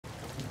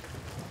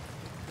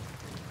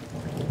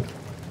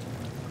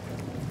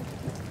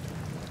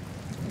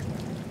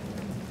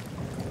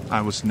I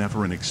was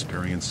never an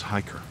experienced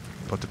hiker,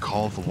 but the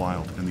call of the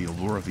wild and the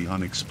allure of the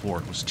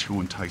unexplored was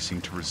too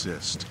enticing to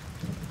resist.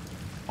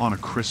 On a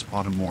crisp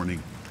autumn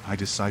morning, I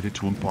decided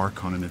to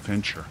embark on an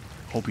adventure,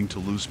 hoping to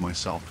lose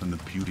myself in the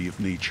beauty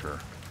of nature.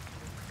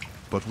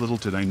 But little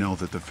did I know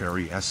that the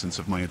very essence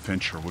of my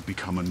adventure would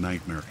become a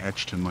nightmare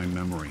etched in my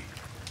memory.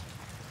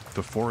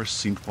 The forest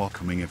seemed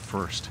welcoming at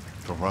first,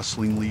 the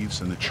rustling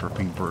leaves and the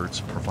chirping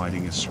birds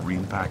providing a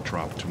serene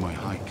backdrop to my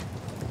hike.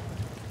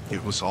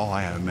 It was all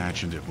I had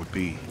imagined it would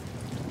be.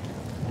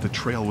 The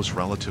trail was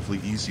relatively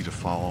easy to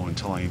follow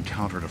until I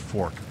encountered a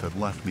fork that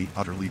left me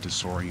utterly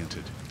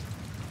disoriented.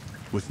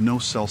 With no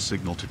cell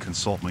signal to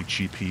consult my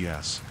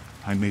GPS,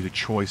 I made a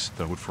choice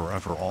that would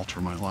forever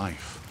alter my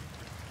life.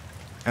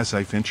 As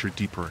I ventured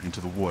deeper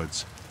into the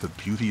woods, the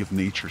beauty of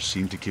nature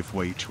seemed to give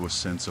way to a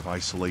sense of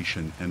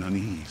isolation and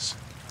unease.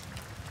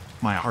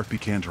 My heart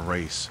began to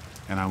race,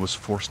 and I was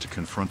forced to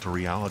confront the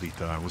reality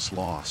that I was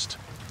lost.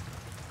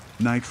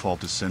 Nightfall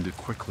descended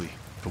quickly,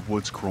 the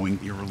woods growing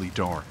eerily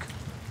dark.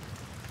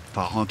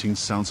 The haunting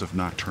sounds of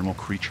nocturnal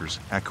creatures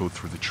echoed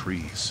through the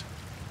trees.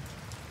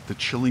 The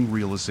chilling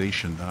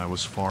realization that I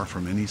was far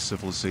from any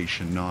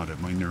civilization gnawed at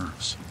my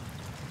nerves.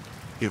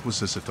 It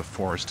was as if the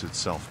forest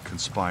itself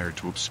conspired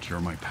to obscure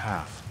my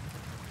path.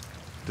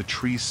 The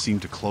trees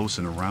seemed to close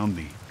in around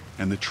me,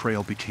 and the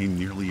trail became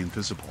nearly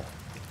invisible.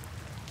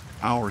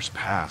 Hours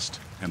passed,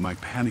 and my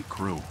panic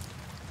grew.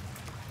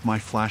 My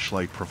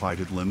flashlight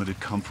provided limited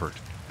comfort,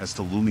 as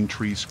the looming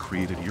trees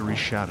created eerie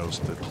shadows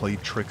that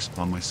played tricks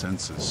on my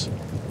senses.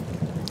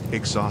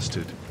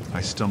 Exhausted,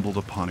 I stumbled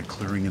upon a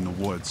clearing in the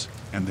woods,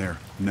 and there,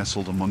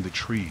 nestled among the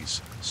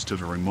trees,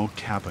 stood a remote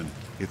cabin,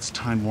 its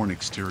time-worn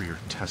exterior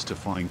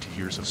testifying to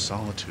years of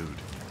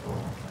solitude.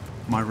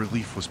 My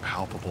relief was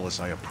palpable as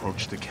I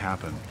approached the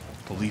cabin,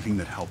 believing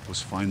that help was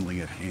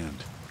finally at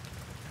hand.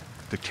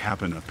 The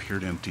cabin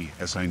appeared empty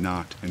as I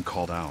knocked and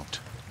called out.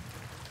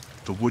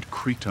 The wood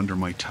creaked under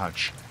my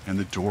touch, and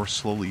the door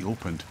slowly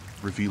opened,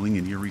 revealing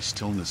an eerie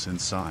stillness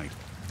inside.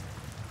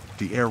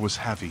 The air was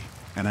heavy,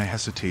 and I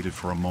hesitated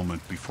for a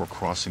moment before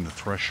crossing the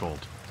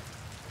threshold.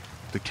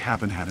 The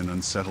cabin had an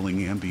unsettling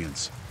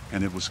ambience,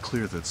 and it was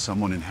clear that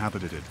someone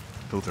inhabited it,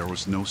 though there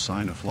was no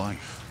sign of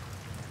life.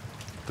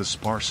 The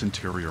sparse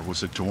interior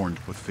was adorned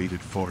with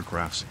faded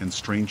photographs and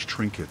strange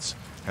trinkets,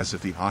 as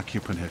if the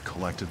occupant had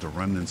collected the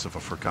remnants of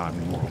a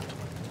forgotten world.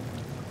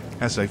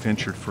 As I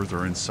ventured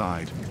further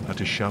inside, a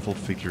disheveled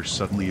figure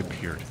suddenly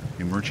appeared,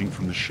 emerging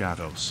from the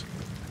shadows.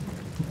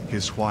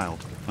 His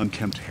wild,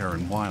 unkempt hair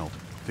and wild,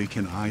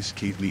 vacant eyes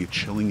gave me a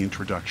chilling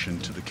introduction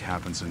to the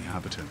cabin's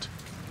inhabitant.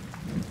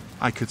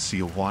 I could see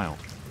a wild,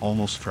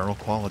 almost feral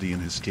quality in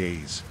his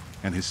gaze,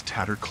 and his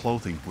tattered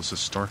clothing was a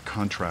stark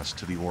contrast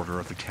to the order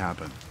of the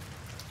cabin.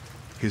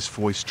 His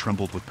voice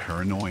trembled with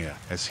paranoia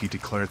as he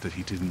declared that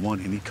he didn't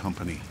want any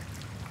company.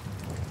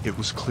 It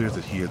was clear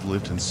that he had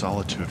lived in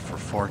solitude for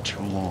far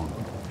too long,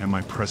 and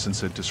my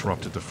presence had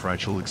disrupted the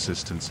fragile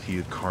existence he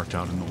had carved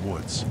out in the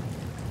woods.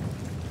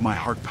 My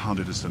heart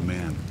pounded as the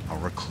man, a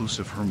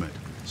reclusive hermit,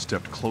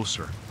 stepped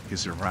closer,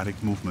 his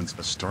erratic movements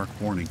a stark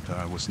warning that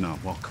I was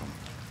not welcome.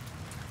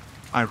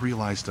 I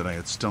realized that I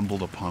had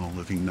stumbled upon a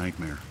living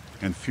nightmare,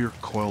 and fear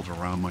coiled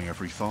around my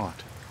every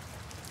thought.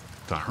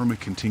 The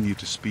hermit continued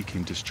to speak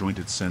in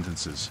disjointed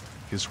sentences,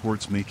 his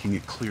words making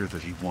it clear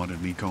that he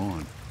wanted me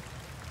gone.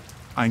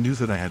 I knew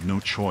that I had no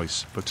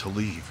choice but to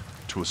leave,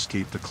 to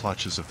escape the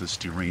clutches of this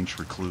deranged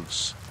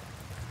recluse.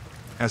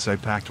 As I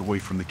backed away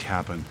from the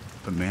cabin,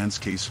 the man's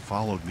gaze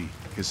followed me,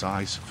 his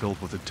eyes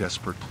filled with a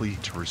desperate plea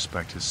to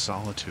respect his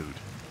solitude.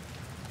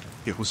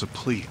 It was a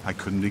plea I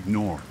couldn't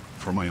ignore,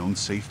 for my own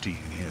safety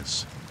and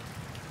his.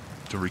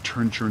 The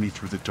return journey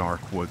through the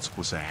dark woods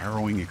was a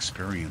harrowing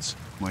experience,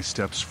 my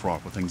steps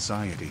fraught with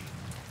anxiety.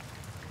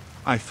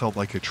 I felt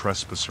like a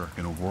trespasser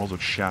in a world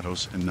of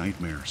shadows and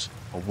nightmares,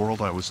 a world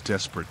I was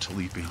desperate to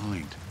leave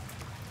behind.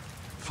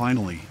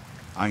 Finally,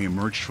 I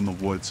emerged from the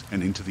woods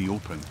and into the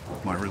open,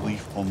 my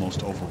relief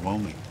almost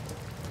overwhelming.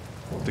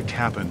 The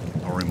cabin,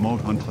 a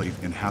remote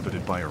enclave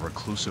inhabited by a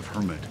reclusive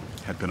hermit,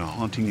 had been a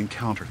haunting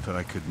encounter that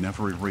I could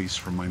never erase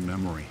from my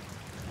memory.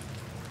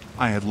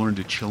 I had learned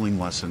a chilling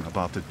lesson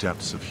about the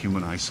depths of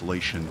human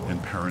isolation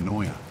and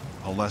paranoia,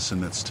 a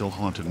lesson that still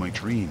haunted my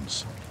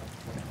dreams.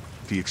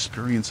 The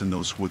experience in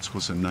those woods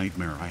was a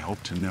nightmare I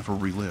hoped to never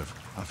relive,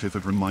 a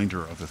vivid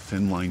reminder of the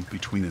thin line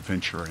between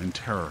adventure and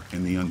terror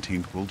in the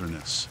untamed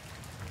wilderness.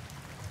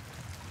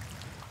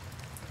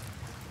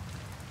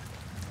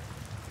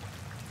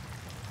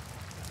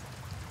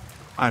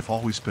 I've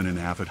always been an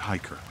avid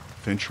hiker,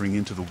 venturing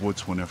into the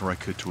woods whenever I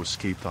could to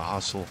escape the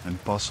hustle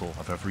and bustle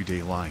of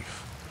everyday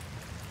life.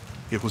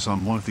 It was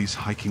on one of these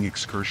hiking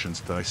excursions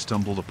that I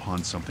stumbled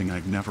upon something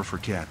I'd never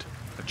forget,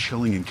 a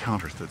chilling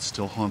encounter that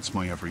still haunts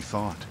my every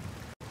thought.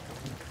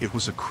 It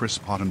was a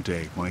crisp autumn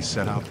day when I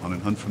set out on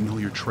an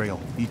unfamiliar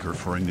trail, eager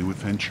for a new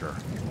adventure.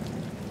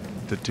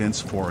 The dense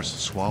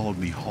forest swallowed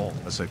me whole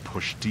as I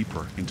pushed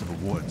deeper into the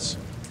woods.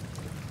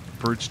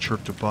 Birds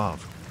chirped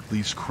above,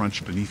 leaves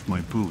crunched beneath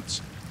my boots,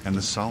 and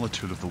the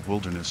solitude of the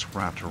wilderness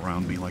wrapped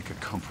around me like a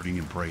comforting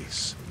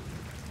embrace.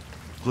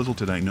 Little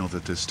did I know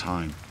that this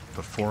time,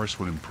 the forest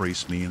would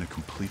embrace me in a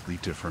completely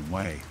different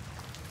way.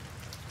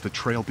 The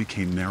trail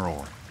became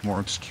narrower, more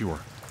obscure,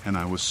 and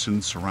I was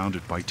soon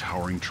surrounded by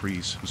towering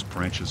trees whose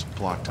branches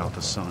blocked out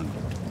the sun.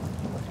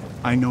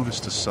 I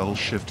noticed a subtle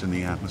shift in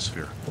the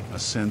atmosphere, a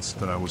sense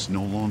that I was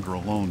no longer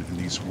alone in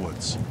these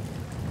woods.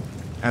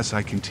 As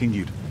I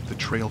continued, the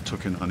trail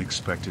took an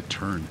unexpected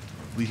turn,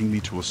 leading me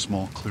to a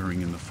small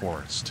clearing in the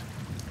forest.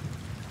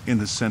 In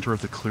the center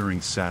of the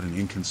clearing sat an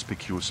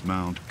inconspicuous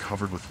mound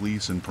covered with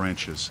leaves and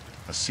branches,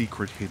 a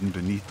secret hidden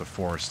beneath the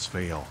forest's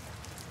veil.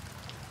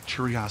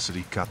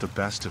 Curiosity got the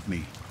best of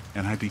me,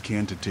 and I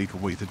began to dig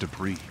away the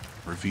debris,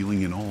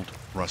 revealing an old,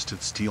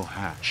 rusted steel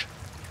hatch.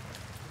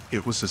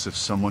 It was as if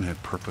someone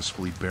had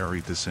purposefully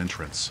buried this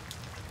entrance.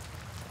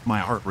 My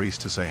heart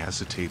raced as I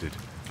hesitated,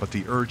 but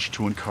the urge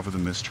to uncover the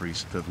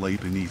mysteries that lay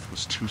beneath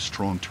was too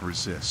strong to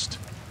resist.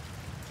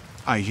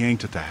 I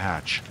yanked at the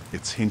hatch,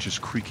 its hinges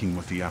creaking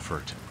with the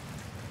effort.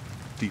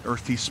 The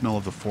earthy smell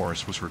of the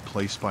forest was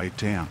replaced by a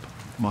damp,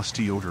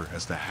 musty odor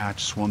as the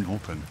hatch swung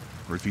open,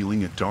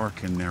 revealing a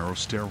dark and narrow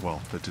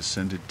stairwell that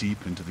descended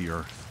deep into the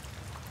earth.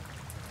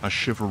 A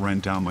shiver ran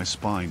down my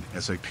spine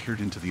as I peered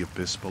into the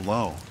abyss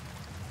below.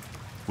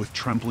 With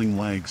trembling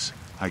legs,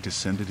 I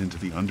descended into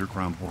the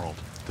underground world,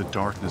 the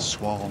darkness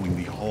swallowing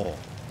me whole.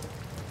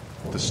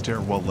 The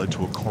stairwell led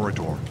to a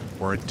corridor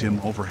where a dim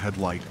overhead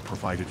light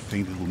provided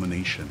faint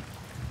illumination.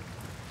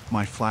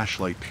 My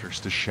flashlight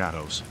pierced the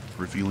shadows,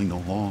 revealing a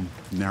long,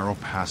 narrow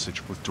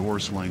passage with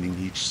doors lining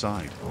each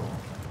side.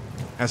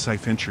 As I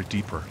ventured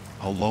deeper,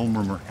 a low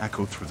murmur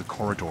echoed through the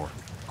corridor,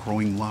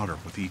 growing louder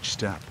with each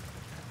step.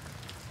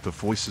 The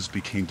voices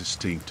became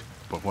distinct,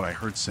 but what I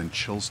heard sent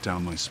chills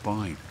down my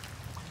spine.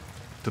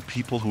 The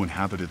people who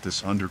inhabited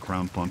this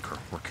underground bunker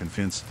were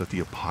convinced that the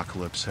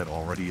apocalypse had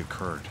already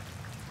occurred.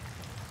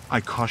 I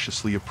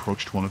cautiously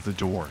approached one of the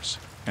doors,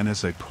 and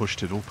as I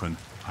pushed it open,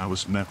 I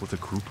was met with a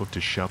group of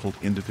disheveled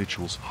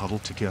individuals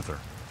huddled together,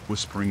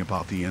 whispering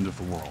about the end of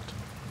the world.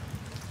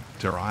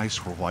 Their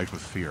eyes were wide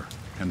with fear,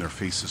 and their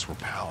faces were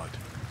pallid.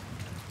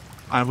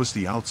 I was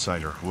the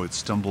outsider who had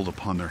stumbled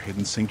upon their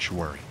hidden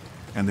sanctuary,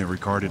 and they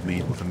regarded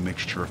me with a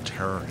mixture of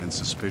terror and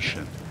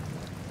suspicion.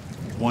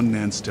 One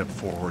man stepped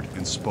forward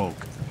and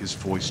spoke, his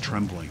voice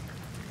trembling.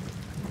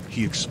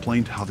 He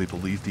explained how they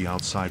believed the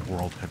outside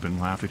world had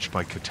been ravaged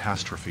by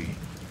catastrophe,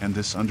 and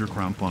this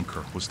underground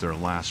bunker was their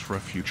last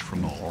refuge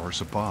from the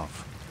horrors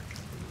above.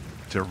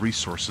 Their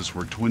resources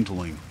were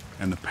dwindling,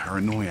 and the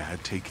paranoia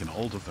had taken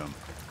hold of them.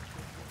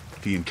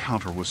 The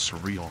encounter was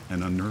surreal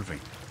and unnerving.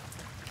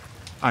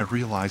 I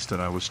realized that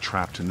I was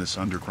trapped in this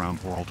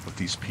underground world with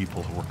these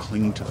people who were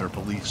clinging to their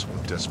beliefs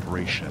with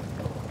desperation.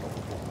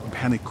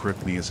 Panic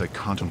gripped me as I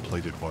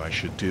contemplated what I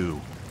should do.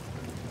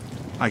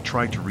 I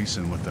tried to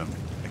reason with them,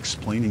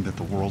 explaining that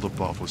the world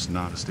above was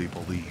not as they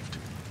believed.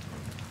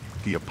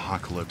 The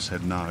apocalypse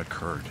had not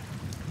occurred.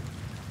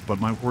 But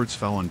my words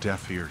fell on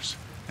deaf ears,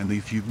 and they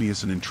viewed me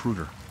as an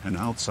intruder, an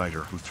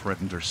outsider who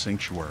threatened their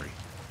sanctuary.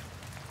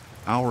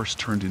 Hours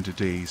turned into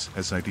days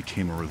as I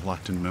became a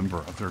reluctant member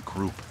of their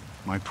group,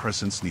 my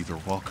presence neither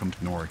welcomed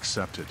nor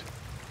accepted.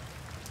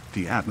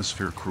 The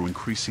atmosphere grew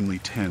increasingly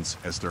tense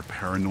as their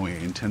paranoia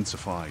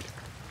intensified.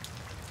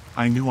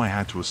 I knew I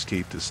had to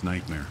escape this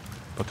nightmare,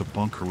 but the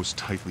bunker was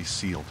tightly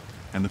sealed,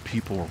 and the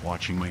people were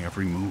watching my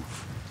every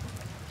move.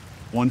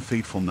 One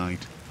fateful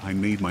night, I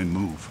made my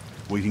move,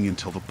 waiting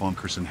until the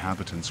bunker's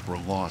inhabitants were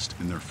lost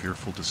in their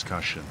fearful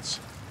discussions.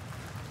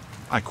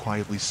 I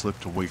quietly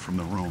slipped away from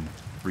the room,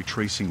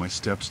 retracing my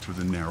steps through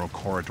the narrow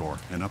corridor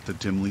and up the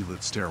dimly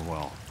lit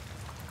stairwell.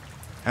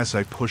 As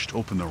I pushed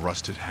open the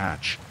rusted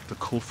hatch, the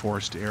cool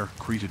forest air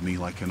greeted me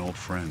like an old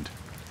friend.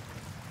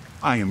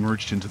 I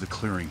emerged into the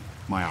clearing,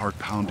 my heart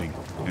pounding,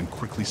 and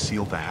quickly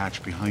sealed the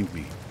hatch behind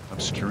me,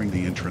 obscuring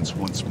the entrance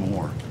once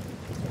more.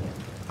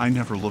 I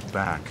never looked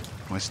back,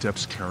 my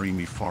steps carrying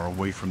me far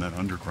away from that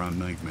underground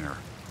nightmare.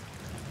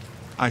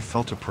 I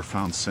felt a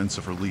profound sense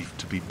of relief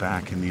to be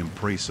back in the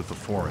embrace of the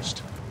forest,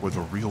 where the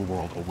real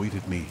world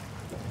awaited me.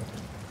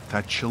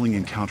 That chilling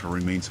encounter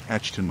remains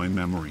etched in my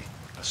memory,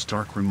 a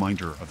stark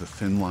reminder of the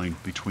thin line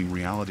between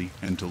reality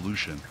and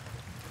delusion.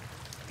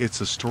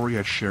 It's a story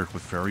I've shared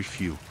with very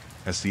few,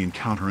 as the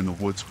encounter in the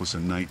woods was a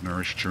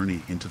nightmarish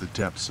journey into the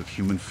depths of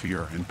human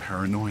fear and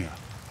paranoia,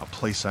 a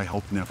place I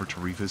hope never to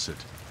revisit.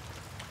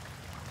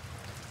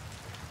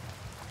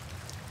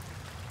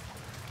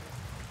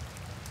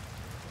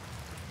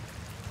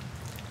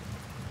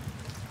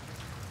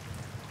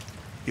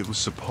 It was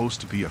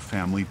supposed to be a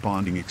family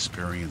bonding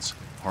experience,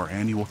 our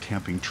annual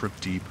camping trip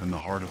deep in the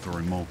heart of the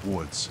remote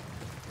woods.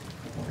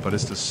 But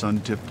as the sun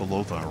dipped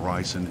below the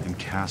horizon and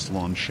cast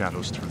long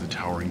shadows through the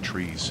towering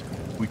trees,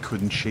 we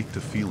couldn't shake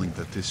the feeling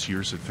that this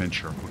year's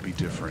adventure would be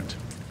different.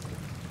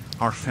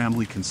 Our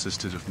family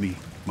consisted of me,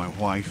 my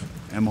wife,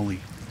 Emily,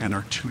 and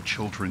our 2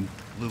 children,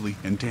 Lily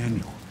and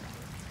Daniel.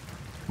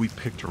 We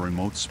picked a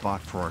remote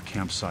spot for our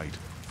campsite,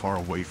 far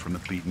away from the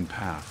beaten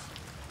path.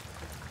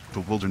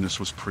 The wilderness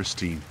was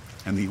pristine,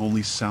 and the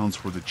only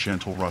sounds were the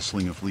gentle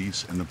rustling of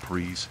leaves in the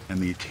breeze and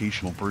the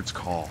occasional bird's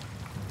call.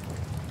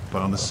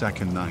 But on the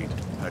second night,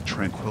 that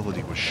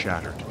tranquility was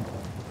shattered.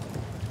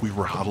 We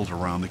were huddled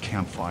around the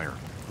campfire,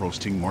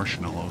 roasting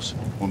marshmallows,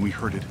 when we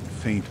heard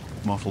faint,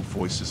 muffled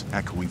voices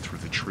echoing through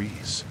the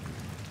trees.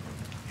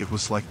 It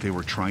was like they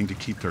were trying to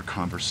keep their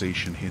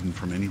conversation hidden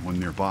from anyone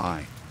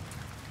nearby.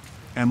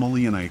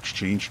 Emily and I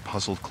exchanged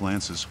puzzled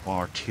glances while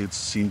our kids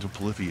seemed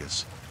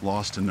oblivious,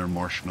 lost in their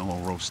marshmallow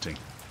roasting.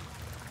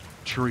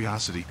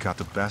 Curiosity got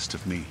the best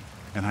of me,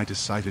 and I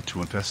decided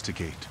to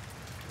investigate.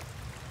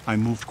 I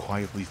moved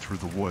quietly through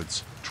the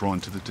woods,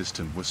 drawn to the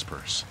distant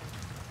whispers.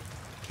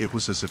 It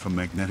was as if a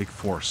magnetic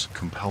force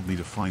compelled me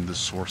to find the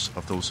source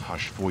of those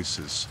hushed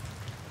voices.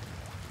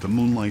 The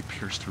moonlight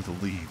pierced through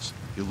the leaves,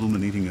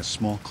 illuminating a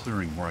small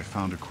clearing where I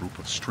found a group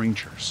of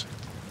strangers.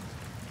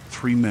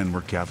 3 men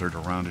were gathered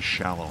around a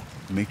shallow,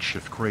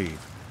 makeshift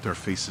grave, their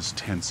faces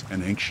tense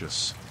and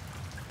anxious.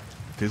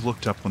 They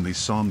looked up when they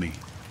saw me,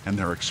 and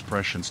their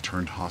expressions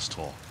turned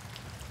hostile.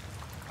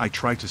 I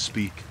tried to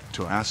speak,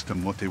 to ask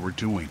them what they were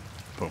doing,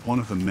 but one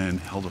of the men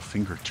held a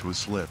finger to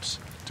his lips,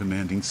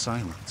 demanding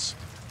silence.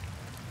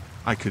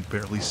 I could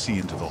barely see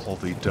into the hole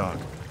they dug,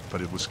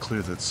 but it was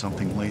clear that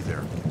something lay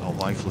there, a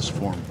lifeless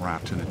form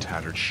wrapped in a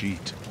tattered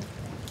sheet.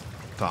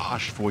 The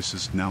hushed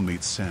voices now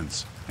made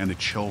sense, and a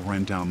chill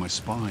ran down my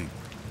spine.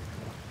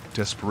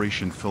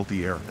 Desperation filled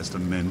the air as the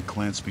men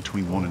glanced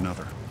between one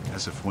another,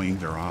 as if weighing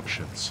their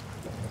options.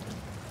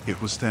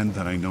 It was then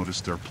that I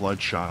noticed their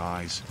bloodshot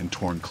eyes and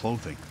torn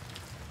clothing.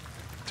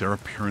 Their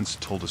appearance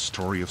told a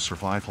story of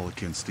survival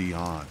against the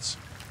odds.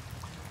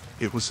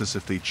 It was as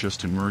if they'd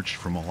just emerged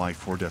from a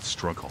life-or-death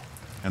struggle,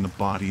 and the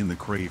body in the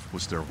grave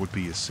was their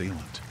would-be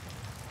assailant.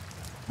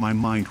 My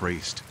mind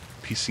raced,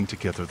 piecing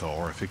together the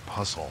horrific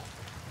puzzle.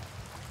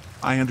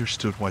 I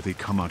understood why they'd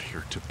come out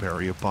here to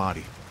bury a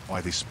body,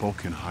 why they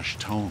spoke in hushed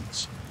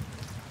tones.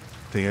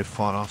 They had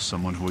fought off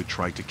someone who had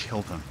tried to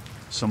kill them,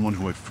 someone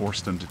who had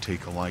forced them to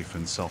take a life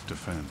in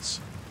self-defense.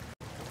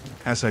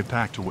 As I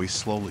backed away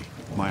slowly,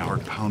 my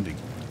heart pounding,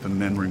 the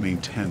men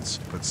remained tense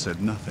but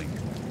said nothing.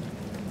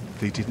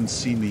 They didn't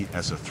see me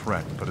as a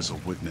threat but as a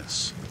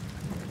witness.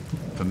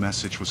 The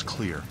message was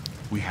clear: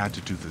 we had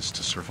to do this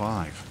to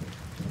survive.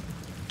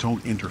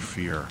 Don't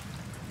interfere.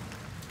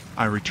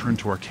 I returned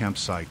to our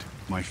campsite,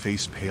 my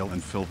face pale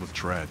and filled with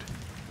dread.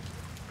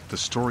 The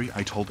story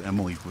I told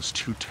Emily was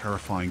too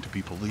terrifying to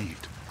be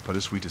believed, but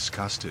as we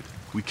discussed it,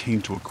 we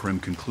came to a grim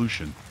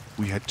conclusion.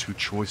 We had 2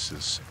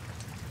 choices.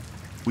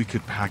 We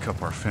could pack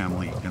up our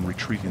family and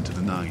retreat into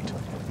the night,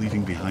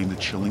 leaving behind the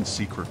chilling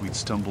secret we'd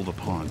stumbled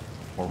upon,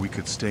 or we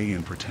could stay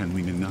and pretend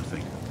we knew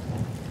nothing.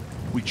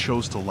 We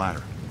chose the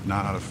latter,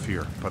 not out of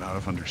fear, but out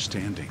of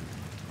understanding.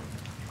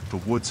 The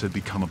woods had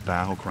become a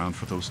battleground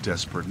for those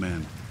desperate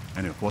men,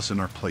 and it wasn't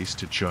our place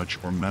to judge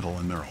or meddle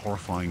in their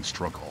horrifying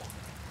struggle.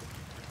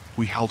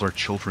 We held our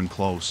children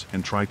close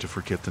and tried to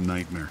forget the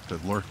nightmare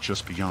that lurked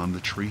just beyond the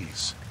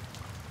trees.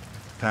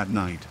 That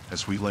night,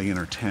 as we lay in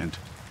our tent,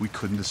 we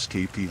couldn't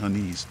escape the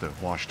unease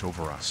that washed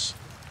over us.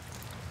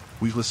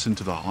 We listened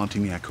to the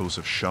haunting echoes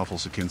of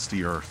shovels against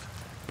the earth,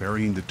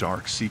 burying the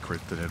dark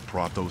secret that had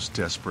brought those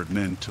desperate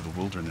men to the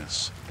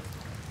wilderness.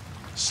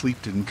 Sleep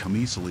didn't come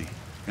easily,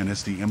 and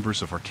as the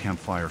embers of our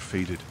campfire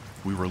faded,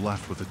 we were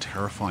left with a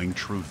terrifying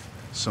truth.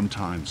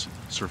 Sometimes,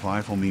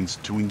 survival means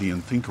doing the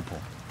unthinkable,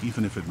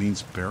 even if it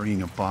means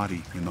burying a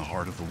body in the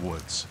heart of the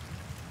woods.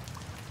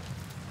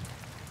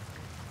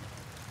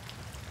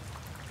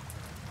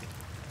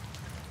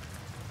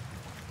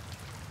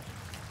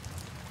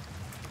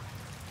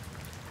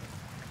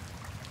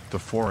 The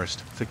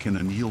forest, thick and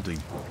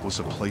unyielding, was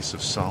a place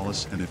of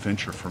solace and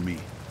adventure for me,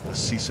 a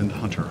seasoned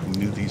hunter who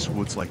knew these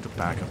woods like the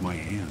back of my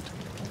hand.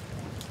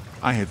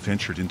 I had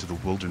ventured into the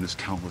wilderness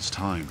countless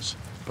times,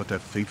 but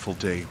that fateful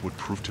day would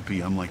prove to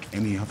be unlike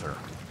any other.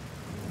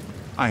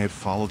 I had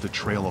followed the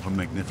trail of a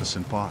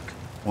magnificent buck,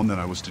 one that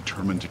I was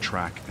determined to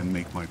track and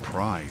make my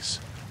prize.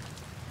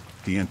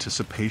 The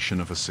anticipation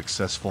of a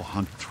successful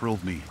hunt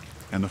thrilled me,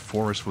 and the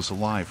forest was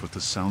alive with the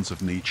sounds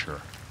of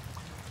nature.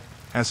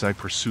 As I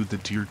pursued the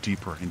deer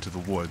deeper into the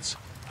woods,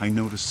 I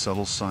noticed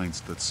subtle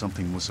signs that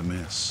something was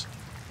amiss.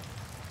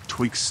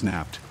 Twigs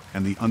snapped,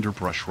 and the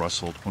underbrush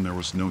rustled when there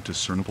was no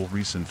discernible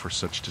reason for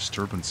such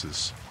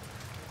disturbances.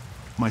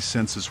 My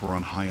senses were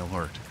on high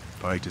alert,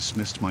 but I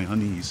dismissed my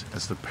unease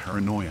as the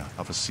paranoia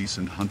of a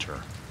seasoned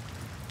hunter.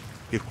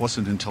 It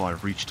wasn't until I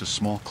reached a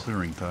small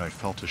clearing that I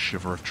felt a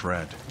shiver of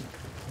dread.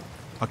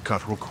 A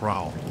guttural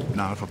growl,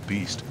 not of a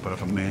beast but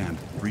of a man,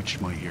 reached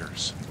my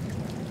ears.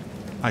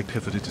 I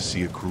pivoted to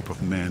see a group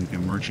of men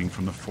emerging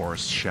from the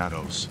forest's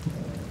shadows.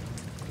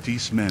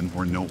 These men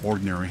were no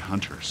ordinary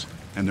hunters,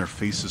 and their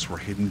faces were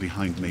hidden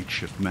behind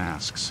makeshift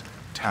masks,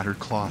 tattered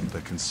cloth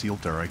that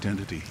concealed their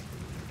identity.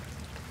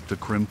 The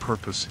grim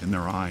purpose in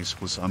their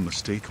eyes was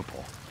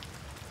unmistakable.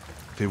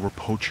 They were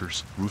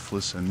poachers,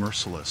 ruthless and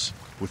merciless,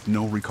 with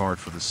no regard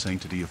for the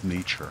sanctity of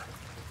nature.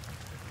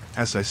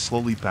 As I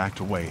slowly backed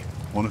away,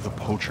 one of the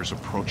poachers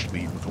approached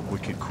me with a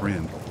wicked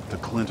grin, the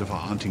glint of a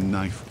hunting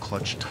knife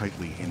clutched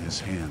tightly in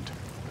his hand.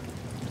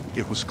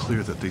 It was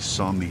clear that they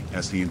saw me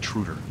as the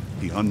intruder,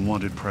 the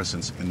unwanted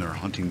presence in their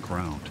hunting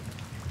ground.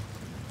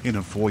 In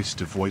a voice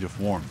devoid of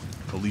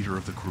warmth, the leader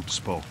of the group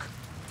spoke.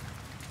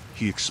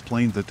 He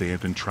explained that they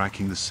had been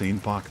tracking the same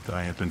buck that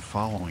I had been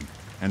following,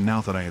 and now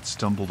that I had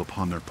stumbled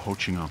upon their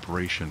poaching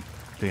operation,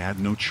 they had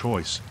no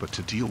choice but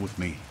to deal with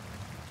me.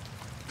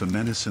 The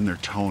menace in their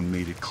tone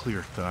made it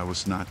clear that I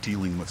was not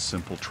dealing with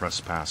simple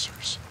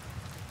trespassers.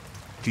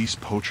 These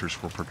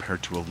poachers were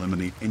prepared to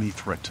eliminate any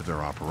threat to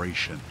their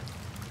operation.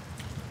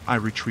 I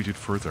retreated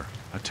further,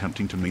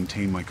 attempting to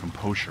maintain my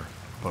composure,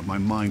 but my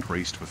mind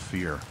raced with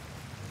fear.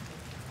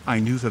 I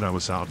knew that I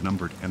was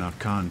outnumbered and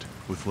outgunned,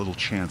 with little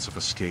chance of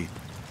escape.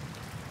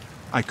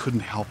 I couldn't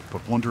help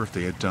but wonder if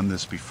they had done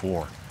this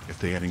before, if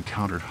they had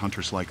encountered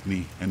hunters like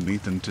me and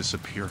made them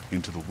disappear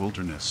into the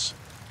wilderness.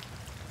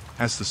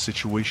 As the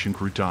situation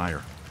grew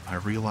dire, I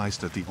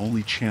realized that the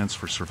only chance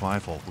for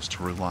survival was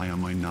to rely on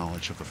my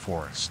knowledge of the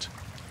forest.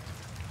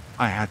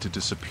 I had to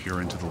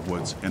disappear into the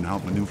woods and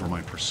outmaneuver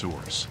my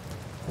pursuers.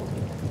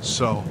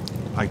 So,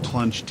 I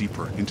plunged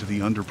deeper into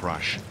the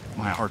underbrush,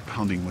 my heart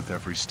pounding with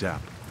every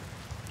step.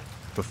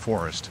 The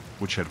forest,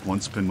 which had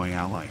once been my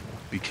ally,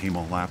 became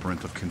a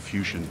labyrinth of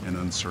confusion and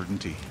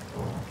uncertainty.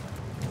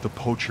 The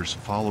poachers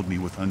followed me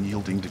with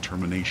unyielding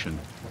determination,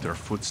 their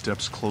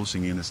footsteps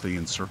closing in as they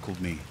encircled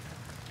me.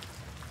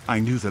 I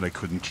knew that I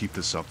couldn't keep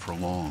this up for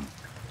long.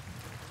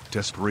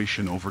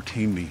 Desperation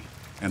overcame me,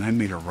 and I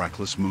made a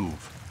reckless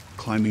move,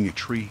 climbing a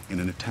tree in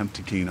an attempt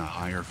to gain a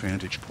higher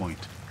vantage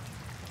point.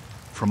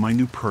 From my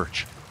new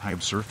perch, I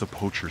observed the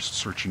poachers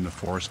searching the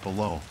forest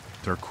below,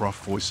 their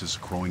gruff voices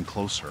growing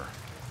closer.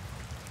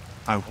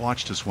 I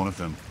watched as one of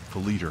them, the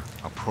leader,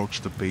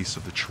 approached the base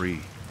of the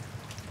tree.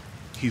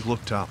 He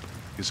looked up,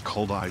 his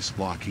cold eyes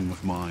locking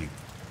with mine.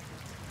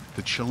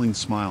 The chilling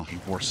smile he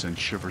wore sent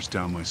shivers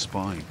down my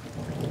spine.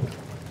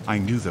 I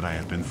knew that I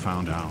had been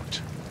found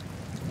out.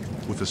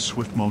 With a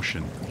swift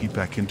motion, he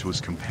beckoned to his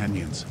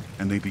companions,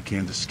 and they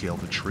began to scale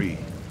the tree.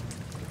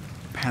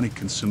 Panic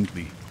consumed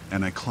me,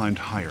 and I climbed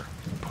higher,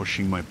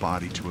 pushing my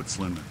body to its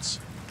limits.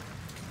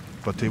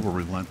 But they were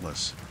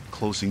relentless,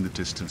 closing the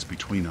distance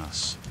between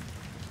us.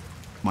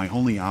 My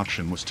only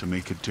option was to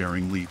make a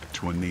daring leap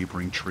to a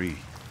neighboring tree.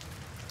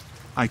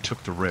 I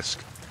took the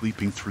risk,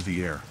 leaping through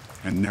the air,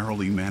 and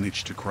narrowly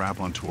managed to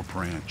grab onto a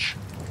branch.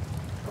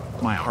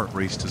 My heart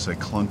raced as I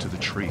clung to the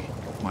tree,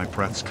 my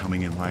breaths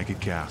coming in ragged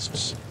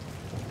gasps.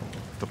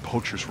 The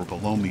poachers were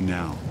below me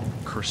now,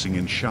 cursing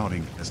and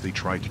shouting as they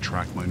tried to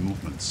track my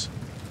movements.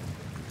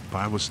 But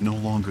I was no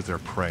longer their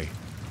prey.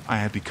 I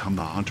had become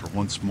the hunter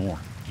once more,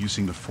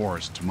 using the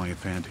forest to my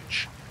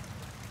advantage.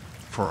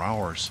 For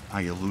hours,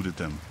 I eluded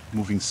them,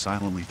 moving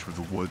silently through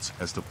the woods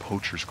as the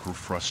poachers grew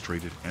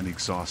frustrated and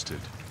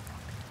exhausted.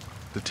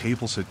 The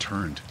tables had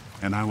turned,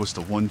 and I was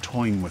the one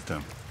toying with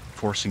them,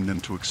 forcing them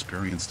to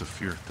experience the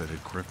fear that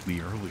had gripped me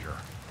earlier.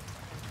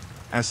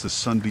 As the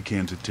sun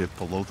began to dip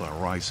below the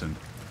horizon,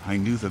 I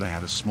knew that I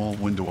had a small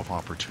window of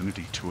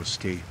opportunity to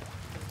escape.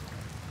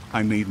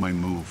 I made my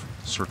move,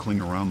 circling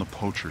around the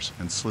poachers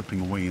and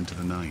slipping away into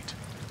the night.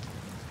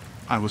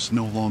 I was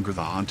no longer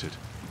the hunted.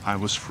 I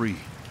was free,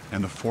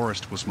 and the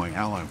forest was my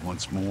ally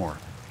once more.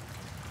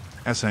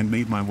 As I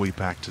made my way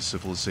back to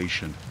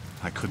civilization,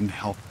 I couldn't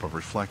help but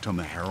reflect on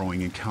the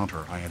harrowing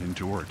encounter I had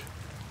endured.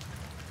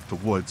 The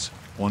woods,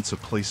 once a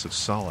place of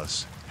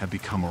solace, had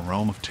become a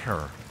realm of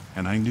terror,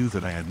 and I knew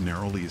that I had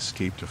narrowly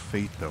escaped a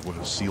fate that would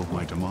have sealed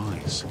my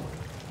demise.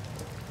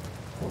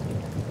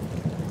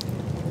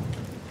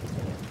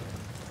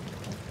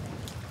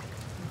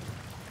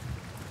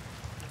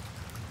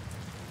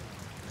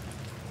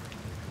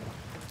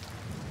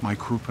 My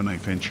group and I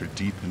ventured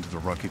deep into the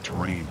rugged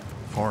terrain,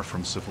 far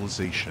from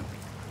civilization.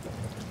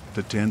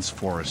 The dense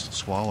forest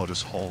swallowed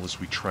us whole as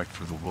we trekked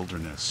through the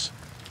wilderness.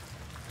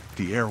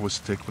 The air was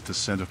thick with the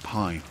scent of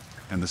pine,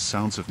 and the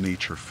sounds of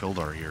nature filled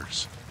our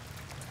ears.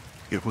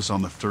 It was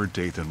on the third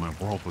day that my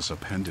world was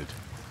upended.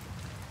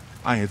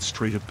 I had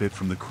strayed a bit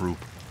from the group,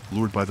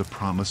 lured by the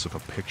promise of a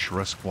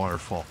picturesque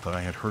waterfall that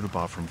I had heard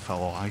about from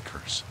fellow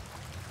hikers.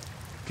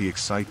 The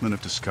excitement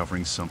of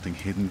discovering something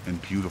hidden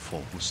and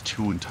beautiful was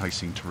too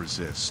enticing to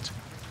resist.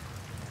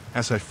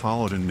 As I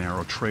followed a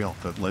narrow trail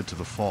that led to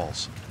the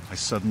falls, I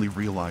suddenly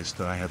realized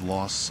that I had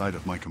lost sight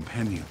of my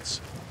companions.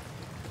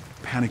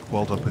 Panic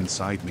welled up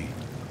inside me,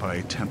 but I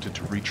attempted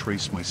to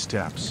retrace my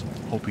steps,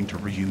 hoping to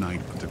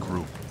reunite with the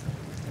group.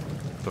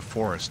 The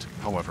forest,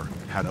 however,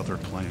 had other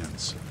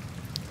plans.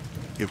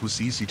 It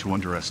was easy to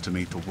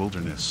underestimate the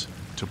wilderness,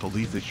 to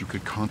believe that you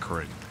could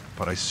conquer it,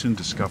 but I soon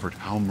discovered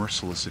how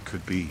merciless it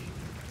could be.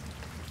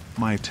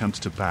 My attempts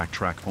to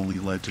backtrack only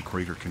led to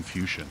greater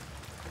confusion.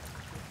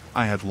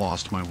 I had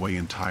lost my way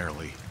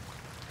entirely.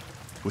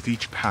 With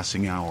each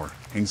passing hour,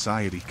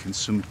 anxiety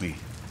consumed me.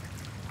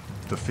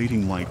 The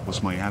fading light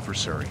was my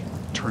adversary,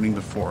 turning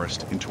the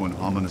forest into an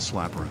ominous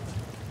labyrinth.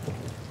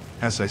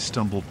 As I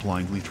stumbled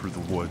blindly through the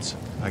woods,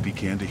 I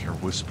began to hear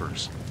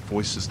whispers,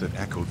 voices that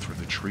echoed through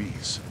the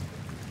trees.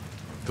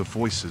 The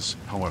voices,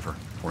 however,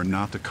 were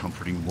not the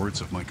comforting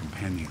words of my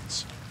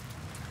companions.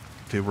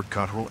 They were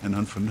guttural and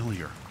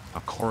unfamiliar, a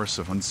chorus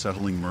of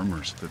unsettling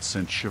murmurs that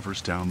sent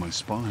shivers down my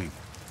spine.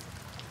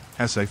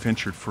 As I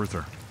ventured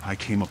further, I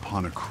came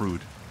upon a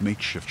crude,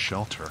 makeshift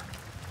shelter.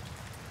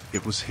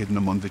 It was hidden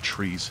among the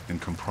trees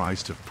and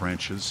comprised of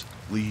branches,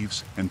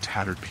 leaves, and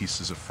tattered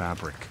pieces of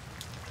fabric.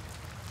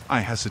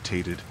 I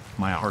hesitated,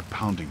 my heart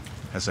pounding,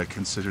 as I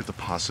considered the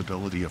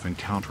possibility of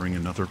encountering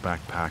another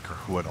backpacker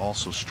who had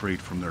also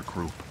strayed from their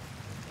group.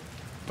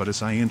 But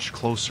as I inched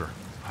closer,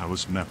 I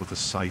was met with a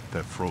sight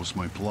that froze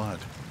my blood.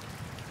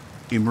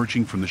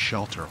 Emerging from the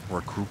shelter were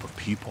a group of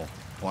people,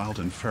 wild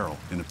and feral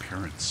in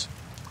appearance.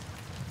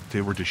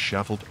 They were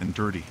disheveled and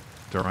dirty,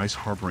 their eyes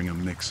harboring a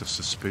mix of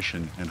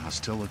suspicion and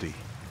hostility.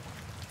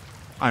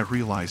 I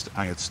realized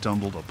I had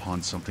stumbled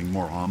upon something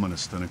more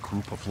ominous than a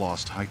group of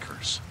lost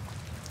hikers.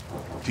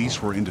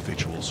 These were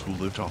individuals who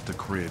lived off the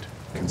grid,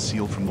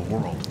 concealed from the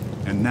world,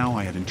 and now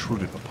I had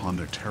intruded upon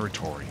their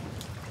territory.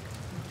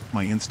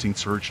 My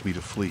instincts urged me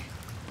to flee,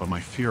 but my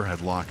fear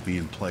had locked me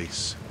in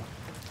place.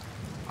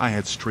 I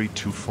had strayed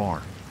too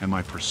far, and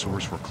my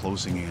pursuers were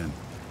closing in.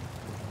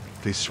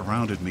 They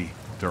surrounded me,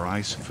 their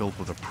eyes filled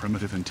with a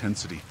primitive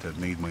intensity that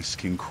made my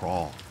skin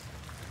crawl.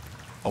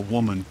 A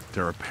woman,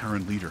 their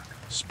apparent leader,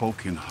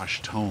 spoke in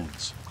hushed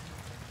tones.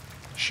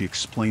 She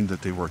explained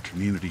that they were a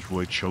community who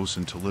had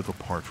chosen to live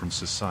apart from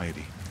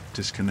society,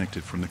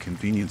 disconnected from the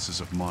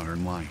conveniences of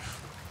modern life.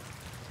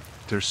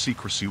 Their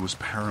secrecy was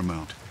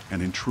paramount,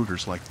 and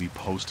intruders like me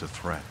posed a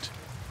threat.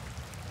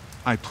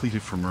 I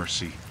pleaded for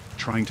mercy,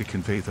 trying to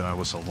convey that I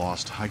was a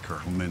lost hiker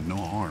who meant no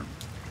harm.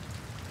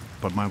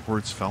 But my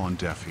words fell on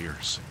deaf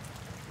ears.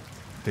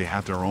 They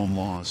had their own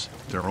laws,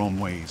 their own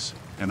ways,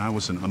 and I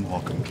was an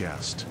unwelcome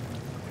guest.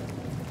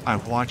 I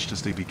watched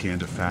as they began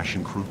to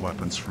fashion crude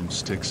weapons from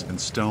sticks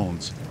and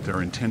stones,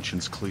 their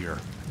intentions clear.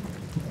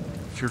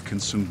 Fear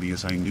consumed me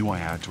as I knew I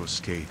had to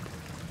escape.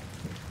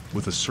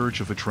 With a surge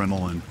of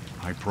adrenaline,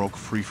 I broke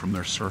free from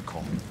their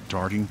circle,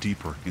 darting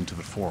deeper into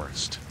the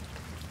forest.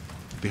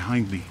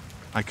 Behind me,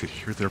 I could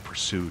hear their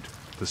pursuit,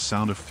 the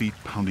sound of feet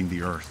pounding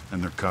the earth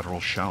and their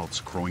guttural shouts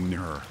growing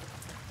nearer.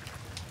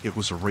 It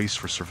was a race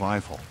for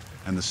survival,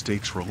 and the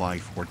stakes were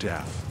life or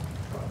death.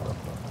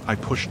 I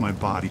pushed my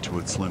body to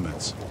its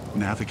limits,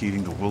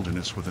 navigating the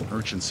wilderness with an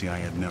urgency I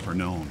had never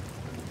known.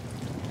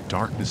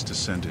 Darkness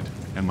descended,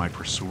 and my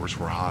pursuers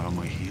were hot on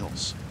my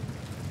heels.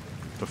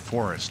 The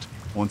forest,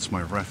 once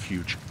my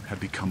refuge, had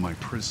become my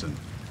prison.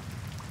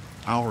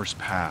 Hours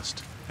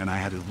passed, and I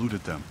had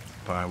eluded them,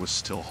 but I was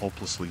still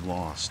hopelessly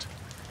lost.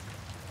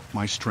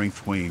 My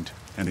strength waned,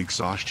 and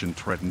exhaustion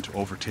threatened to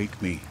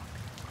overtake me.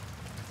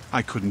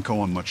 I couldn't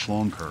go on much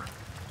longer.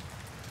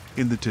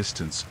 In the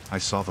distance, I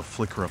saw the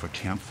flicker of a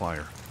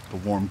campfire, the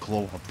warm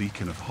glow a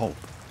beacon of hope.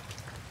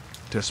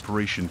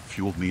 Desperation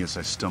fueled me as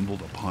I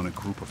stumbled upon a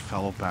group of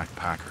fellow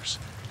backpackers,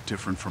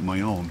 different from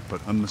my own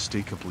but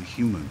unmistakably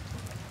human.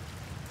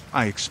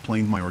 I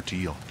explained my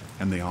ordeal,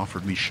 and they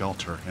offered me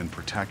shelter and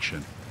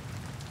protection.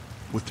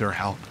 With their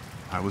help,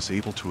 I was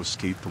able to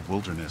escape the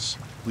wilderness,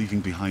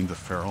 leaving behind the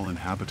feral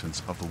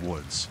inhabitants of the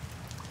woods.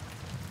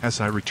 As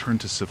I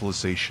returned to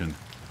civilization,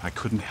 I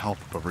couldn't help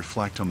but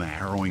reflect on the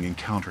harrowing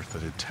encounter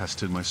that had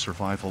tested my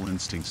survival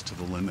instincts to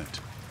the limit.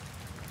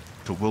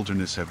 The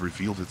wilderness had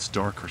revealed its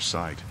darker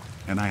side,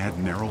 and I had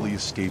narrowly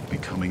escaped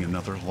becoming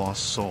another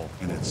lost soul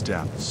in its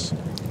depths.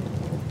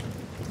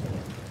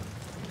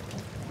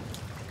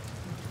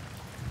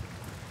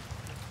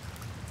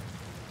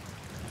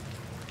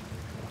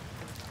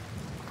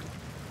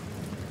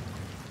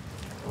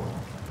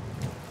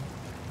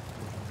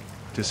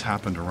 This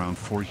happened around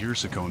 4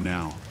 years ago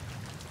now.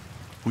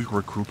 We were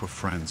a group of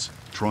friends,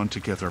 drawn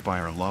together by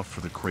our love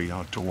for the great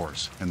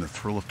outdoors and the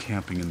thrill of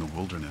camping in the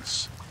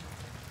wilderness.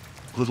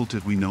 Little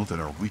did we know that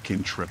our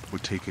weekend trip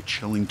would take a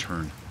chilling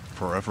turn,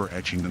 forever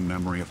etching the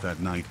memory of that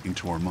night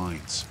into our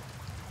minds.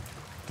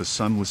 The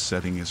sun was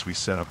setting as we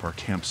set up our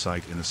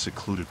campsite in a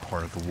secluded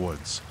part of the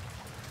woods.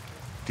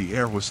 The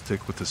air was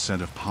thick with the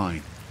scent of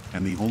pine,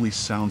 and the only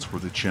sounds were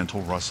the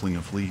gentle rustling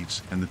of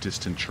leaves and the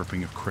distant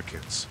chirping of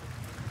crickets.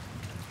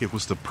 It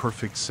was the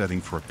perfect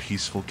setting for a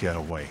peaceful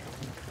getaway.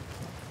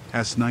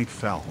 As night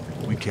fell,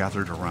 we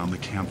gathered around the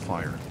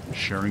campfire,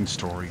 sharing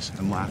stories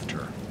and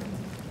laughter.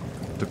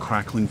 The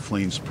crackling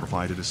flames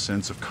provided a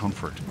sense of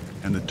comfort,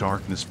 and the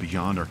darkness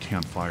beyond our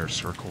campfire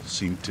circle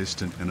seemed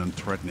distant and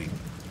unthreatening.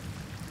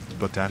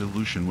 But that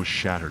illusion was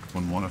shattered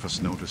when one of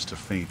us noticed a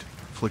faint,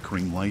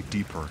 flickering light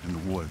deeper in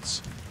the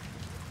woods.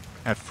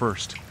 At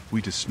first,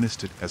 we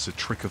dismissed it as a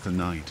trick of the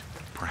night,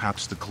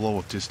 perhaps the glow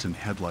of distant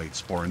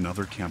headlights or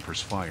another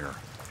camper's fire.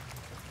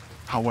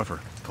 However,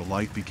 the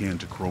light began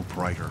to grow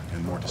brighter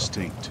and more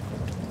distinct.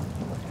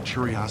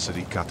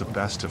 Curiosity got the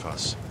best of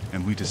us,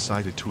 and we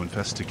decided to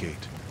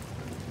investigate.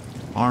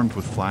 Armed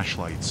with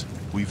flashlights,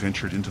 we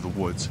ventured into the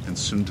woods and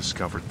soon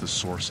discovered the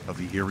source of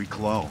the eerie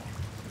glow.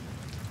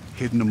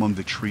 Hidden among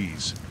the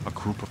trees, a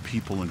group of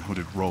people in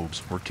hooded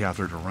robes were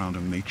gathered around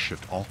a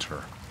makeshift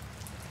altar.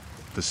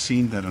 The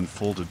scene that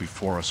unfolded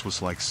before us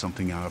was like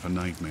something out of a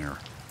nightmare.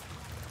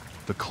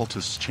 The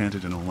cultists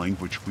chanted in a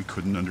language we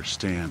couldn't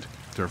understand,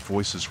 their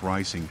voices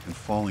rising and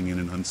falling in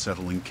an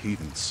unsettling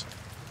cadence.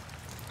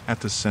 At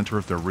the center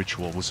of their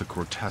ritual was a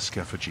grotesque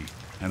effigy,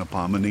 an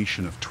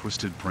abomination of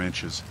twisted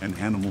branches and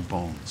animal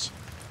bones.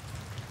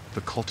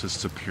 The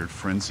cultists appeared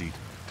frenzied,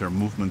 their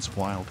movements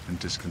wild and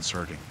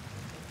disconcerting.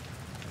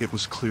 It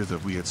was clear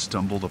that we had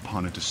stumbled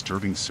upon a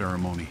disturbing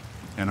ceremony,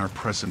 and our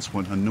presence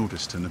went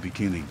unnoticed in the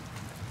beginning.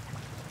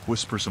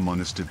 Whispers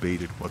among us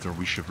debated whether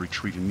we should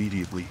retreat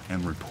immediately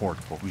and report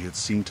what we had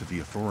seen to the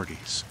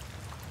authorities.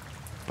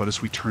 But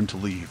as we turned to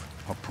leave,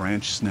 a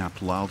branch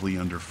snapped loudly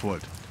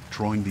underfoot,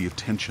 drawing the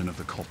attention of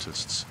the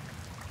cultists.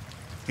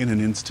 In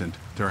an instant,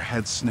 their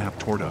heads snapped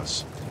toward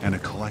us, and a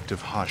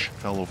collective hush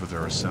fell over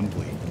their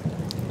assembly.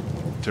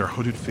 Their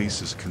hooded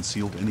faces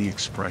concealed any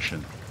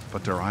expression,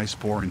 but their eyes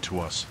bore into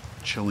us,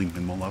 chilling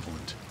and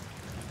malevolent.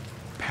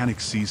 Panic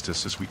seized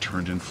us as we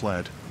turned and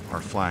fled,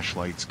 our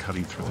flashlights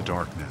cutting through the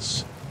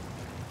darkness.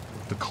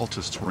 The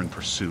cultists were in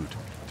pursuit,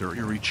 their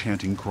eerie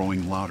chanting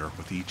growing louder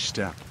with each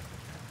step.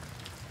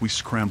 We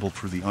scrambled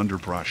through the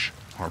underbrush,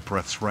 our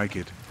breaths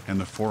ragged,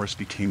 and the forest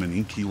became an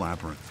inky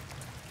labyrinth.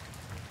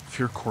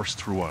 Fear coursed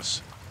through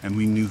us, and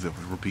we knew that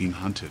we were being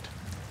hunted.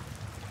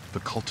 The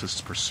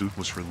cultists' pursuit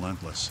was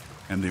relentless,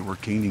 and they were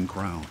gaining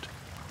ground.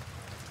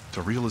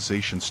 The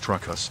realization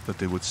struck us that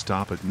they would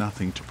stop at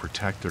nothing to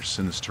protect their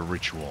sinister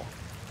ritual.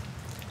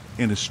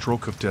 In a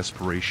stroke of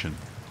desperation,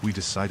 we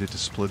decided to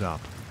split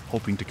up,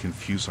 hoping to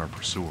confuse our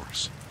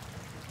pursuers.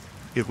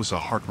 It was a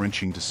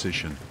heart-wrenching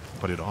decision,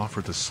 but it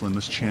offered the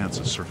slimmest chance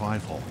of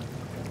survival.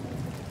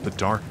 The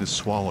darkness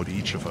swallowed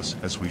each of us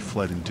as we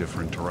fled in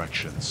different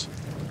directions.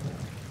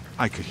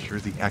 I could hear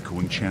the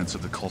echoing chants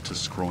of the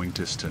cultists growing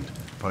distant,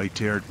 but I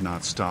dared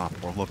not stop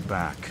or look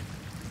back.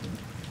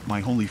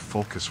 My only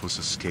focus was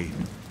escape.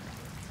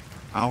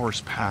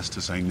 Hours passed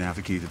as I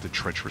navigated the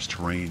treacherous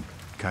terrain,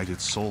 guided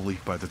solely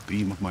by the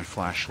beam of my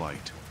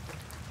flashlight.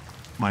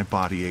 My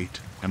body ached,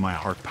 and my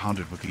heart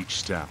pounded with each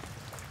step.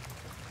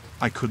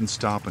 I couldn't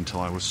stop until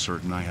I was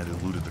certain I had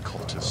eluded the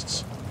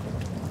cultists.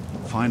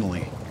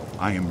 Finally,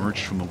 I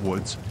emerged from the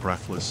woods,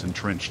 breathless and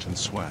drenched in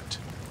sweat.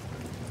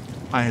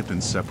 I had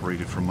been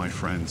separated from my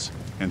friends,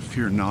 and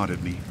fear gnawed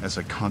at me as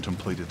I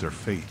contemplated their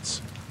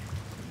fates.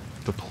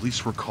 The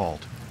police were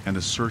called, and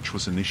a search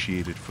was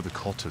initiated for the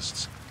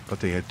cultists,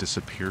 but they had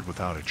disappeared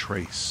without a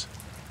trace.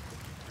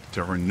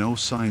 There were no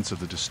signs of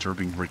the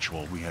disturbing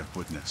ritual we had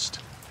witnessed.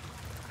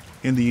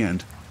 In the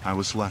end, I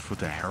was left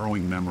with a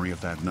harrowing memory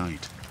of that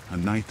night, a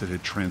night that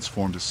had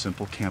transformed a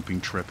simple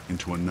camping trip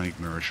into a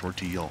nightmarish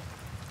ordeal.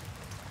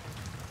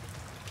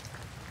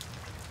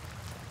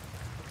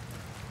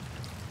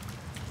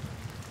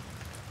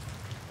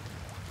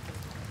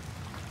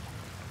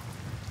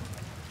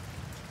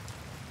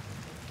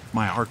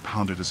 My heart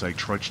pounded as I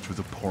trudged through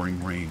the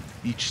pouring rain,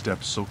 each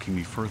step soaking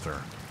me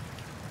further.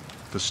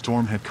 The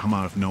storm had come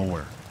out of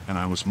nowhere, and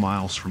I was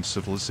miles from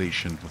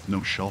civilization with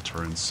no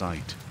shelter in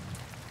sight.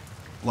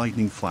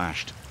 Lightning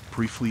flashed,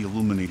 briefly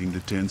illuminating the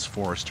dense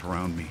forest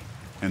around me,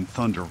 and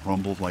thunder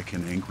rumbled like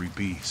an angry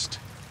beast.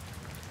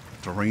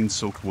 The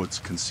rain-soaked woods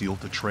concealed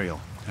the trail,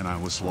 and I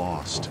was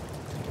lost.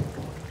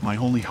 My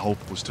only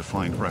hope was to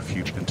find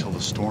refuge until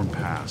the storm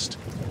passed.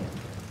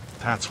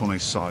 That's when I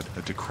saw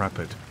a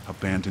decrepit,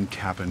 abandoned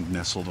cabin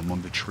nestled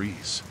among the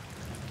trees.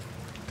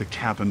 The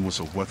cabin was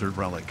a weathered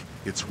relic,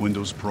 its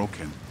windows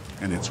broken,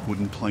 and its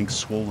wooden planks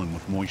swollen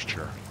with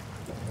moisture.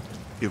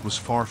 It was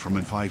far from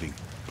inviting,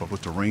 but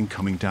with the rain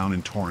coming down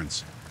in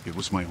torrents, it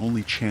was my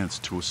only chance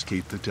to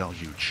escape the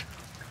deluge.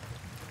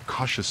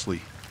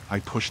 Cautiously, I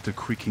pushed the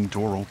creaking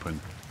door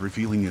open,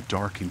 revealing a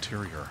dark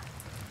interior.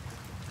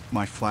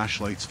 My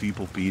flashlight's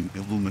feeble beam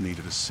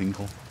illuminated a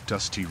single,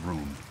 dusty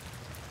room.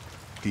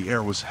 The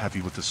air was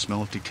heavy with the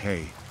smell of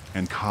decay,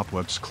 and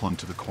cobwebs clung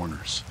to the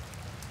corners.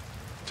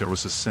 There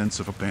was a sense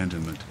of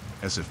abandonment,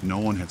 as if no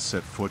one had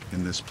set foot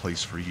in this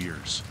place for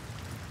years.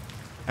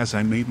 As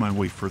I made my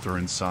way further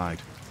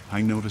inside,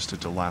 I noticed a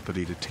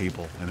dilapidated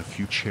table and a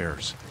few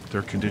chairs,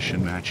 their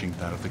condition matching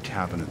that of the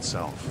cabin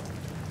itself.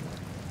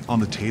 On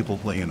the table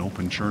lay an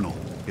open journal,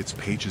 its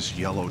pages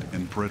yellowed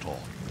and brittle.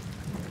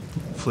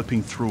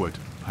 Flipping through it,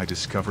 I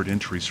discovered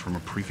entries from a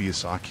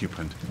previous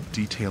occupant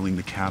detailing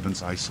the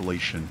cabin's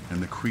isolation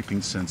and the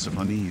creeping sense of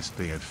unease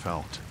they had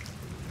felt.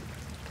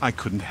 I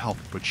couldn't help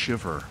but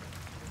shiver.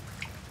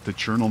 The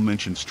journal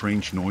mentioned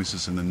strange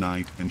noises in the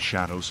night and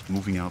shadows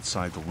moving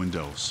outside the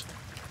windows.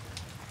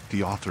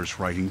 The author's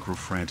writing grew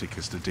frantic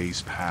as the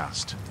days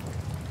passed.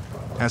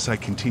 As I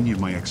continued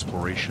my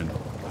exploration,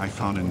 I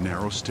found a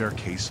narrow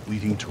staircase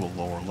leading to a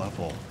lower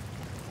level.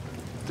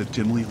 The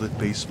dimly lit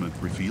basement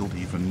revealed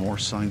even more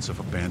signs of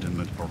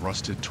abandonment: a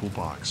rusted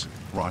toolbox,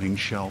 rotting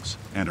shelves,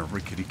 and a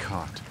rickety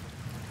cot.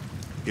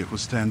 It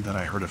was then that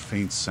I heard a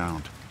faint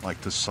sound,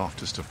 like the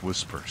softest of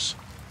whispers.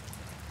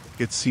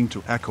 It seemed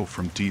to echo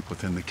from deep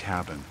within the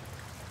cabin.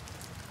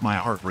 My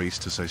heart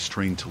raced as I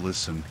strained to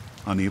listen,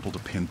 unable to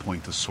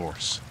pinpoint the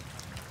source.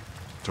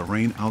 The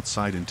rain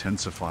outside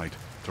intensified,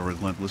 the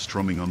relentless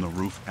drumming on the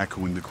roof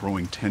echoing the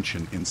growing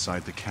tension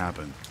inside the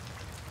cabin.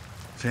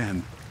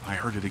 Then, I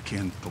heard it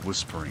again, the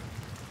whispering.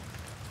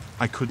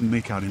 I couldn't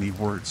make out any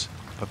words,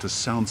 but the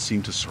sound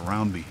seemed to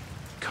surround me,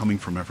 coming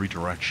from every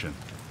direction.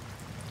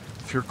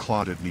 Fear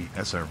clawed at me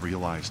as I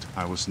realized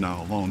I was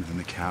now alone in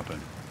the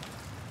cabin.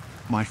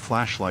 My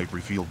flashlight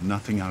revealed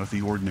nothing out of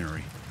the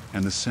ordinary,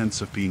 and the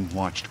sense of being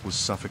watched was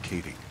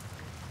suffocating.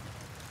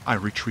 I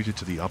retreated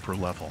to the upper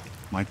level,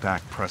 my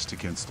back pressed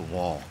against the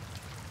wall.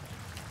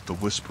 The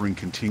whispering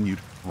continued,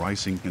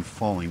 rising and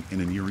falling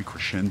in an eerie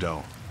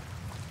crescendo.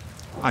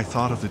 I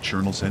thought of the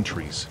journal's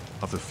entries,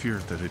 of the fear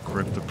that had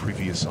gripped the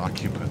previous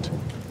occupant.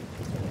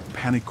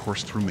 Panic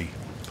coursed through me,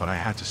 but I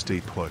had to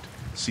stay put,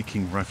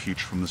 seeking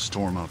refuge from the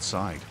storm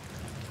outside.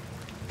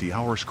 The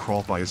hours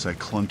crawled by as I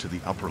clung to the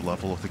upper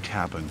level of the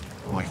cabin,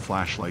 my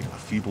flashlight a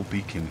feeble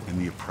beacon in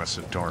the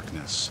oppressive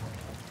darkness.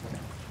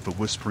 The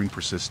whispering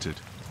persisted,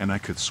 and I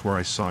could swear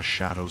I saw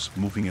shadows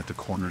moving at the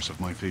corners of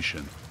my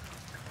vision.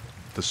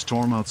 The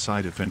storm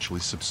outside eventually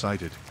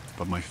subsided,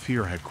 but my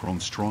fear had grown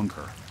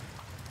stronger.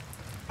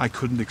 I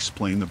couldn't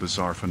explain the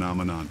bizarre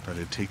phenomenon that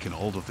had taken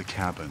hold of the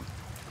cabin.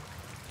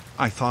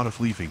 I thought of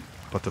leaving,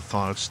 but the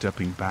thought of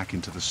stepping back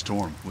into the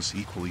storm was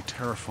equally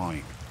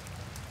terrifying.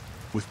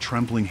 With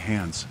trembling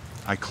hands,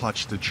 I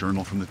clutched the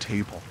journal from the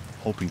table,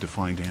 hoping to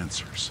find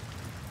answers.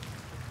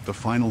 The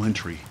final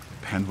entry,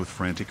 penned with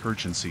frantic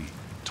urgency,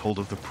 told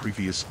of the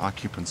previous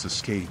occupant's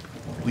escape,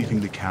 leaving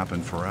the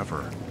cabin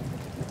forever.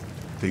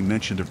 They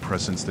mentioned a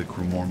presence that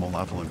grew more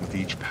malevolent with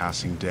each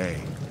passing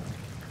day.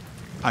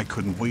 I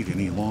couldn't wait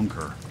any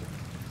longer.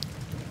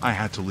 I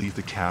had to leave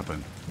the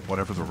cabin,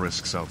 whatever the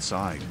risks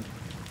outside.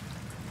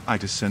 I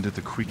descended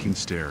the creaking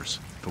stairs,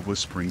 the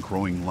whispering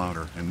growing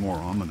louder and more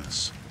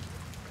ominous.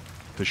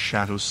 The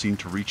shadows seemed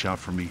to reach out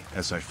for me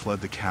as I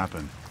fled the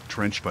cabin,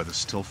 drenched by the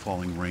still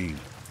falling rain.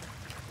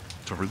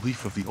 The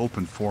relief of the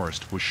open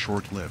forest was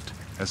short-lived,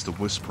 as the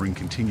whispering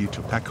continued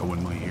to echo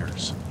in my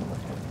ears.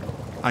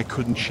 I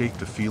couldn't shake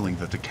the feeling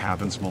that the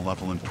cabin's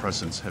malevolent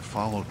presence had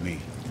followed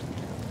me.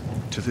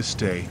 To this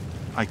day,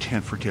 I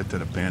can't forget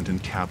that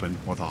abandoned cabin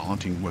or the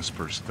haunting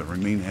whispers that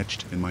remain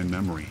etched in my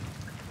memory.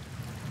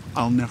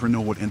 I'll never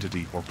know what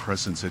entity or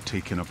presence had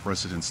taken up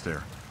residence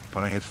there,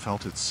 but I had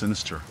felt its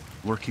sinister,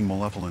 lurking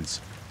malevolence,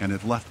 and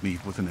it left me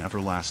with an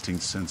everlasting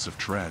sense of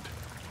dread.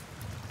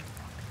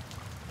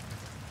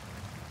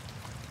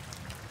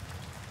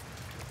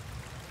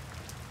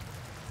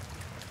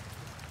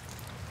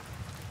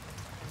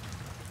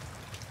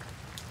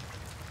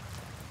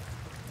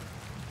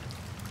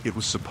 It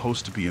was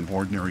supposed to be an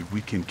ordinary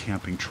weekend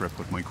camping trip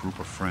with my group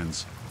of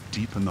friends,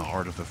 deep in the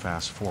heart of the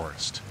vast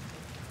forest.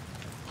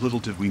 Little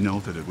did we know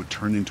that it would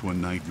turn into a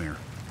nightmare,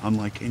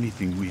 unlike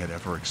anything we had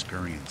ever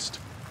experienced.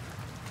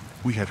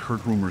 We had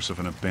heard rumors of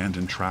an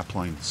abandoned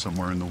trapline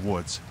somewhere in the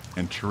woods,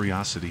 and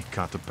curiosity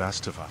got the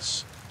best of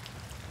us.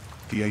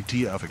 The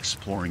idea of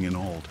exploring an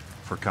old,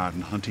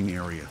 forgotten hunting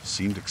area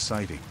seemed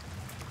exciting.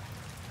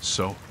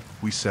 So,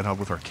 we set out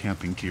with our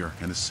camping gear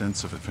and a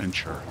sense of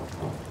adventure.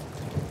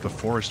 The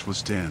forest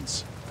was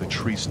dense, the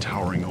trees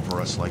towering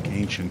over us like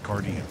ancient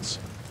guardians.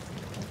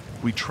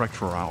 We trekked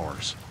for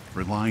hours,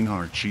 relying on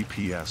our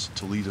GPS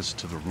to lead us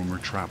to the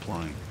rumored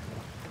trapline.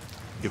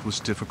 It was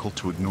difficult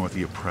to ignore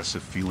the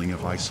oppressive feeling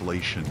of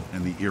isolation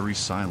and the eerie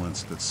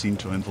silence that seemed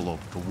to envelope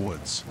the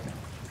woods.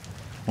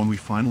 When we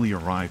finally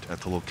arrived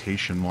at the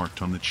location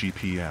marked on the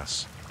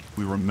GPS,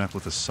 we were met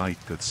with a sight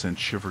that sent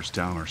shivers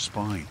down our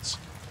spines.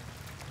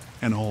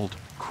 An old,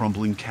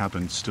 crumbling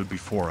cabin stood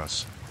before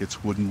us,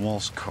 its wooden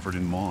walls covered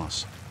in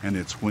moss, and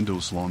its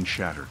windows long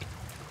shattered.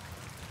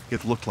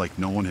 It looked like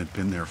no one had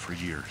been there for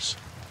years.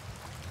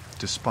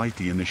 Despite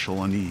the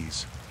initial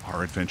unease,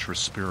 our adventurous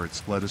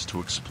spirits led us to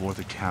explore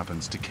the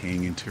cabin's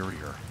decaying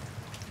interior.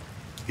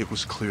 It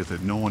was clear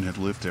that no one had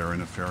lived there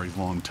in a very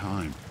long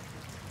time.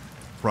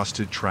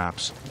 Rusted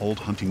traps, old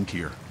hunting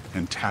gear,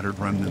 and tattered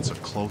remnants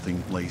of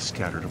clothing lay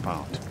scattered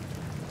about.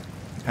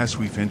 As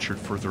we ventured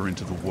further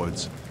into the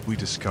woods, we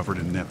discovered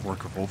a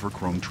network of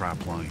overgrown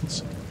trap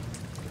lines.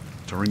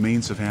 The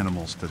remains of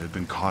animals that had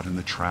been caught in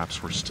the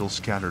traps were still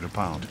scattered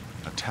about,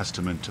 a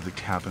testament to the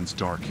cabin's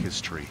dark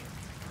history.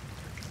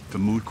 The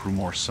mood grew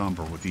more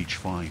somber with each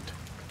find.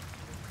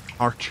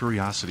 Our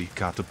curiosity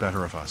got the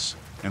better of us,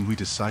 and we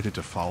decided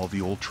to follow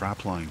the old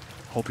trapline,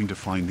 hoping to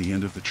find the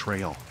end of the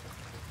trail.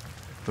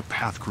 The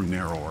path grew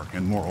narrower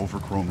and more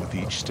overgrown with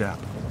each step,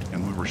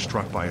 and we were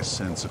struck by a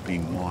sense of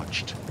being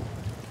watched.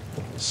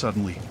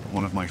 Suddenly,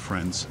 one of my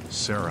friends,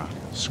 Sarah,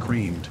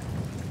 screamed.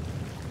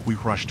 We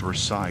rushed to her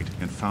side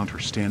and found her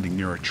standing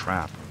near a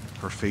trap,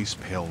 her face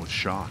pale with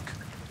shock.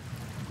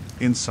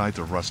 Inside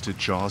the rusted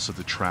jaws of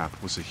the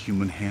trap was a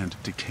human hand,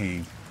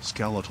 decaying,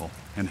 skeletal,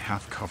 and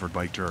half covered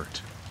by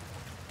dirt.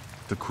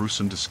 The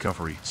gruesome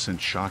discovery sent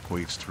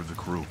shockwaves through the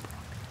group.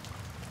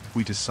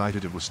 We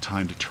decided it was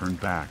time to turn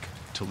back,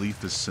 to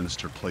leave this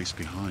sinister place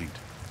behind.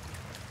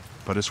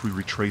 But as we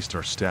retraced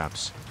our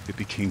steps, it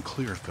became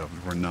clear that we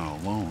were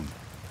not alone.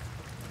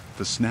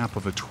 The snap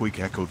of a twig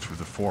echoed through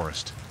the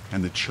forest,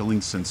 and the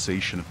chilling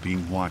sensation of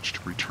being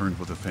watched returned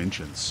with a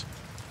vengeance.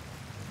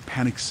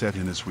 Panic set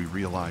in as we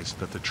realized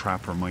that the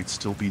trapper might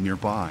still be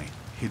nearby,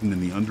 hidden in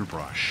the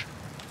underbrush.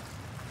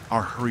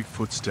 Our hurried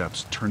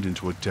footsteps turned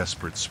into a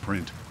desperate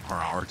sprint, our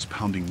hearts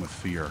pounding with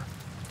fear.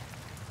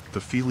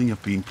 The feeling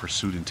of being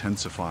pursued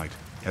intensified,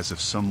 as if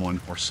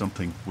someone or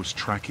something was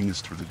tracking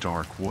us through the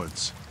dark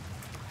woods.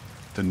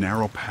 The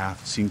narrow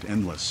path seemed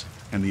endless,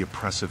 and the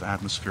oppressive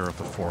atmosphere of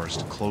the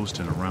forest closed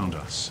in around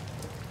us.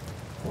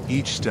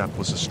 Each step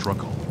was a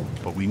struggle,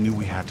 but we knew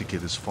we had to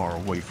get as far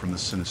away from the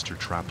sinister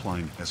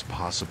trapline as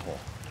possible.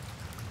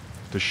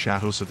 The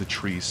shadows of the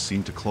trees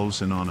seemed to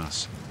close in on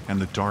us, and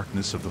the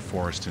darkness of the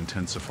forest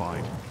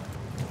intensified.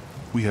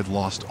 We had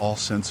lost all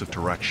sense of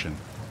direction,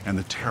 and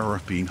the terror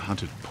of being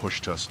hunted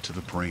pushed us to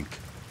the brink.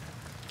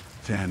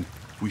 Then,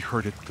 we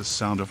heard it, the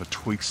sound of a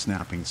twig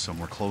snapping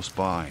somewhere close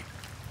by.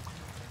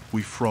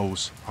 We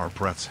froze, our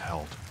breaths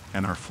held,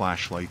 and our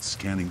flashlights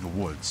scanning the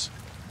woods.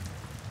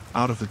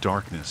 Out of the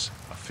darkness,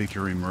 a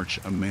figure emerged,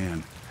 a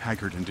man,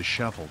 haggard and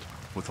disheveled,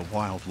 with a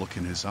wild look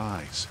in his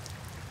eyes.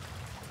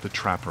 The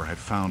trapper had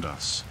found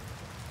us.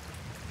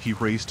 He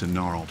raised a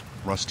gnarled,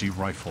 rusty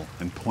rifle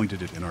and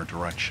pointed it in our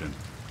direction.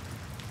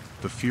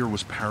 The fear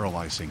was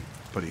paralyzing,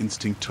 but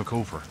instinct took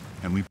over,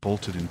 and we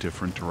bolted in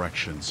different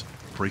directions,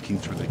 breaking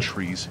through the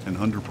trees and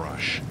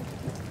underbrush.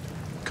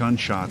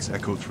 Gunshots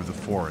echoed through the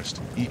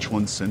forest, each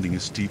one sending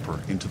us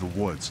deeper into the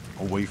woods,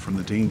 away from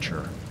the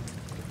danger.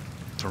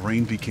 The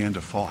rain began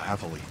to fall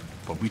heavily,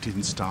 but we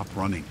didn't stop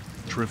running,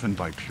 driven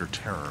by pure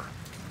terror.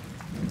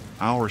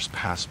 Hours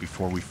passed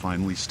before we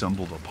finally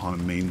stumbled upon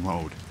a main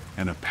road,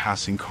 and a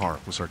passing car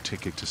was our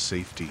ticket to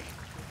safety.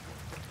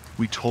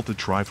 We told the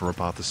driver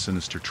about the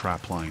sinister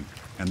trapline,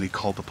 and they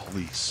called the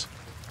police.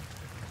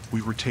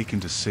 We were taken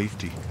to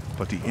safety,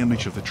 but the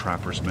image of the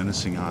trapper's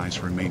menacing eyes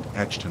remained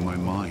etched in my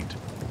mind.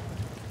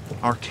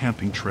 Our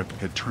camping trip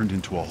had turned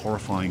into a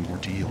horrifying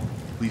ordeal,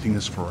 leaving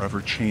us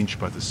forever changed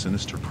by the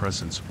sinister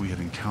presence we had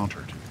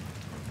encountered.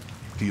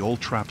 The old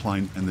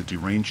trapline and the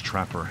deranged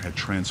trapper had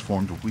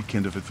transformed a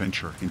weekend of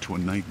adventure into a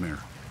nightmare,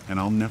 and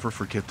I'll never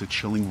forget the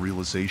chilling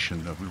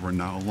realization that we were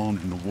now alone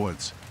in the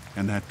woods,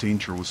 and that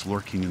danger was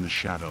lurking in the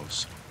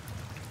shadows.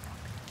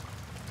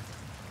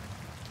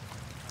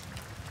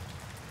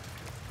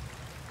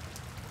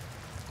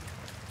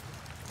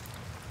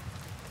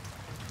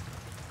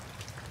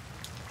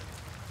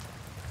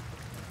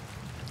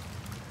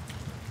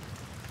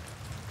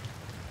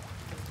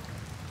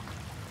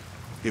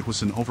 It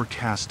was an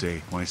overcast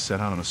day when I set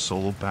out on a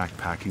solo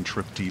backpacking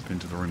trip deep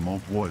into the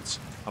remote woods,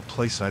 a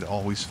place I'd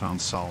always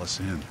found solace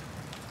in.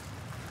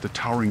 The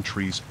towering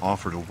trees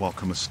offered a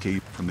welcome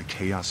escape from the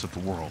chaos of the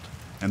world,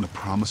 and the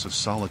promise of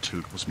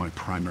solitude was my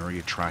primary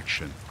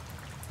attraction.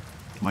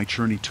 My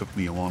journey took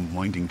me along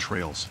winding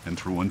trails and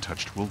through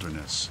untouched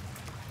wilderness.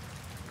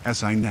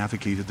 As I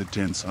navigated the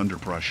dense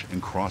underbrush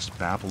and crossed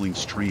babbling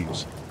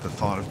streams, the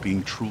thought of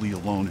being truly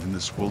alone in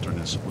this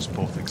wilderness was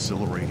both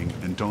exhilarating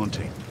and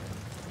daunting.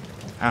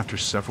 After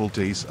several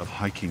days of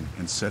hiking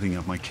and setting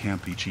up my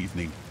camp each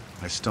evening,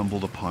 I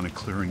stumbled upon a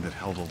clearing that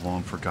held a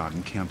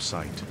long-forgotten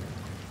campsite.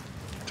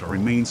 The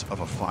remains of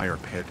a fire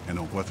pit and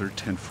a weathered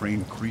tent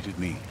frame greeted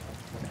me.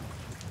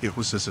 It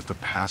was as if the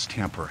past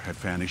camper had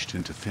vanished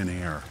into thin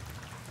air.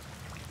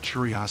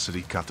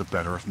 Curiosity got the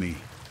better of me,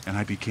 and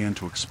I began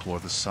to explore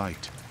the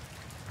site.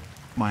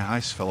 My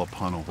eyes fell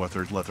upon a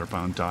weathered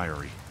leather-bound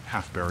diary,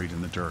 half buried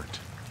in the dirt.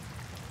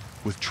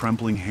 With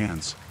trembling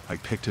hands, I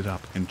picked it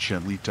up and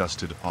gently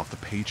dusted off the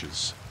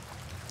pages.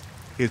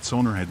 Its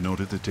owner had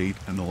noted the date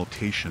and the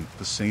location,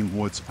 the same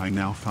woods I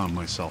now found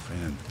myself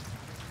in.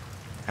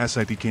 As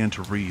I began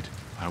to read,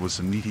 I was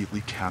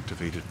immediately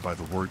captivated by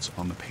the words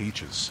on the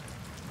pages.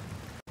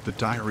 The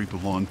diary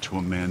belonged to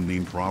a man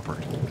named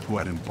Robert, who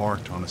had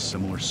embarked on a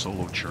similar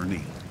solo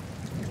journey.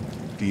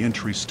 The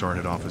entries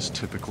started off as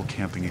typical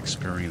camping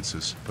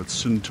experiences, but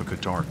soon took a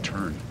dark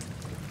turn.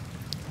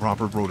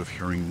 Robert wrote of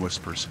hearing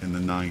whispers in the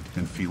night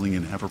and feeling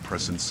an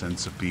ever-present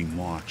sense of being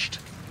watched.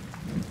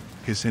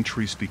 His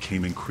entries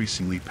became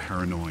increasingly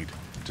paranoid,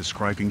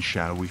 describing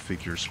shadowy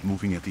figures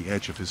moving at the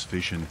edge of his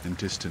vision and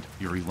distant,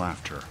 eerie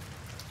laughter.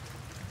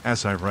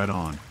 As I read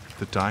on,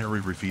 the diary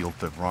revealed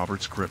that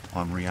Robert's grip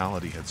on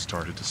reality had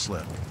started to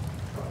slip.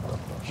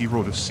 He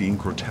wrote of seeing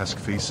grotesque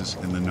faces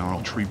in the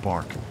gnarled tree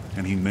bark,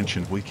 and he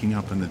mentioned waking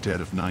up in the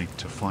dead of night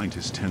to find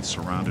his tent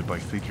surrounded by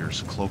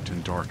figures cloaked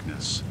in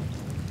darkness.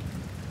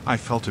 I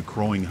felt a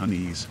growing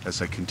unease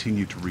as I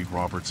continued to read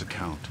Robert's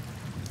account.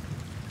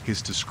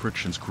 His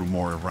descriptions grew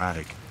more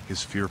erratic,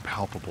 his fear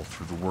palpable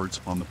through the words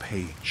on the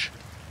page.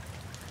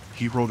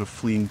 He wrote of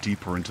fleeing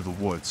deeper into the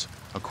woods,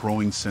 a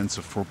growing sense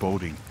of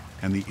foreboding,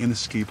 and the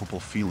inescapable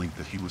feeling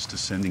that he was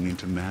descending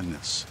into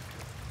madness.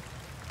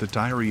 The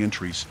diary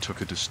entries took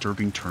a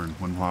disturbing turn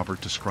when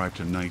Robert described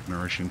a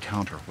nightmarish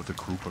encounter with a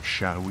group of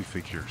shadowy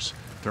figures,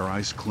 their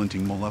eyes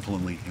glinting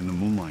malevolently in the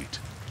moonlight.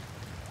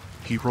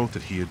 He wrote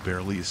that he had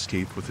barely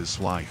escaped with his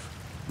life,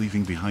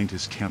 leaving behind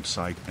his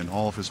campsite and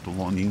all of his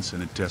belongings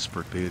in a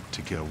desperate bid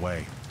to get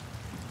away.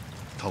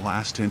 The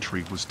last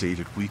entry was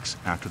dated weeks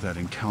after that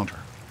encounter,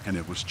 and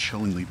it was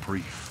chillingly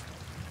brief.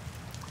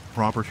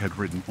 Robert had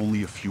written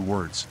only a few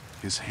words,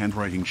 his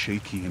handwriting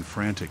shaky and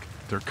frantic.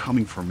 "They're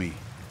coming for me.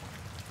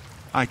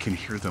 I can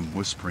hear them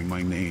whispering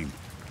my name.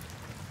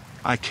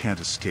 I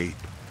can't escape.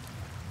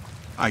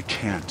 I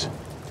can't."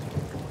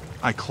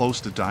 I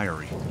closed the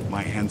diary,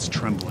 my hands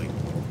trembling.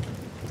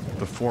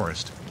 The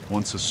forest,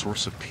 once a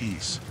source of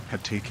peace,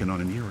 had taken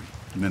on an eerie,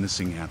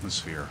 menacing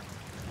atmosphere.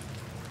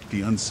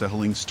 The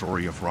unsettling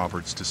story of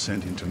Robert's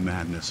descent into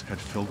madness had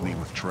filled me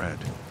with dread.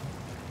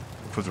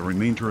 For the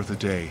remainder of the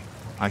day,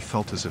 I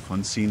felt as if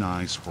unseen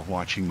eyes were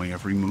watching my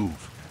every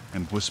move,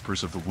 and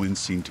whispers of the wind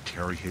seemed to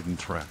carry hidden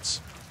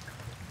threats.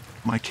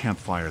 My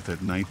campfire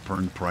that night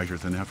burned brighter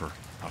than ever,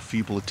 a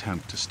feeble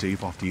attempt to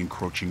stave off the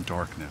encroaching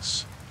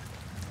darkness.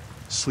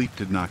 Sleep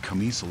did not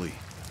come easily,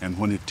 and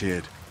when it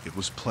did, it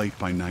was plagued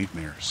by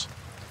nightmares.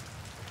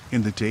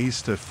 In the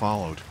days that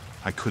followed,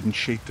 I couldn't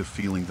shake the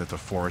feeling that the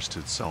forest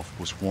itself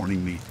was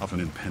warning me of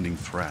an impending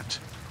threat.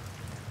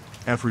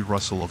 Every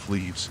rustle of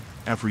leaves,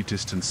 every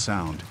distant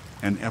sound,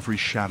 and every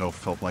shadow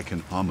felt like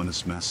an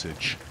ominous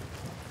message.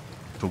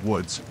 The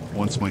woods,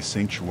 once my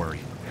sanctuary,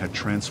 had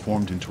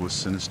transformed into a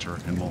sinister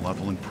and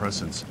malevolent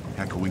presence,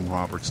 echoing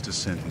Robert's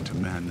descent into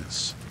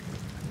madness.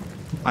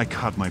 I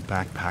cut my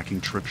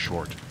backpacking trip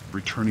short,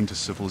 returning to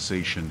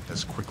civilization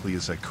as quickly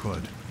as I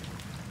could.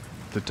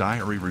 The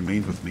diary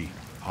remained with me,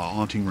 a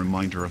haunting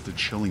reminder of the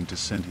chilling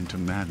descent into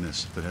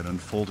madness that had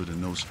unfolded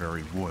in those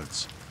very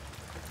woods.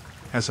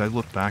 As I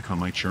looked back on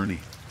my journey,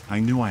 I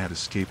knew I had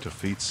escaped a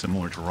fate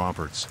similar to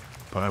Robert's,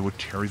 but I would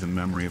carry the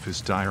memory of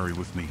his diary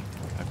with me,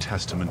 a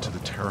testament to the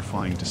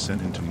terrifying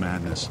descent into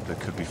madness that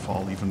could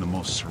befall even the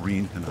most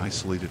serene and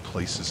isolated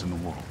places in the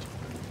world.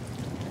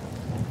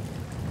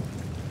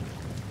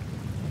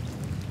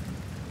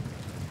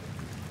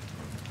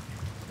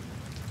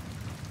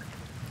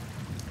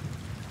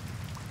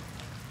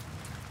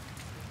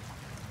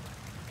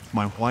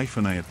 My wife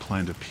and I had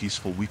planned a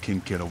peaceful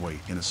weekend getaway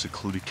in a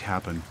secluded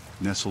cabin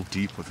nestled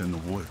deep within the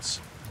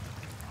woods.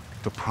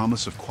 The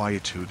promise of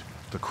quietude,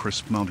 the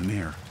crisp mountain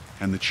air,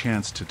 and the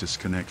chance to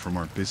disconnect from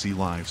our busy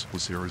lives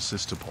was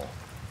irresistible.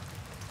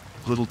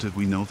 Little did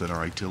we know that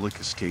our idyllic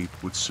escape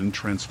would soon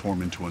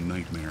transform into a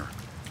nightmare.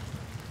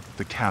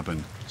 The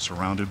cabin,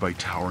 surrounded by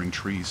towering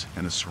trees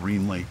and a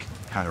serene lake,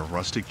 had a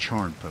rustic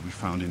charm that we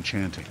found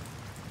enchanting.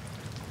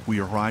 We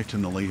arrived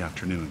in the late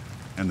afternoon,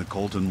 and the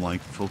golden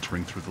light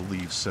filtering through the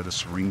leaves set a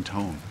serene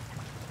tone.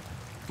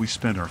 We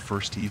spent our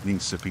first evening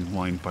sipping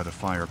wine by the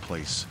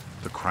fireplace,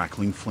 the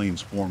crackling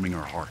flames warming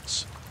our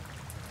hearts.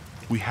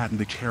 We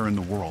hadn't a care in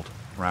the world,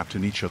 wrapped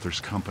in each other's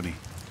company,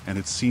 and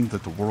it seemed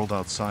that the world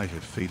outside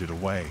had faded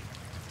away.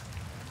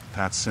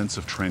 That sense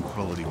of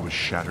tranquility was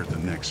shattered the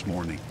next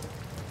morning.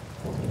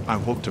 I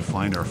woke to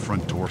find our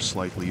front door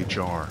slightly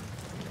ajar.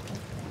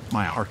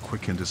 My heart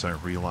quickened as I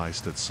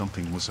realized that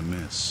something was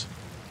amiss.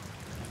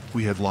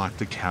 We had locked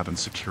the cabin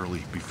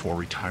securely before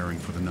retiring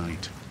for the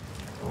night.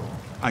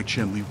 I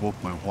gently woke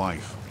my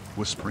wife,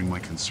 whispering my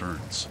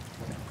concerns.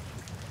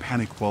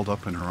 Panic welled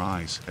up in her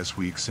eyes as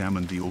we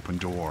examined the open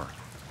door.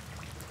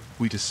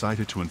 We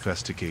decided to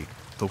investigate,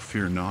 though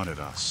fear gnawed at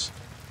us.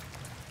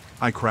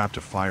 I grabbed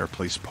a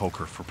fireplace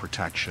poker for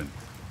protection.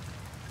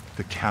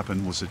 The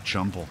cabin was a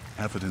jumble,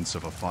 evidence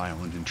of a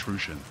violent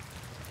intrusion.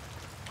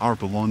 Our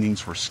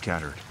belongings were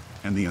scattered,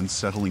 and the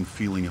unsettling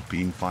feeling of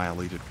being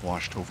violated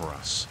washed over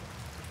us.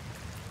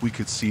 We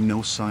could see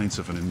no signs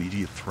of an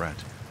immediate threat,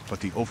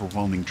 but the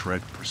overwhelming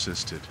dread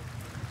persisted.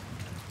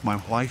 My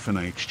wife and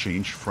I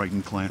exchanged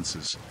frightened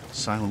glances,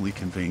 silently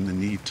conveying the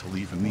need to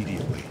leave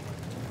immediately.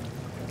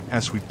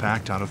 As we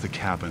backed out of the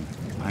cabin,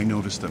 I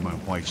noticed that my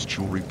wife's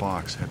jewelry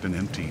box had been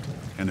emptied,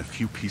 and a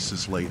few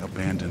pieces lay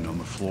abandoned on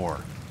the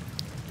floor.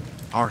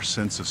 Our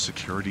sense of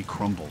security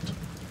crumbled.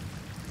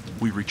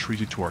 We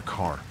retreated to our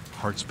car,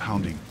 hearts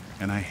pounding,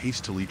 and I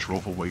hastily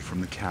drove away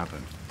from the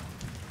cabin.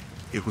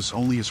 It was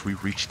only as we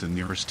reached the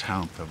nearest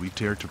town that we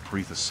dared to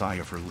breathe a sigh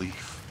of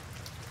relief.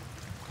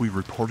 We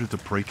reported the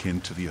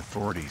break-in to the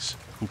authorities,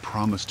 who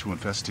promised to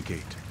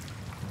investigate.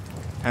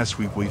 As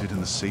we waited in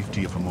the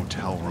safety of a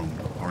motel room,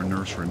 our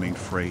nerves remained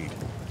frayed.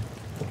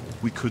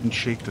 We couldn't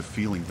shake the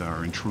feeling that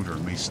our intruder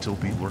may still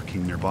be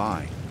lurking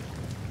nearby.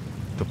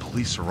 The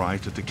police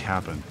arrived at the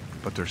cabin,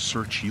 but their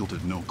search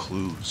yielded no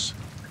clues.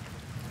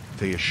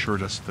 They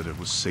assured us that it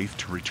was safe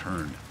to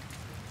return.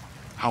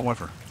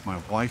 However, my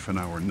wife and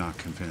I were not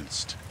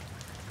convinced.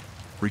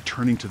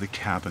 Returning to the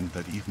cabin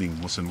that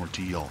evening was an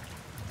ordeal.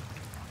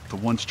 The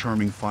once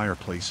charming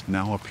fireplace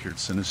now appeared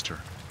sinister,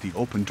 the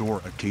open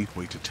door a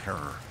gateway to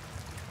terror.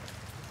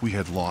 We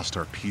had lost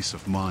our peace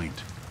of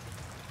mind.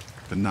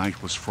 The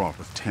night was fraught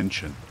with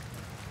tension.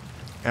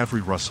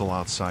 Every rustle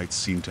outside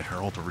seemed to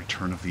herald the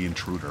return of the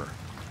intruder.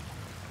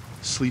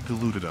 Sleep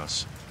eluded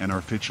us, and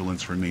our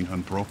vigilance remained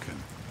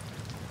unbroken.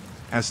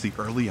 As the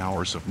early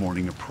hours of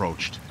morning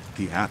approached,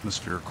 the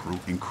atmosphere grew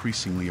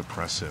increasingly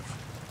oppressive.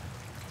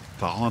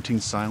 The haunting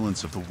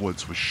silence of the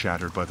woods was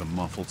shattered by the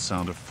muffled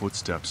sound of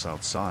footsteps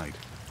outside.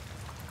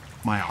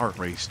 My heart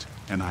raced,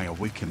 and I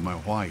awakened my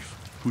wife,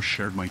 who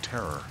shared my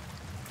terror.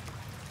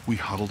 We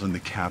huddled in the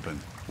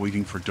cabin,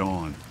 waiting for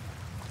dawn.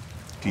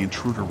 The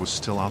intruder was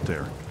still out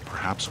there,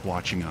 perhaps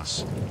watching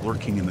us,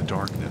 lurking in the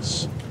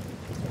darkness.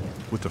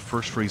 With the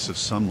first rays of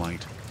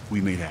sunlight,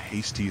 we made a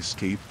hasty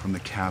escape from the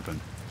cabin,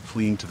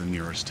 fleeing to the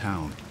nearest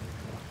town.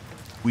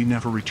 We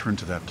never returned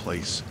to that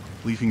place,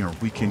 leaving our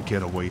weekend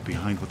getaway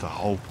behind with the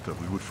hope that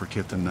we would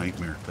forget the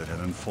nightmare that had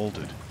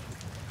unfolded.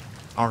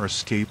 Our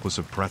escape was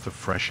a breath of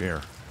fresh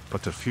air,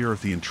 but the fear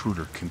of the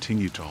intruder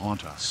continued to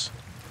haunt us.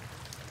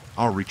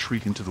 Our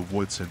retreat into the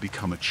woods had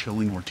become a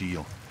chilling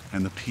ordeal,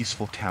 and the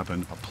peaceful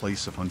cabin a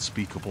place of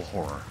unspeakable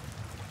horror.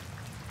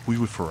 We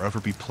would forever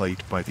be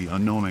plagued by the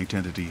unknown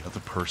identity of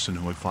the person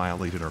who had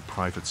violated our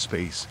private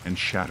space and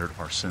shattered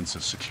our sense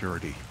of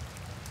security.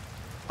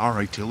 Our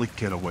idyllic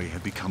getaway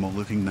had become a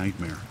living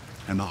nightmare,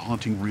 and the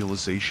haunting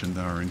realization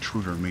that our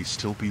intruder may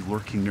still be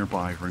lurking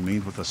nearby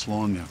remained with us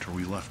long after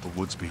we left the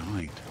woods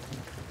behind.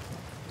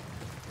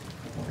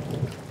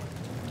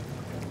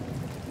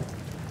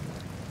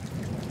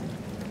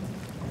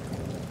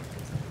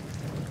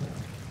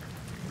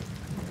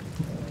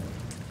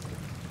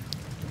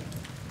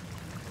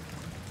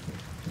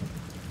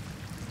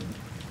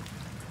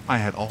 I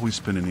had always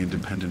been an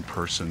independent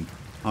person,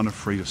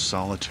 unafraid of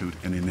solitude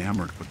and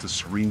enamored with the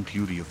serene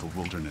beauty of the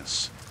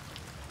wilderness.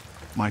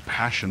 My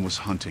passion was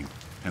hunting,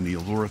 and the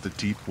allure of the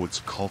deep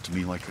woods called to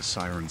me like a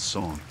siren's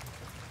song.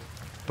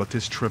 But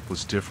this trip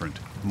was different,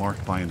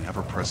 marked by an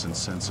ever-present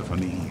sense of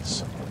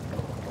unease.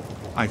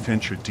 I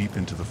ventured deep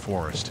into the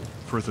forest,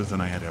 further than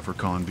I had ever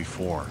gone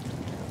before.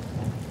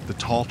 The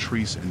tall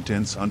trees and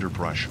dense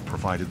underbrush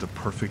provided the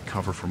perfect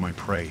cover for my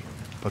prey,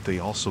 but they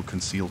also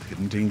concealed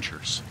hidden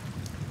dangers.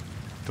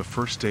 The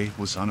first day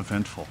was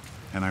uneventful,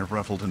 and I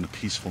reveled in the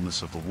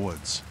peacefulness of the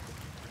woods.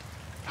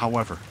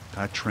 However,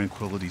 that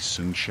tranquility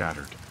soon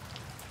shattered.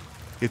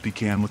 It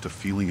began with the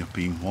feeling of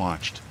being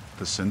watched,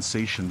 the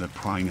sensation that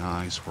prying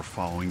eyes were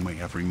following my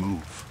every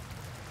move.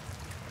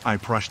 I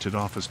brushed it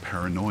off as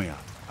paranoia,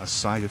 a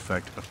side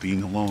effect of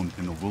being alone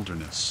in the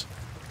wilderness.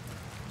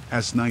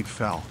 As night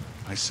fell,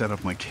 I set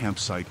up my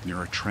campsite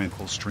near a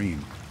tranquil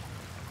stream.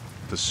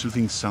 The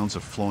soothing sounds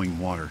of flowing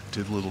water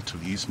did little to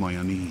ease my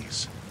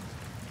unease.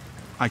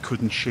 I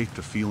couldn't shake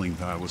the feeling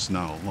that I was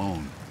not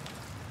alone.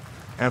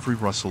 Every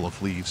rustle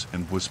of leaves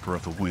and whisper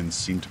of the wind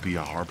seemed to be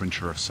a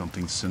harbinger of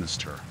something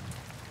sinister.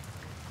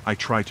 I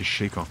tried to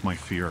shake off my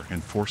fear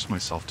and force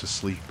myself to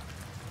sleep.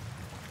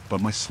 But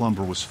my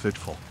slumber was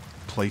fitful,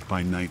 plagued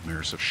by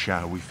nightmares of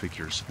shadowy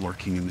figures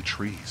lurking in the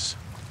trees.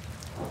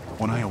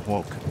 When I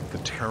awoke, the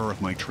terror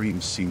of my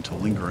dreams seemed to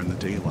linger in the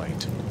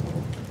daylight.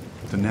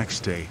 The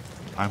next day,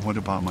 I went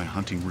about my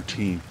hunting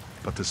routine,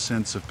 but the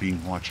sense of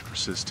being watched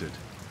persisted.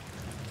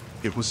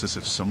 It was as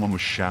if someone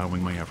was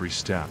shadowing my every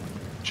step,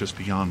 just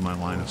beyond my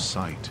line of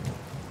sight.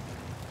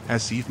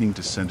 As evening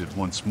descended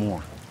once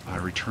more, I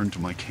returned to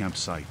my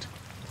campsite.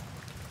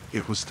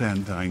 It was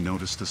then that I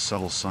noticed the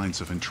subtle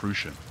signs of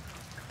intrusion.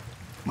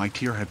 My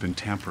gear had been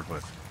tampered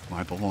with,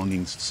 my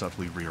belongings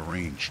subtly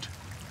rearranged.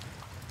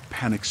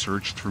 Panic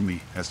surged through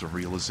me as the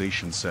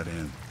realization set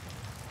in.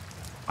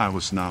 I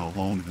was now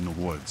alone in the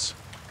woods.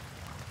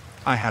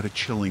 I had a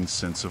chilling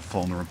sense of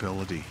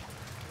vulnerability.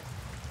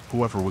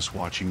 Whoever was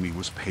watching me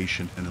was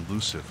patient and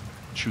elusive,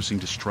 choosing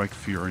to strike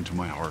fear into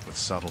my heart with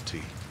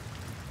subtlety.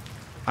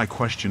 I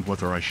questioned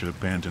whether I should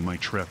abandon my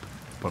trip,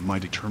 but my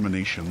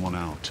determination won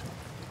out.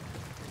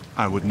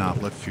 I would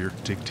not let fear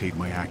dictate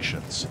my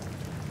actions.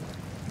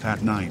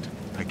 That night,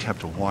 I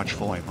kept a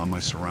watchful eye on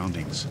my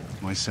surroundings,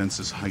 my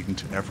senses heightened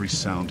to every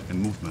sound and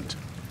movement.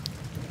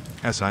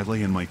 As I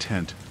lay in my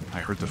tent, I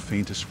heard the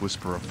faintest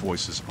whisper of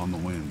voices on the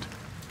wind.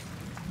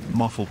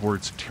 Muffled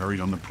words tarried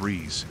on the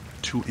breeze,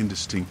 too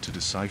indistinct to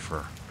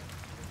decipher.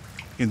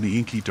 In the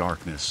inky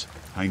darkness,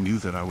 I knew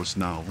that I was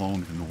now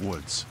alone in the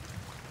woods.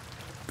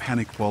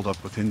 Panic welled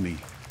up within me,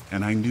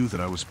 and I knew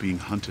that I was being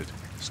hunted,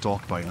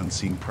 stalked by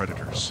unseen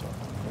predators.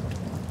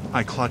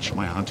 I clutched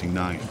my hunting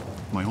knife,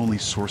 my only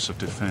source of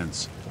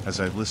defense, as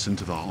I listened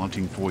to the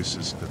haunting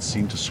voices that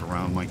seemed to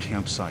surround my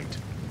campsite.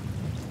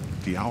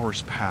 The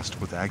hours passed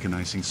with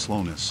agonizing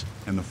slowness,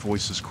 and the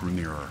voices grew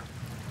nearer.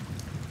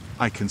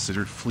 I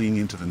considered fleeing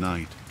into the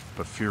night,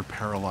 but fear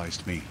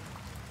paralyzed me.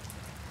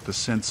 The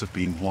sense of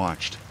being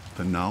watched,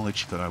 the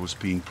knowledge that I was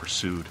being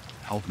pursued,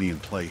 held me in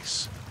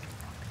place.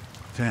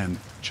 Then,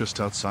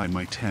 just outside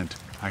my tent,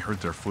 I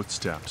heard their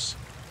footsteps.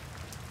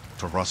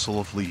 The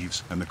rustle of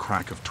leaves and the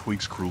crack of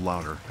twigs grew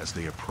louder as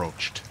they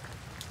approached.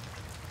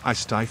 I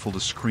stifled a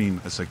scream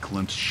as I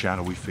glimpsed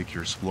shadowy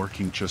figures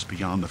lurking just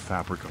beyond the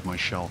fabric of my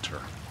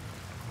shelter.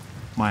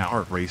 My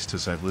heart raced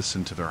as I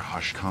listened to their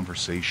hushed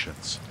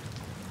conversations.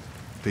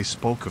 They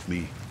spoke of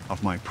me,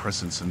 of my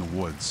presence in the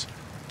woods.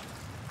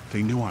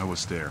 They knew I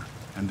was there,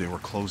 and they were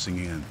closing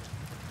in.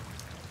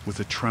 With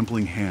a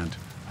trembling hand,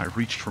 I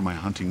reached for my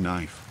hunting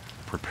knife,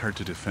 prepared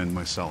to defend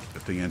myself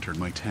if they entered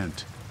my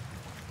tent.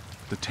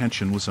 The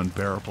tension was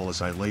unbearable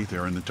as I lay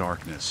there in the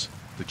darkness,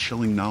 the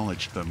chilling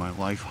knowledge that my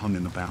life hung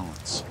in the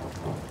balance.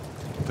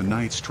 The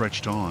night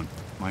stretched on,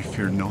 my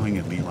fear gnawing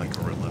at me like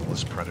a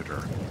relentless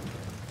predator.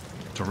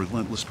 The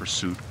relentless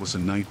pursuit was a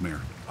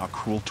nightmare, a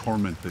cruel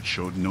torment that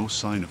showed no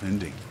sign of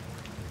ending.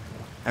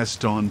 As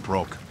dawn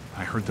broke,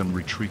 I heard them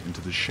retreat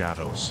into the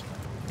shadows.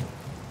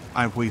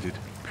 I waited,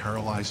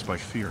 paralyzed by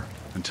fear,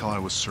 until I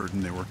was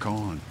certain they were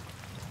gone.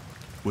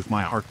 With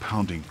my heart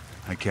pounding,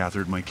 I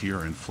gathered my gear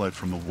and fled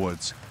from the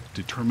woods,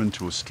 determined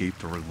to escape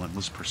the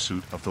relentless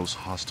pursuit of those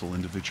hostile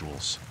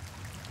individuals.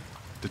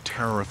 The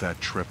terror of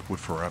that trip would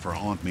forever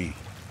haunt me.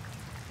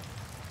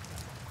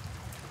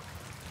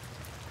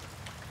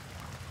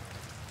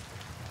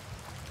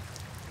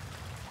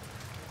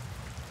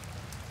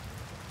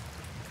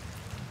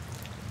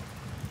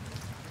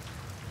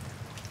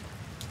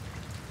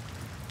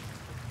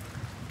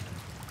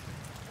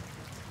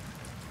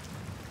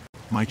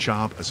 My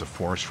job as a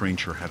forest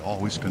ranger had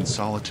always been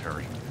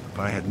solitary,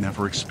 but I had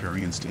never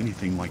experienced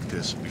anything like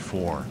this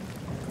before.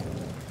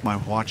 My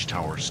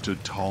watchtower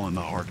stood tall in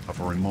the heart of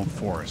a remote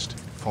forest,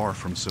 far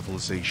from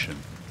civilization.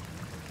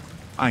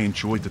 I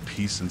enjoyed the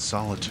peace and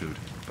solitude,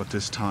 but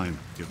this time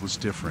it was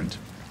different.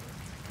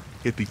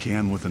 It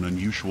began with an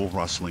unusual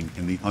rustling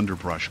in the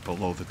underbrush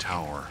below the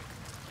tower.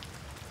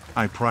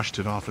 I brushed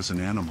it off as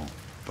an animal,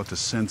 but the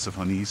sense of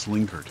unease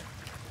lingered.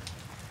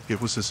 It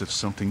was as if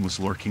something was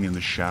lurking in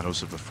the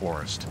shadows of the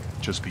forest,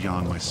 just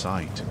beyond my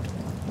sight.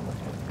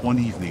 One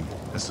evening,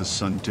 as the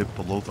sun dipped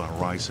below the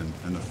horizon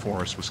and the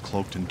forest was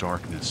cloaked in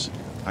darkness,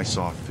 I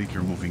saw a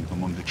figure moving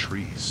among the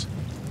trees.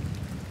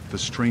 The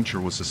stranger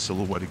was a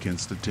silhouette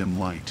against the dim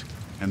light,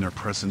 and their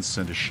presence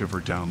sent a shiver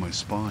down my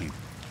spine.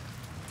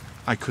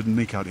 I couldn't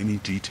make out any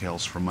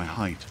details from my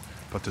height,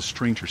 but the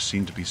stranger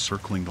seemed to be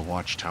circling the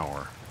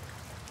watchtower.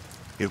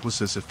 It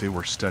was as if they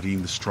were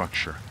studying the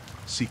structure,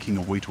 seeking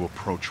a way to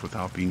approach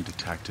without being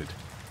detected.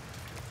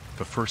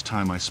 The first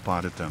time I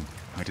spotted them,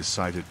 I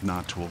decided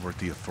not to alert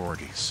the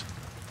authorities.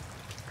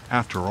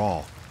 After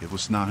all, it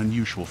was not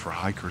unusual for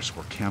hikers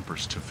or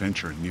campers to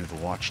venture near the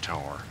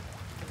watchtower.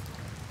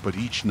 But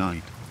each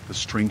night, the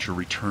stranger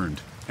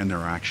returned, and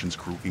their actions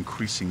grew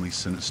increasingly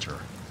sinister.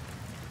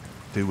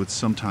 They would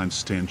sometimes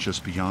stand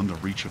just beyond the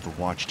reach of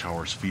the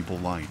watchtower's feeble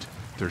light,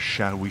 their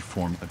shadowy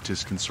form a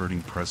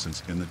disconcerting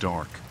presence in the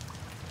dark.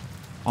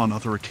 On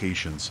other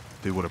occasions,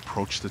 they would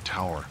approach the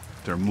tower,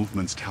 their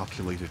movements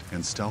calculated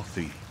and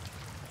stealthy.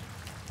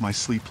 My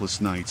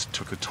sleepless nights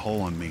took a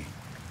toll on me.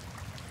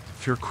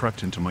 Fear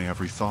crept into my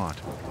every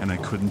thought, and I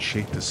couldn't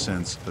shake the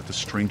sense that the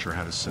stranger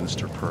had a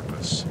sinister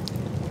purpose.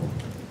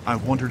 I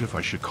wondered if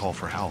I should call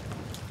for help,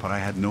 but I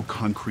had no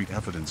concrete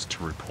evidence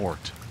to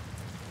report.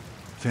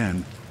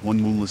 Then, one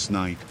moonless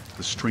night,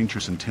 the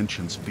stranger's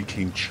intentions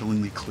became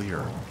chillingly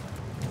clear.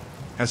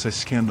 As I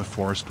scanned the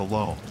forest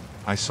below,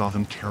 I saw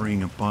them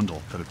carrying a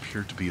bundle that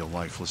appeared to be a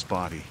lifeless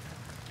body.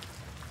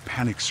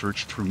 Panic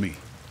surged through me,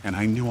 and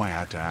I knew I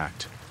had to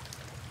act.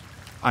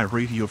 I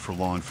radioed for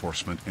law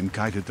enforcement and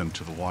guided them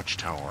to the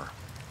watchtower.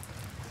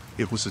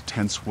 It was a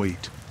tense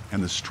wait,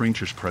 and the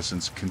stranger's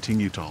presence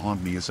continued to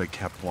haunt me as I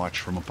kept watch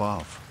from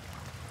above.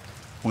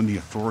 When the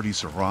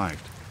authorities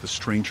arrived, the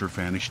stranger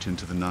vanished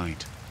into the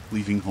night,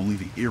 leaving only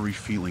the eerie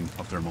feeling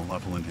of their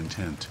malevolent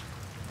intent.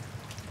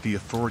 The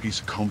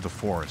authorities combed the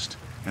forest,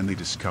 and they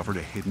discovered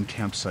a hidden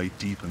campsite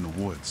deep in the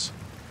woods.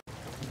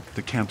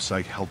 The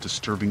campsite held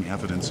disturbing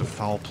evidence of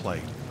foul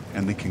play,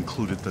 and they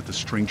concluded that the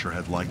stranger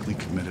had likely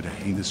committed a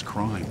heinous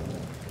crime.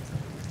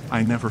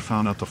 I never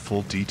found out the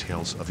full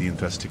details of the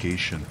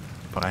investigation,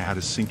 but I had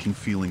a sinking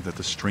feeling that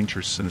the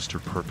stranger's sinister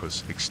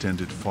purpose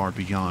extended far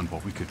beyond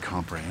what we could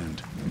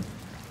comprehend.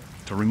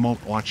 The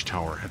remote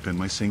watchtower had been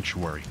my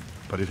sanctuary,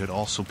 but it had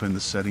also been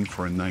the setting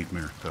for a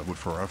nightmare that would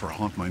forever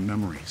haunt my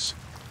memories.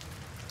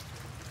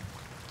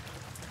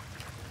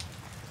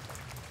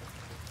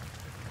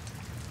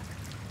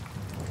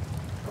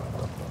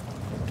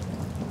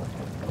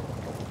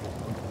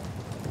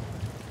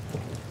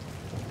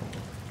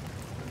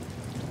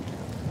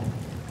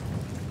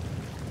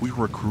 We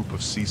were a group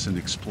of seasoned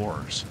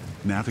explorers,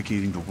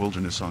 navigating the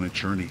wilderness on a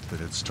journey that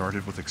had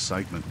started with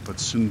excitement but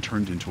soon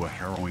turned into a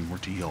harrowing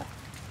ordeal.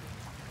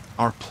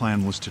 Our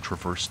plan was to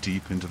traverse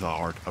deep into the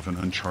heart of an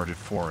uncharted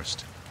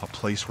forest, a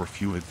place where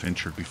few had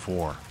ventured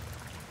before.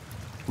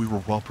 We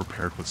were well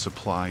prepared with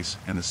supplies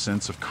and a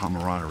sense of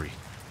camaraderie,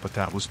 but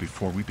that was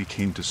before we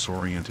became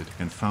disoriented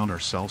and found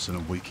ourselves in a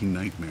waking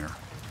nightmare.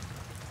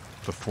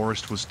 The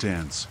forest was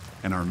dense,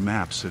 and our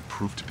maps had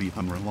proved to be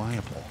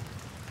unreliable.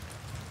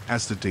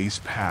 As the days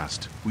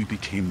passed, we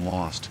became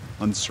lost,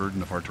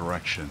 uncertain of our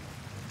direction.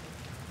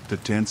 The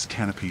dense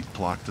canopy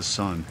blocked the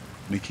sun,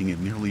 making it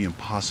nearly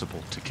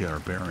impossible to get our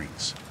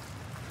bearings.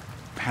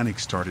 Panic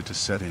started to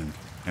set in,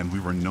 and we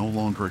were no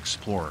longer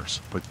explorers,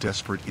 but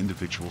desperate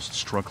individuals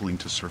struggling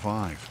to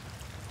survive.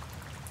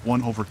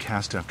 One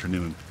overcast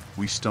afternoon,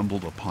 we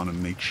stumbled upon a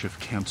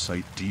makeshift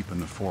campsite deep in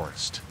the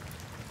forest.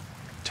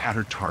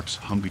 Tattered tarps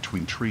hung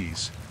between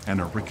trees, and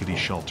a rickety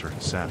shelter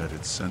sat at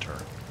its center.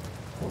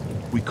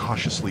 We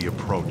cautiously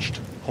approached,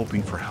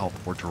 hoping for help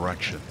or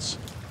directions.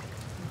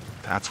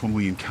 That's when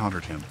we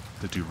encountered him,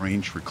 the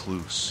deranged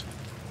recluse.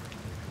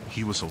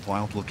 He was a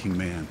wild-looking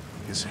man,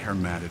 his hair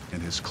matted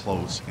and his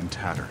clothes in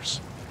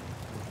tatters.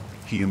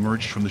 He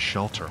emerged from the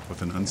shelter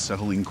with an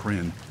unsettling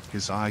grin,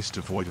 his eyes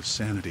devoid of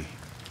sanity.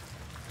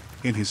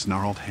 In his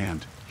gnarled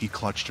hand, he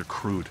clutched a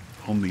crude,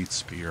 homemade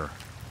spear.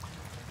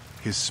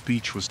 His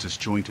speech was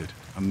disjointed,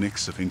 a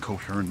mix of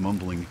incoherent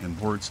mumbling and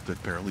words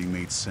that barely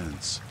made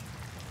sense.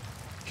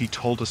 He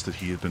told us that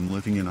he had been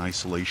living in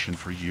isolation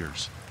for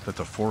years, that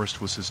the forest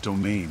was his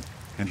domain,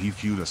 and he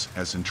viewed us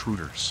as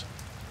intruders.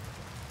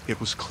 It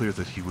was clear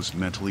that he was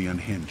mentally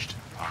unhinged,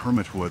 a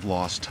hermit who had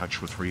lost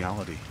touch with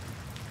reality.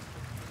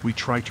 We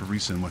tried to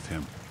reason with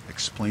him,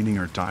 explaining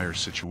our dire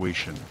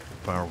situation,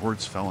 but our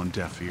words fell on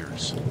deaf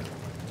ears.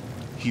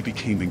 He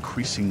became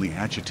increasingly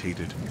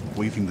agitated,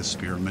 waving the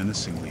spear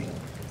menacingly.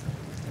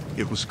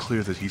 It was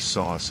clear that he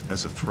saw us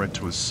as a threat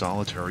to his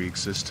solitary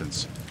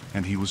existence,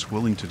 and he was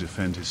willing to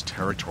defend his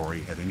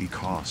territory at any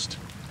cost.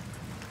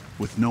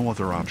 With no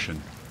other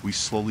option, we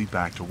slowly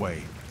backed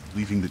away,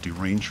 leaving the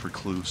deranged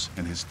recluse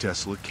and his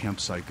desolate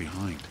campsite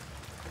behind.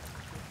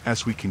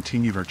 As we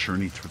continued our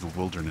journey through the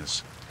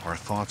wilderness, our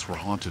thoughts were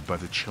haunted by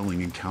the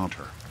chilling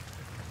encounter.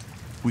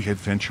 We had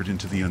ventured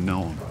into the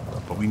unknown,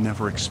 but we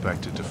never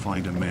expected to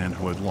find a man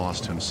who had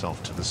lost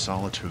himself to the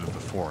solitude of the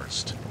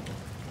forest.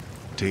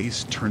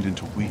 Days turned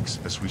into weeks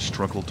as we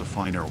struggled to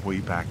find our way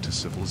back to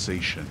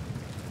civilization.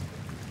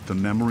 The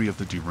memory of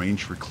the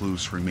deranged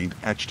recluse remained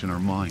etched in our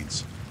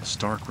minds, a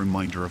stark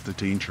reminder of the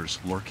dangers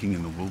lurking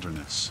in the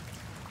wilderness.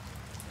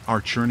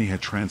 Our journey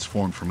had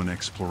transformed from an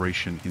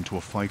exploration into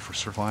a fight for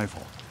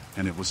survival,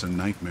 and it was a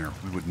nightmare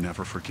we would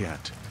never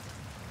forget.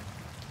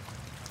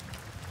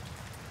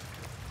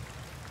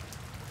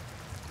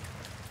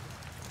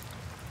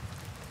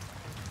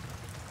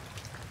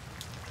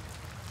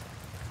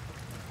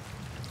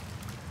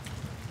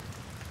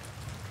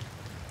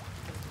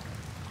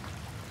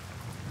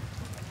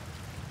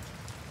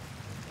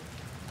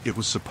 It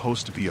was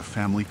supposed to be a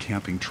family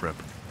camping trip,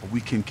 a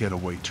weekend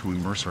getaway to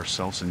immerse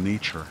ourselves in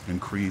nature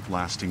and create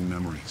lasting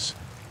memories.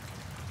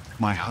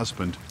 My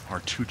husband,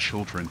 our 2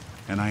 children,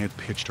 and I had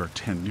pitched our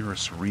tent near a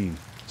serene,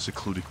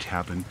 secluded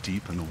cabin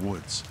deep in the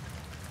woods.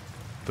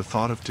 The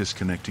thought of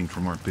disconnecting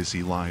from our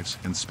busy lives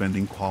and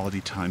spending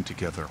quality time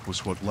together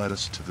was what led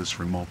us to this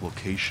remote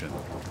location.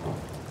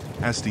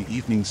 As the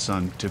evening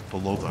sun dipped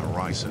below the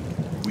horizon,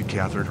 we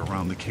gathered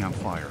around the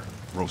campfire,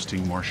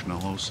 roasting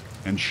marshmallows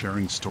and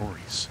sharing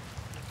stories.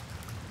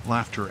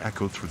 Laughter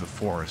echoed through the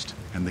forest,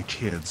 and the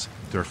kids,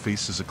 their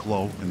faces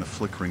aglow in the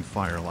flickering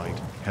firelight,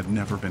 had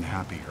never been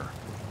happier.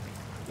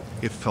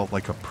 It felt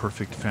like a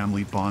perfect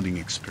family bonding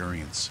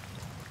experience.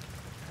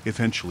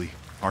 Eventually,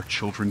 our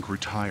children grew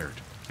tired,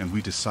 and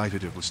we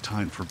decided it was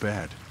time for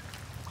bed.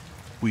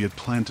 We had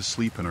planned to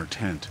sleep in our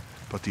tent,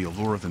 but the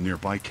allure of the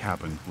nearby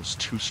cabin was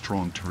too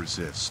strong to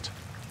resist.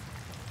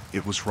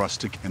 It was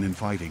rustic and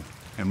inviting,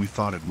 and we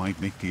thought it might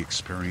make the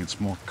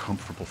experience more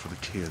comfortable for the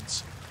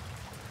kids.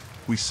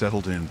 We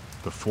settled in,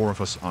 the 4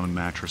 of us on a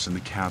mattress in the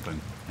cabin,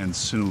 and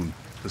soon,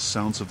 the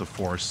sounds of the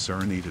forest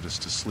serenaded us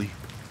to sleep.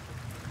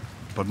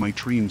 But my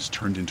dreams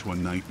turned into a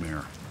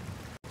nightmare.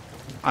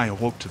 I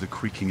awoke to the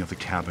creaking of the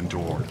cabin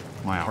door,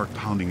 my heart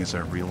pounding as I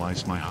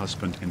realized my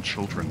husband and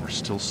children were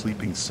still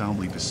sleeping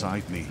soundly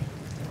beside me.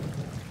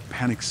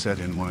 Panic set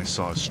in when I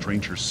saw a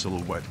stranger's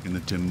silhouette in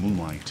the dim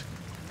moonlight.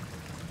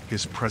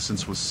 His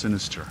presence was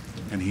sinister,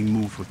 and he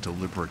moved with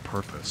deliberate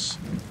purpose.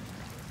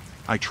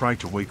 I tried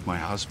to wake my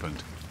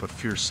husband, but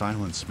fear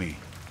silenced me.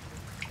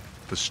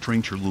 The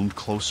stranger loomed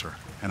closer,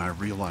 and I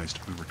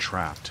realized we were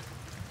trapped.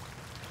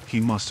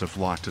 He must have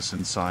locked us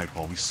inside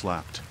while we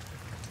slept.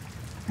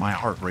 My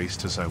heart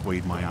raced as I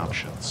weighed my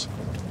options.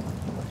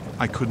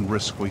 I couldn't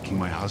risk waking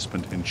my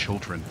husband and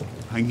children.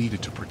 I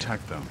needed to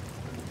protect them.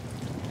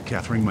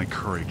 Gathering my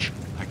courage,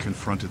 I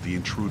confronted the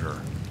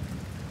intruder.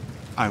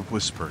 I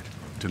whispered,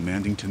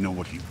 demanding to know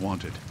what he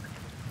wanted.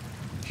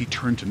 He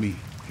turned to me,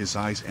 his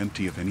eyes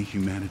empty of any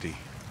humanity.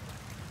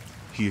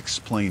 He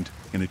explained,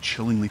 in a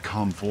chillingly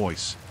calm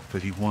voice,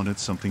 that he wanted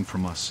something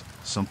from us,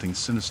 something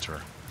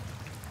sinister.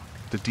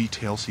 The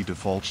details he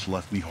divulged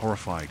left me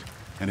horrified,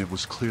 and it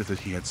was clear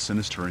that he had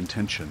sinister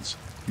intentions,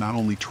 not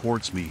only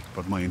towards me,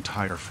 but my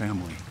entire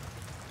family.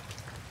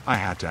 I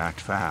had to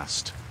act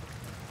fast.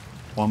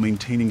 While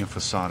maintaining a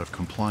facade of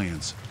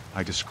compliance,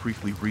 I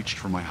discreetly reached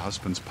for my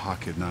husband's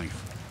pocket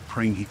knife,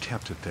 praying he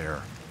kept it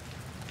there.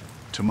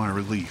 To my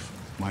relief,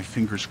 my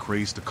fingers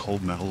grazed the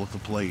cold metal of the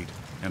blade,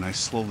 and I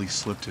slowly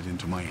slipped it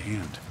into my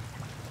hand.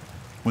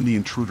 When the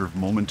intruder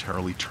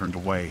momentarily turned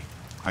away,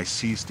 I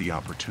seized the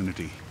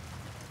opportunity.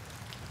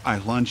 I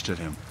lunged at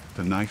him,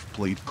 the knife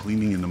blade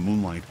gleaming in the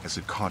moonlight as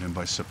it caught him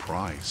by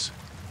surprise.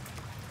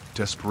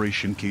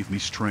 Desperation gave me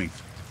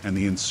strength, and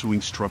the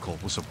ensuing struggle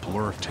was a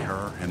blur of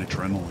terror and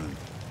adrenaline.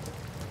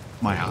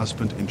 My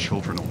husband and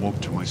children awoke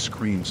to my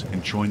screams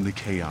and joined the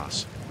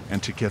chaos,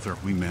 and together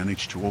we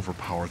managed to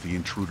overpower the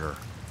intruder.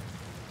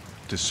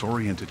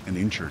 Disoriented and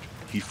injured,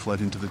 he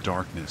fled into the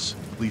darkness,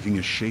 leaving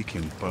us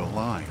shaken but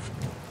alive.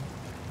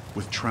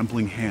 With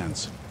trembling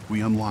hands,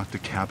 we unlocked the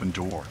cabin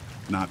door,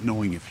 not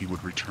knowing if he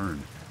would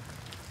return.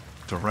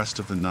 The rest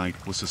of the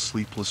night was a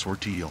sleepless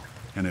ordeal,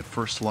 and at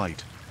first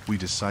light, we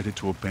decided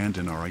to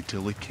abandon our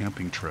idyllic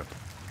camping trip.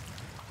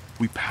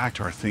 We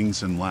packed our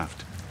things and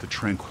left, the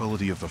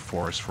tranquility of the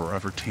forest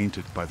forever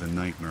tainted by the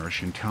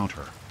nightmarish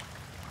encounter.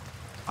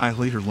 I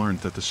later learned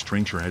that the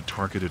stranger had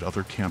targeted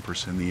other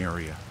campers in the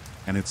area,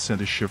 and it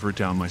sent a shiver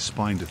down my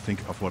spine to think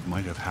of what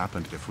might have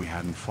happened if we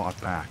hadn't fought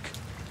back.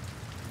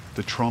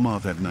 The trauma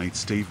of that night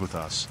stayed with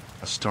us,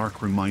 a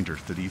stark reminder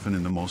that even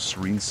in the most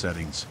serene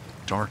settings,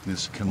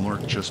 darkness can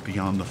lurk just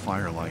beyond the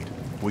firelight,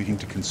 waiting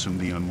to consume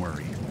the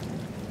unwary.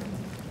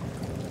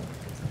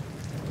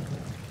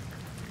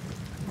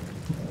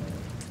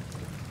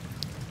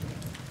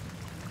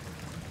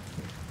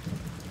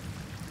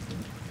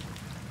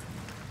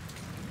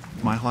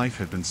 My life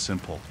had been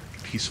simple,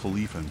 peaceful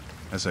even,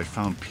 as I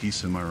found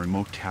peace in my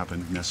remote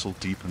cabin nestled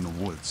deep in the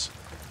woods.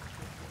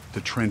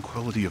 The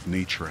tranquility of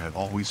nature had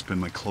always been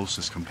my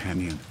closest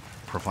companion,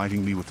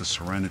 providing me with the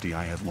serenity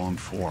I had longed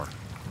for.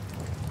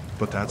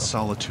 But that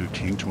solitude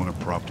came to an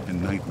abrupt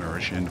and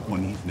nightmarish end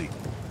one evening.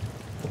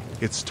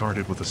 It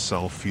started with a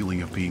subtle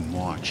feeling of being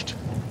watched.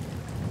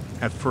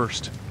 At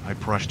first, I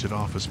brushed it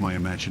off as my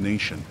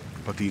imagination,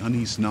 but the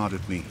unease gnawed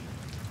at me.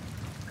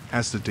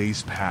 As the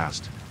days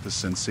passed, the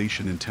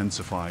sensation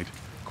intensified,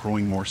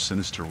 growing more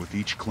sinister with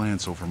each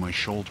glance over my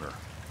shoulder.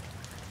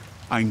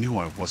 I knew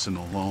I wasn't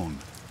alone.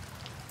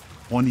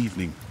 One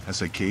evening,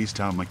 as I gazed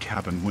out my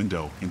cabin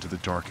window into the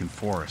darkened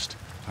forest,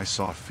 I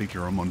saw a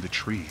figure among the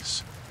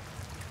trees.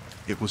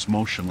 It was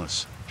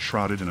motionless,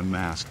 shrouded in a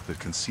mask that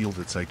concealed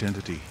its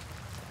identity.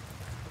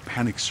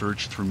 Panic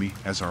surged through me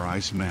as our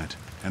eyes met,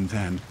 and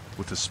then,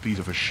 with the speed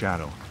of a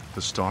shadow,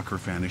 the stalker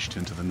vanished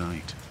into the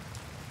night.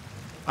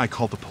 I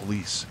called the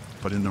police,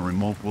 but in the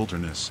remote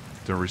wilderness,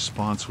 their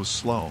response was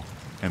slow,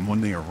 and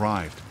when they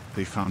arrived,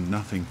 they found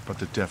nothing but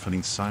the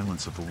deafening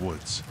silence of the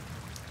woods.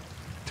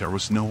 There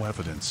was no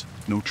evidence,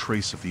 no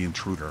trace of the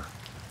intruder.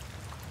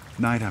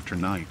 Night after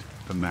night,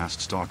 the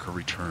masked stalker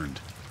returned.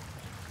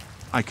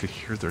 I could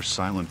hear their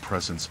silent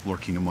presence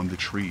lurking among the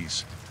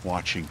trees,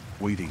 watching,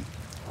 waiting.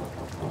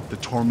 The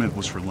torment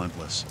was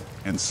relentless,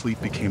 and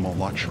sleep became a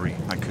luxury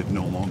I could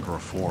no longer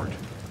afford.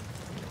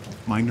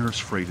 My nerves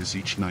frayed as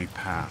each night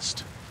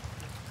passed.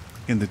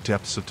 In the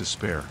depths of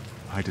despair,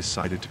 I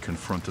decided to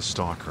confront the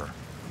stalker.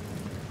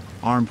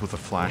 Armed with a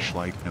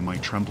flashlight and my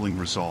trembling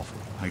resolve,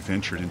 I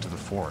ventured into the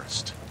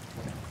forest.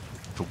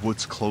 The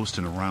woods closed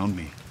in around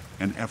me,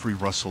 and every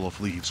rustle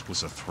of leaves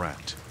was a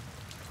threat.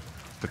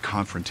 The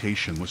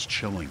confrontation was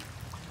chilling.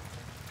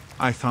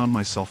 I found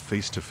myself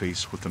face to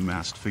face with the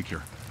masked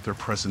figure, their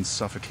presence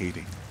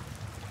suffocating.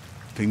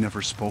 They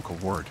never spoke a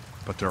word,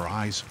 but their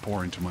eyes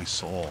bore into my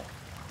soul.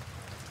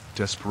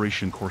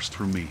 Desperation coursed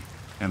through me,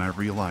 and I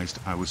realized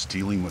I was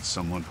dealing with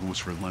someone who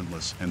was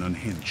relentless and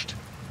unhinged.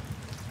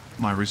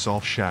 My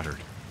resolve shattered,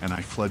 and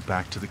I fled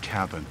back to the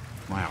cabin,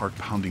 my heart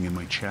pounding in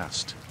my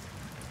chest.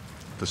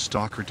 The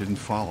stalker didn't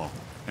follow,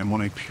 and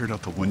when I peered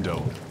out the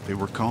window, they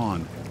were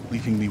gone,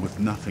 leaving me with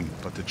nothing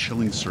but the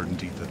chilling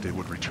certainty that they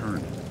would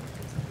return.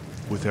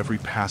 With every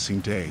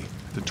passing day,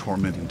 the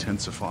torment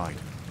intensified.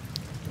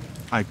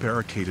 I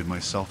barricaded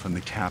myself in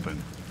the cabin,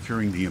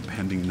 fearing the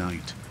impending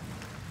night.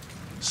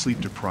 Sleep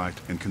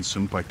deprived and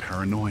consumed by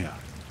paranoia,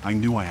 I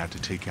knew I had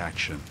to take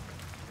action.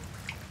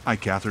 I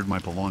gathered my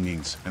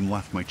belongings and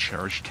left my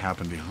cherished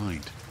cabin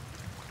behind.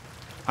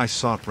 I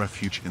sought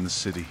refuge in the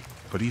city,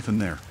 but even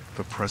there,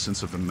 the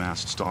presence of the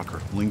masked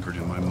stalker lingered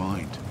in my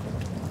mind.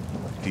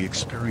 The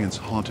experience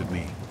haunted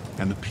me,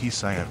 and the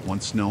peace I had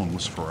once known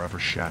was forever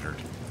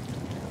shattered.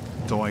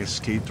 Though I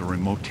escaped the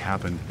remote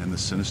cabin and the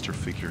sinister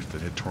figures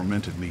that had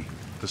tormented me,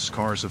 the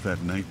scars of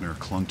that nightmare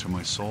clung to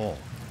my soul.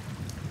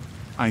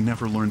 I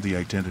never learned the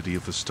identity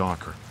of the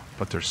stalker,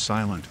 but their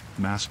silent,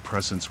 masked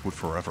presence would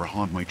forever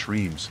haunt my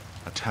dreams,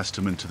 a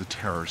testament to the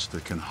terrors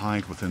that can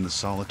hide within the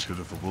solitude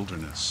of the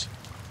wilderness.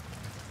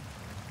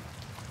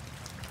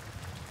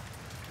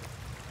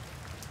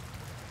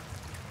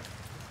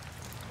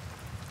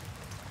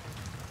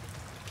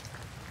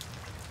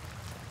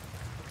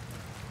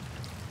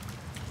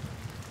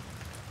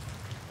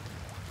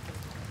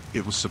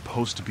 It was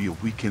supposed to be a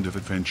weekend of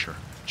adventure,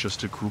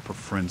 just a group of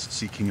friends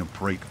seeking a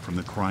break from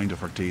the grind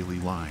of our daily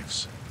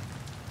lives.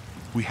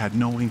 We had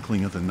no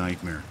inkling of the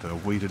nightmare that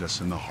awaited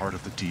us in the heart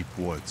of the deep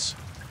woods.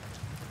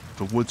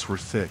 The woods were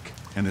thick,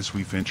 and as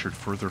we ventured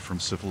further from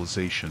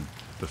civilization,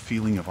 the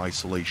feeling of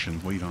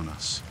isolation weighed on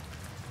us.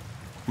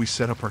 We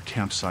set up our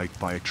campsite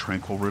by a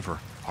tranquil river,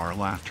 our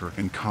laughter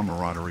and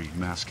camaraderie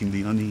masking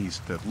the unease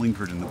that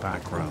lingered in the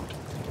background.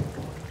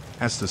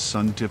 As the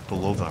sun dipped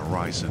below the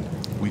horizon,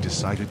 we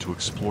decided to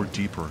explore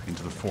deeper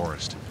into the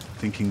forest,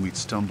 thinking we'd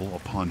stumble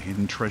upon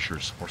hidden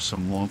treasures or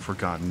some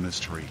long-forgotten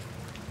mystery.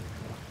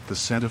 The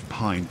scent of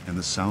pine and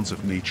the sounds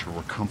of nature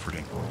were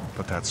comforting,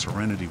 but that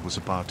serenity was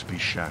about to be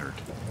shattered.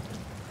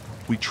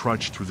 We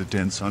trudged through the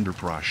dense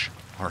underbrush,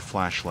 our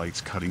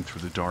flashlights cutting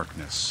through the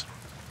darkness.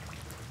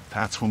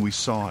 That's when we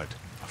saw it,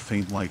 a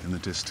faint light in the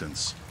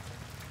distance.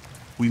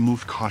 We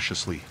moved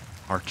cautiously,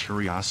 our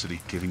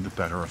curiosity getting the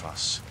better of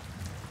us.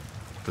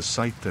 The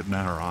sight that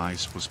met our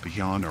eyes was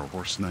beyond our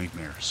worst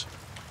nightmares.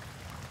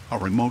 A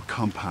remote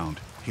compound,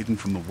 hidden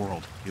from the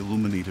world,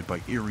 illuminated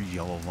by eerie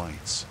yellow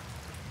lights.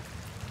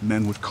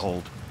 Men with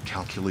cold,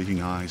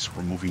 calculating eyes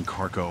were moving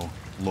cargo,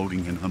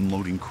 loading and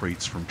unloading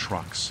crates from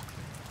trucks.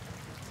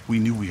 We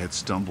knew we had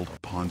stumbled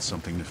upon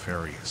something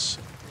nefarious.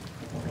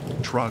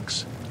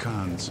 Drugs,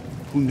 guns,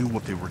 who knew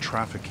what they were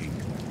trafficking?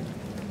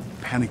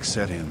 Panic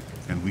set in,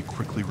 and we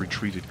quickly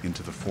retreated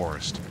into the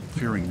forest,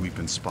 fearing we'd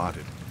been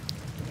spotted.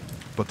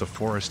 But the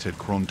forest had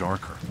grown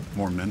darker,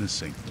 more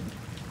menacing.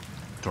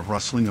 The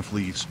rustling of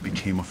leaves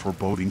became a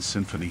foreboding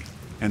symphony,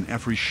 and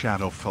every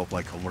shadow felt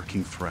like a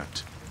lurking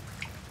threat.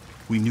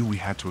 We knew we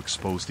had to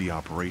expose the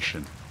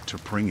operation, to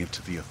bring it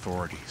to the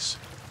authorities.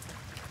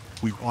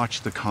 We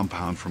watched the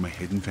compound from a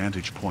hidden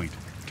vantage point,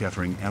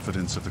 gathering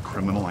evidence of the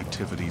criminal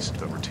activities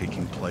that were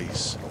taking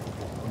place.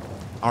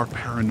 Our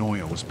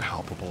paranoia was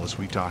palpable as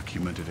we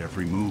documented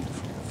every move,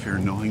 fear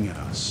gnawing at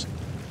us.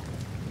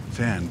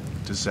 Then,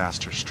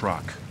 disaster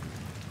struck.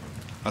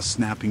 A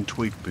snapping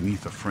twig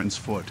beneath a friend's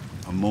foot,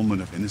 a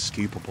moment of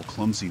inescapable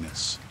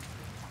clumsiness.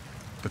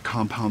 The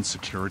compound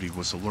security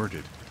was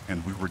alerted,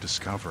 and we were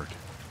discovered.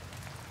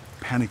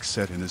 Panic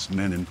set in as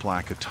men in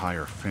black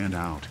attire fanned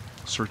out,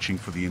 searching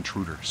for the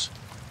intruders.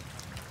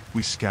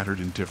 We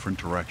scattered in different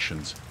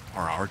directions,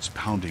 our hearts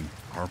pounding,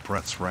 our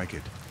breaths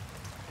ragged.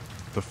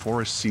 The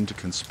forest seemed to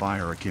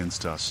conspire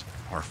against us,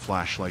 our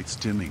flashlights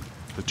dimming,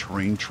 the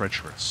terrain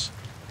treacherous.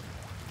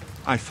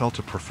 I felt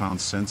a profound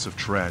sense of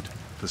dread,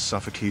 the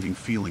suffocating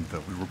feeling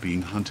that we were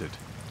being hunted.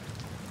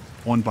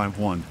 One by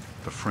one,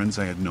 the friends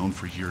I had known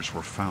for years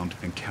were found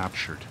and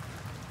captured.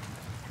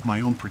 My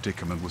own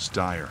predicament was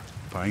dire,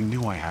 but I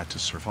knew I had to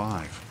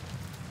survive.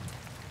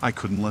 I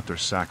couldn't let their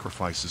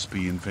sacrifices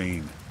be in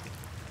vain.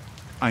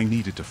 I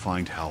needed to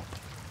find help.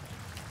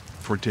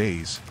 For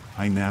days,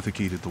 I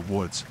navigated the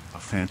woods, a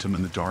phantom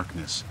in the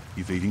darkness,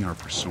 evading our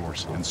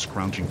pursuers and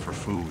scrounging for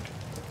food.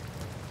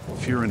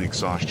 Fear and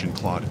exhaustion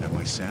clawed at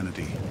my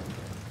sanity.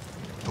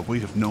 The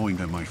weight of knowing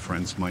that my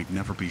friends might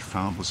never be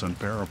found was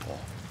unbearable.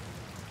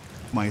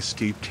 My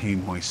escape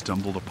came when I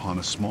stumbled upon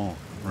a small,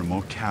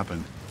 remote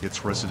cabin,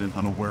 its resident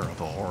unaware of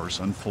the horrors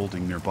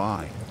unfolding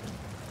nearby.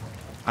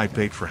 I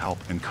begged for help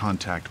and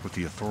contact with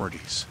the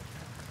authorities.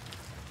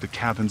 The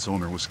cabin's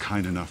owner was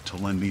kind enough to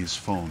lend me his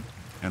phone,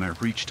 and I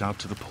reached out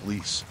to the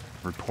police,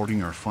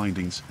 reporting our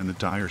findings and the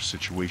dire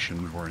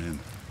situation we were in.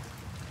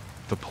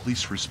 The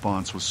police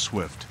response was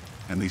swift,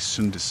 and they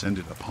soon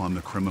descended upon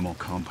the criminal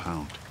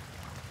compound.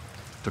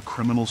 The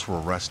criminals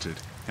were arrested,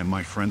 and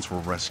my friends were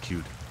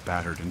rescued,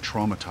 battered and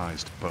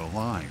traumatized, but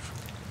alive.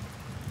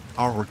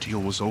 Our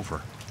ordeal was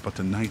over, but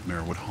the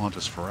nightmare would haunt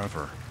us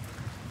forever.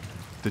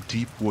 The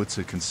deep woods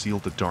had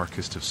concealed the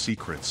darkest of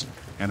secrets,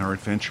 and our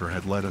adventure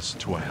had led us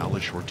to a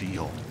hellish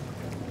ordeal.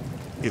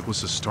 It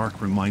was a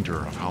stark reminder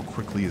of how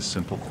quickly a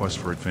simple quest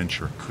for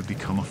adventure could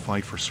become a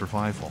fight for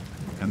survival,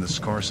 and the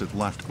scars it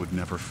left would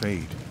never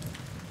fade.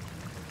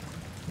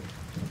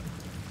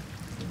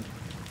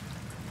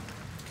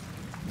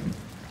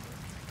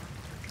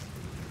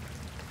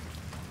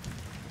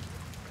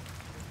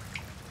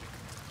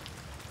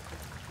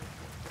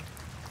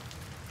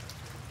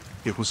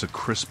 It was a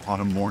crisp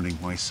autumn morning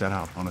when I set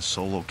out on a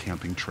solo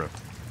camping trip.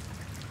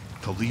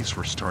 The leaves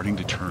were starting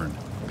to turn,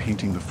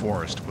 painting the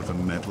forest with a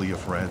medley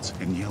of reds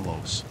and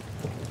yellows.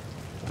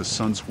 The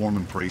sun's warm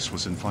embrace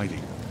was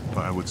inviting,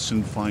 but I would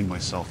soon find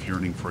myself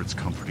yearning for its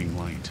comforting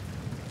light.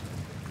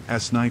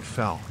 As night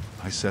fell,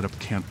 I set up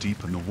camp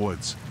deep in the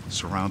woods,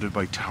 surrounded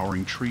by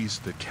towering trees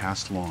that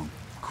cast long,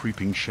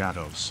 creeping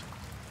shadows.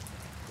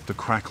 The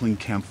crackling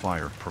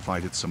campfire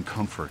provided some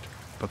comfort,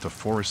 but the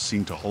forest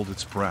seemed to hold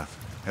its breath,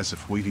 as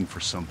if waiting for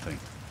something.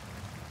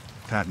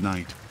 That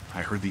night,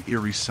 I heard the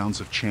eerie sounds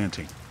of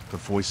chanting, the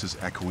voices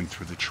echoing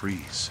through the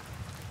trees.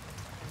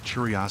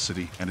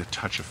 Curiosity and a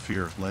touch of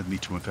fear led me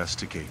to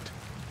investigate.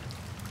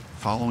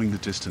 Following the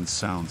distant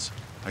sounds,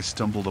 I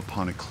stumbled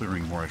upon a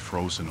clearing where I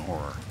froze in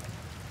horror.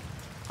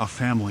 A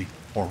family,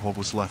 or what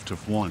was left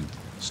of one,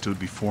 stood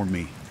before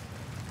me.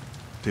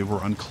 They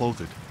were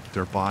unclothed,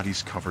 their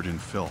bodies covered in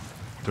filth,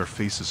 their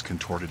faces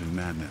contorted in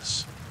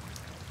madness.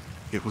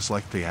 It was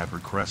like they had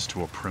regressed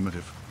to a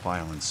primitive,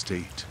 violent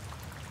state.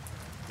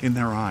 In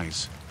their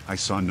eyes, I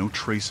saw no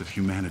trace of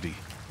humanity,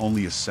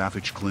 only a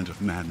savage glint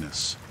of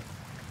madness.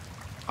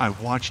 I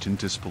watched in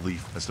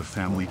disbelief as the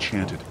family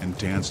chanted and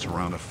danced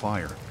around a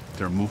fire,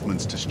 their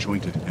movements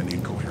disjointed and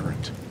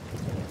incoherent.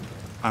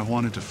 I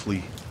wanted to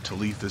flee, to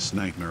leave this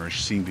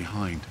nightmarish scene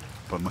behind,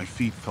 but my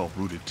feet felt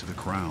rooted to the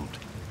ground.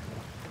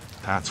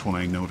 That's when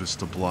I noticed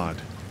the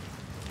blood.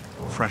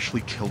 Freshly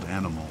killed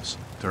animals,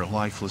 their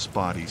lifeless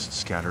bodies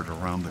scattered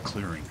around the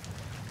clearing.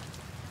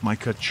 My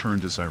gut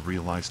churned as I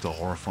realized the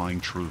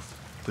horrifying truth.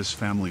 This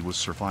family was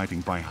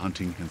surviving by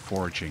hunting and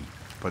foraging,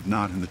 but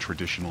not in the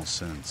traditional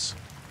sense.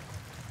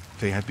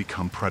 They had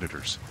become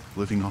predators,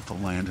 living off the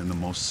land in the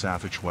most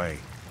savage way.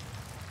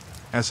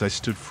 As I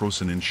stood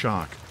frozen in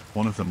shock,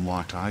 one of them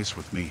locked eyes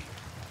with me.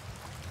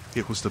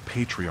 It was the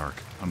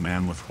patriarch, a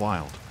man with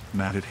wild,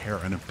 matted hair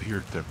and a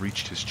beard that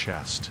reached his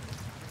chest.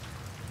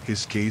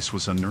 His gaze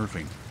was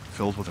unnerving,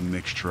 filled with a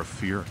mixture of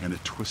fear and a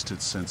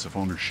twisted sense of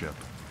ownership.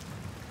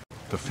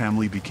 The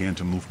family began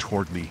to move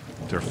toward me,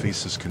 their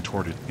faces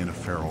contorted in a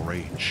feral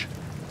rage.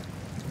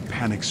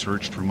 Panic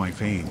surged through my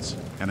veins,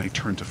 and I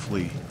turned to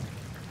flee.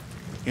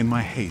 In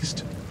my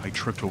haste, I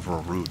tripped over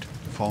a root,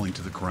 falling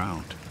to the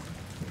ground.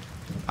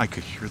 I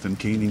could hear them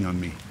gaining on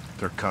me,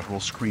 their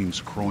guttural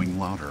screams growing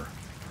louder.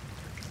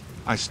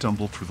 I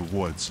stumbled through the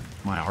woods,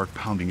 my heart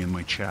pounding in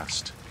my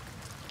chest.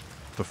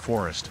 The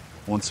forest,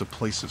 once a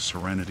place of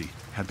serenity,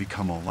 had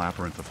become a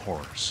labyrinth of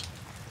horrors.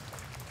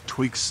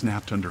 Twigs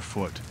snapped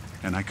underfoot,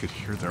 and I could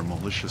hear their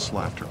malicious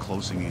laughter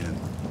closing in.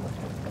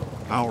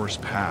 Hours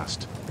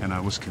passed, and I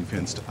was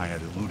convinced I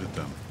had eluded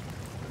them.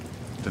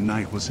 The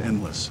night was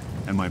endless,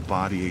 and my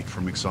body ached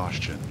from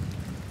exhaustion.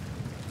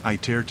 I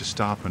dared to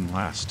stop and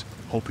rest,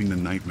 hoping the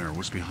nightmare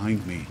was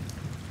behind me.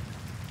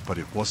 But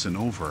it wasn't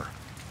over.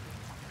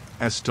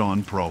 As dawn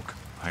broke,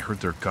 I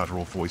heard their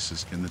guttural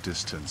voices in the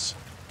distance.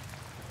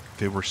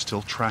 They were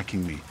still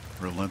tracking me,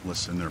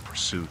 relentless in their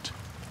pursuit.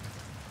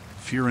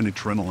 Fear and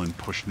adrenaline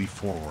pushed me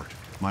forward,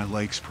 my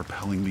legs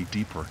propelling me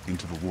deeper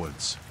into the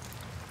woods.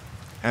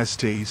 As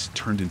days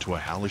turned into a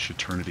hellish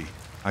eternity,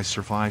 I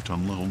survived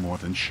on little more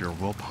than sheer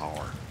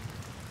willpower.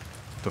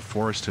 The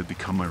forest had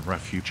become my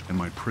refuge and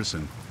my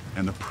prison,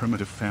 and the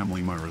primitive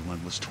family my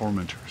relentless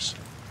tormentors.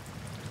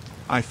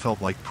 I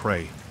felt like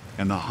prey,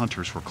 and the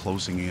hunters were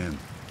closing in.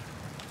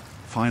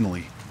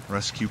 Finally,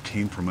 rescue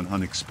came from an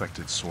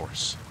unexpected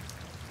source.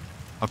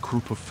 A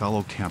group of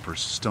fellow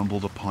campers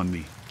stumbled upon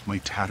me, my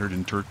tattered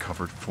and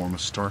dirt-covered form a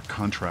stark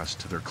contrast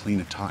to their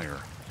clean attire.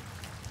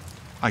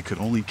 I could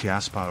only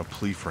gasp out a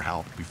plea for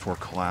help before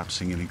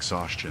collapsing in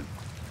exhaustion.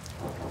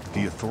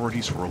 The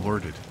authorities were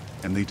alerted,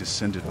 and they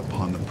descended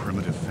upon the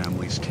primitive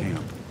family's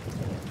camp.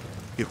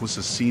 It was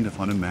a scene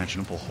of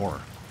unimaginable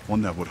horror,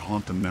 one that would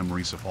haunt the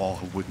memories of all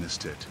who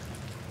witnessed it.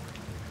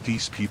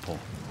 These people,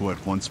 who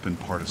had once been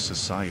part of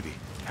society,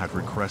 had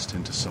regressed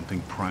into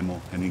something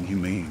primal and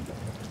inhumane.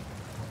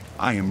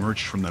 I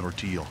emerged from that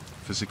ordeal,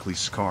 physically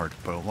scarred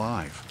but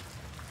alive.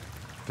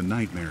 The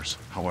nightmares,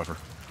 however,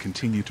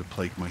 continued to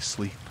plague my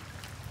sleep.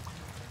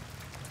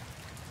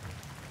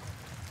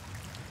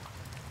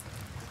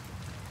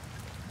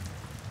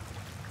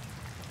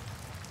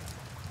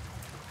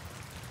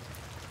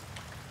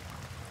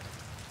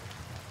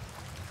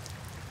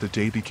 The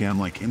day began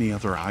like any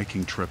other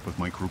hiking trip with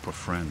my group of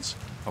friends.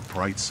 A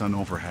bright sun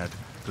overhead,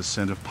 the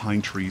scent of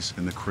pine trees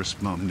in the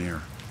crisp mountain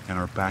air, and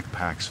our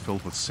backpacks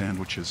filled with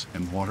sandwiches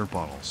and water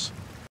bottles.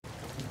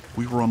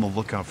 We were on the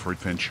lookout for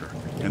adventure,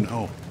 and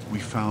oh, we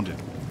found it,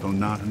 though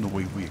not in the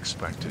way we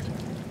expected.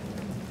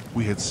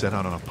 We had set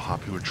out on a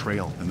popular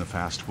trail in the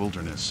vast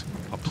wilderness,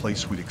 a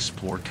place we'd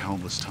explored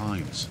countless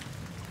times.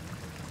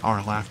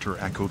 Our laughter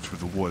echoed through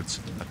the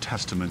woods, a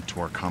testament to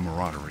our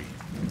camaraderie.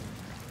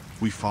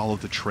 We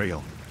followed the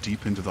trail,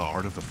 deep into the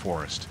heart of the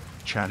forest,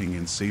 chatting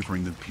and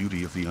savoring the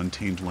beauty of the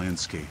untamed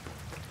landscape.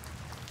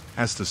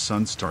 As the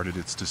sun started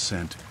its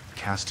descent,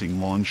 casting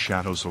long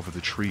shadows over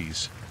the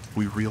trees,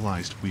 we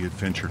realized we had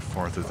ventured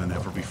farther than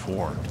ever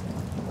before.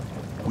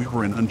 We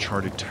were in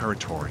uncharted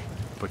territory,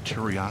 but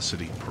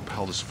curiosity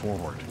propelled us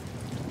forward.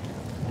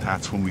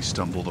 That's when we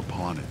stumbled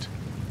upon it.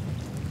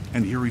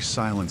 An eerie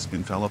silence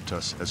enveloped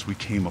us as we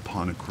came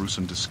upon a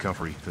gruesome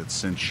discovery that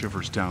sent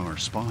shivers down our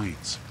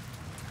spines.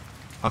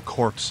 A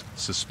corpse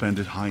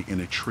suspended high in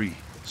a tree,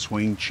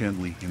 swaying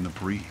gently in the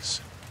breeze.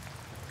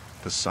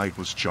 The sight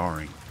was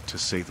jarring, to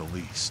say the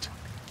least.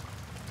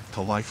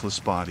 The lifeless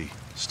body,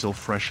 still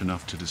fresh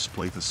enough to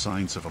display the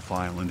signs of a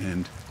violent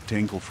end,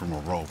 dangled from a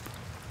rope.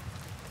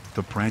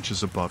 The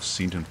branches above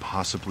seemed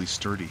impossibly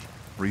sturdy,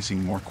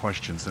 raising more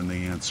questions than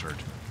they answered.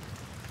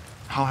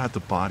 How had the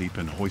body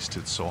been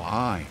hoisted so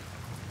high?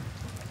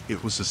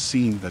 It was a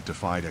scene that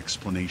defied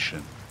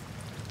explanation.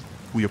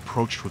 We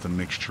approached with a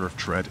mixture of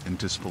dread and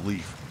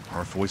disbelief,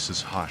 our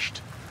voices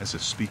hushed, as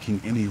if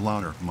speaking any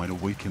louder might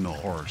awaken the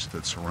horrors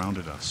that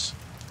surrounded us.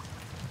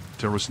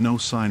 There was no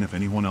sign of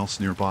anyone else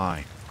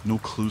nearby, no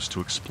clues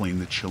to explain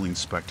the chilling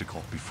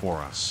spectacle before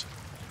us.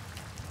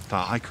 The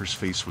hiker's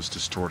face was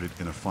distorted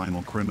in a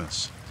final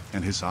grimace,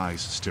 and his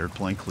eyes stared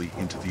blankly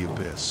into the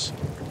abyss.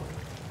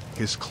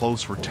 His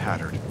clothes were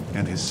tattered,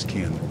 and his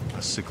skin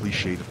a sickly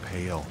shade of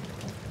pale.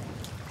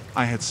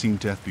 I had seen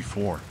death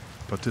before,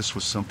 but this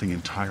was something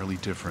entirely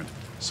different,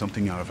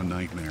 something out of a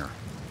nightmare.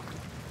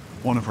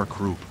 One of our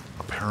group,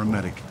 a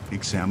paramedic,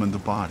 examined the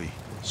body,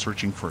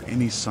 searching for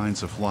any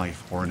signs of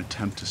life or an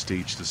attempt to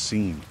stage the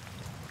scene.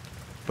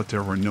 But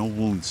there were no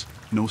wounds,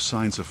 no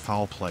signs of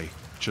foul play,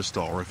 just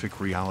the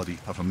horrific reality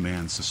of a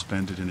man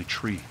suspended in a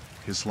tree,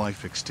 his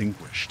life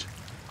extinguished.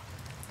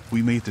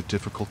 We made the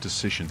difficult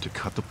decision to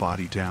cut the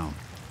body down,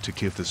 to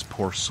give this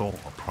poor soul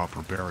a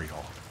proper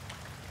burial.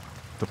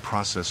 The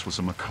process was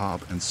a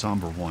macabre and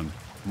somber one,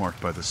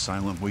 marked by the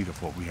silent weight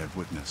of what we had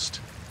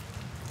witnessed.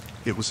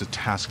 It was a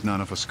task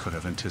none of us could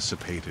have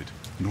anticipated,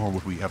 nor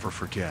would we ever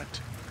forget.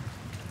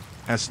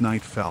 As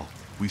night fell,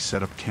 we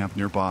set up camp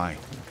nearby,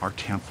 our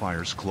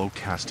campfires glow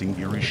casting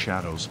eerie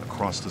shadows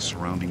across the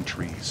surrounding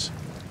trees.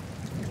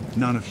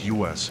 None of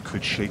us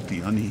could shake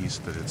the unease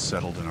that had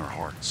settled in our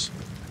hearts.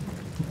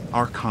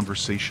 Our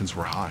conversations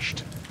were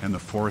hushed, and the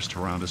forest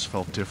around us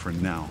felt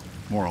different now,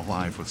 more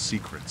alive with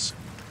secrets.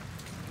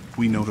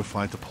 We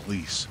notified the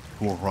police,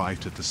 who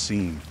arrived at the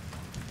scene.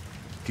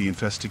 The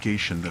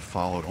investigation that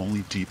followed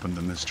only deepened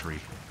the mystery.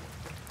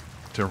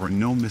 There were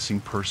no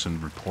missing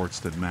person reports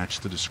that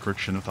matched the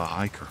description of the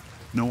hiker,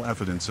 no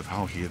evidence of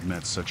how he had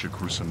met such a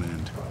gruesome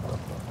end.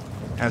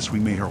 As we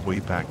made our way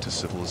back to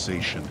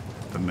civilization,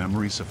 the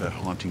memories of that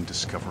haunting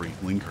discovery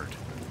lingered.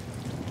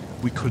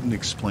 We couldn't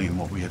explain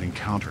what we had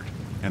encountered,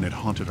 and it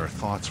haunted our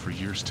thoughts for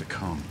years to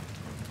come.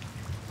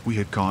 We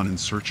had gone in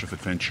search of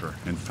adventure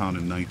and found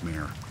a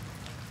nightmare.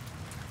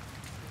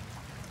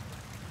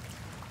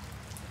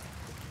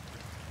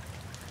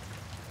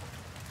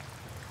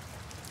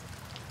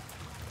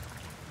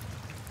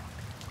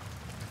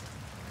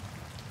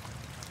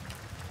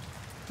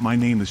 My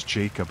name is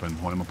Jacob,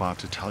 and what I'm about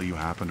to tell you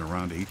happened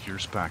around 8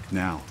 years back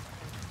now.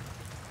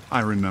 I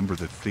remember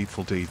that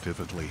fateful day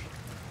vividly.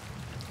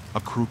 A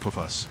group of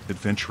us,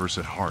 adventurers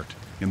at heart,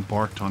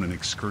 embarked on an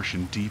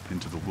excursion deep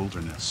into the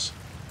wilderness.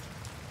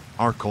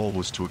 Our goal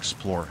was to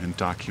explore and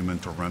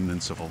document the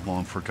remnants of a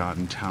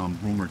long-forgotten town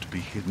rumored to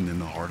be hidden in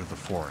the heart of the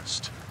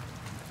forest.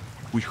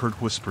 We heard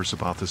whispers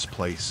about this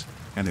place,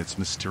 and its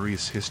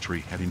mysterious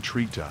history had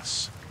intrigued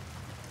us.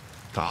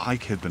 The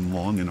hike had been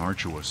long and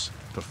arduous,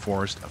 the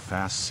forest a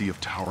vast sea of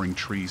towering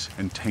trees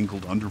and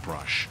tangled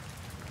underbrush.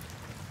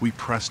 We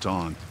pressed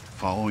on,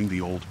 following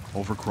the old,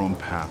 overgrown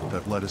path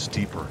that led us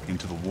deeper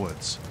into the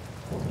woods.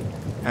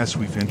 As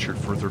we ventured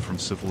further from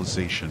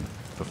civilization,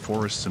 the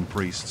forest's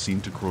embrace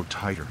seemed to grow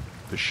tighter,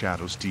 the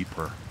shadows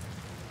deeper.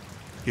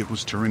 It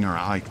was during our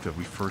hike that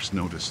we first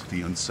noticed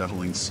the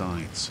unsettling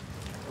signs.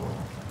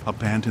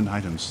 Abandoned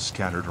items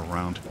scattered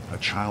around, a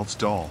child's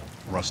doll,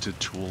 rusted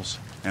tools,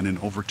 and an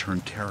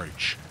overturned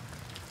carriage.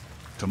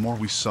 The more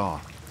we saw,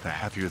 the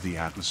heavier the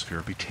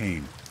atmosphere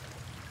became.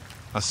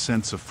 A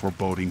sense of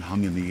foreboding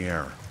hung in the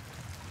air.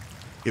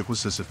 It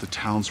was as if the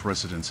town's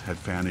residents had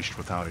vanished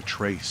without a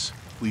trace,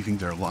 leaving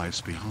their lives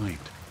behind.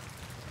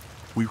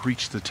 We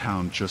reached the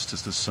town just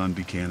as the sun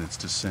began its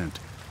descent,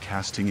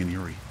 casting an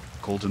eerie,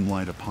 golden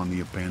light upon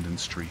the abandoned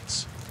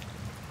streets.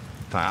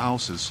 The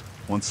houses,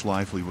 once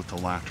lively with the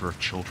laughter of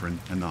children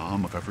and the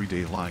hum of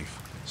everyday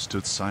life,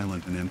 stood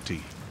silent and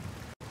empty.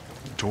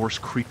 Doors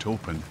creaked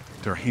open,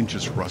 their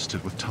hinges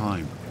rusted with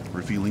time,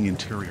 revealing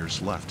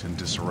interiors left in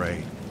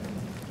disarray.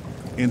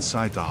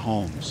 Inside the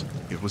homes,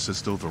 it was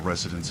as though the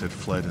residents had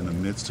fled in the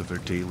midst of their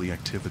daily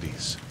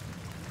activities.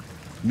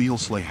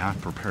 Meals lay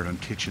half-prepared on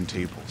kitchen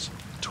tables,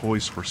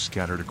 toys were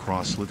scattered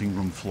across living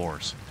room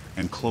floors,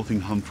 and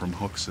clothing hung from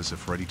hooks as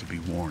if ready to be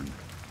worn.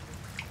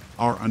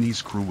 Our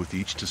unease grew with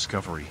each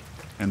discovery,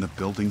 and the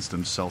buildings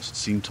themselves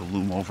seemed to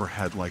loom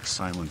overhead like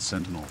silent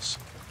sentinels.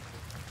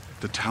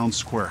 The town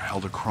square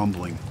held a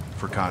crumbling,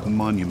 forgotten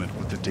monument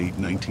with the date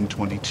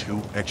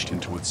 1922 etched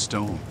into its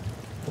stone.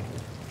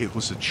 It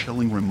was a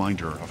chilling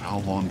reminder of how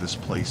long this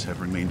place had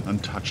remained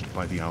untouched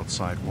by the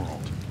outside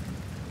world.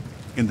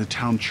 In the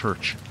town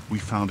church, we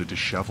found a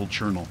disheveled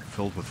journal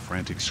filled with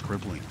frantic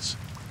scribblings.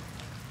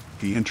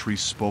 The entries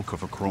spoke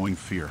of a growing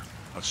fear,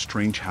 of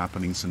strange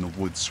happenings in the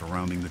woods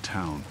surrounding the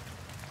town.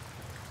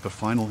 The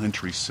final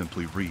entries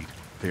simply read,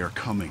 "They are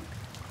coming."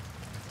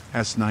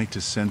 As night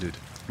descended,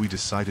 we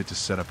decided to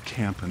set up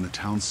camp in the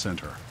town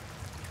center.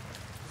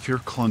 Fear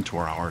clung to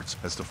our hearts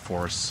as the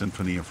forest's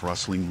symphony of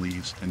rustling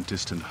leaves and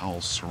distant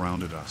howls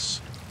surrounded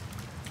us.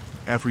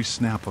 Every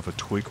snap of a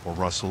twig or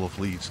rustle of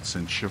leaves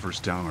sent shivers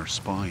down our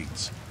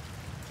spines.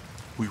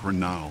 We were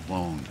not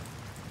alone.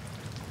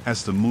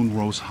 As the moon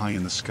rose high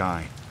in the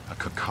sky, a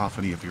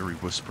cacophony of eerie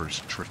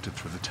whispers drifted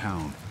through the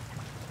town.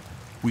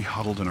 We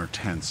huddled in our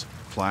tents,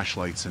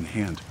 flashlights in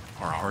hand,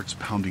 our hearts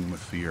pounding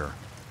with fear.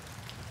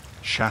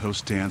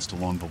 Shadows danced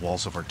along the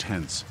walls of our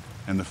tents,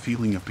 and the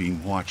feeling of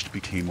being watched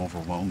became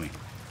overwhelming.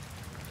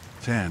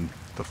 Then,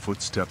 the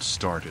footsteps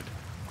started.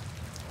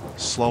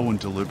 Slow and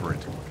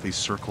deliberate, they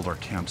circled our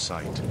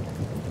campsite.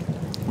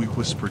 We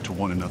whispered to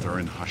one another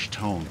in hushed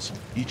tones,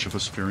 each of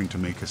us fearing to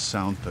make a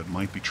sound that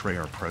might betray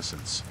our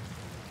presence.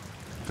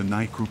 The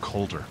night grew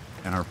colder,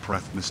 and our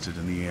breath misted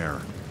in the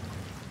air.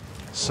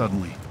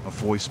 Suddenly, a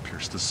voice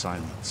pierced the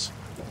silence.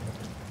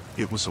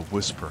 It was a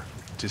whisper,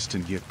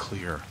 distant yet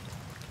clear.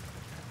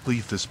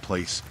 "Leave this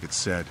place," it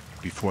said,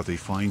 "before they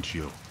find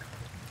you."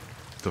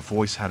 The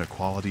voice had a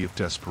quality of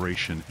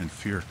desperation and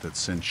fear that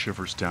sent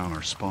shivers down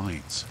our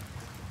spines.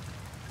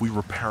 We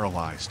were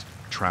paralyzed,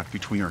 trapped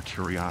between our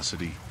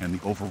curiosity and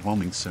the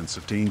overwhelming sense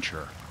of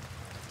danger.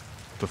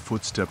 The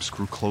footsteps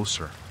grew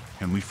closer,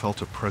 and we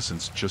felt a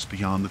presence just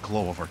beyond the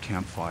glow of our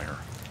campfire.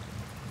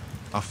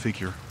 A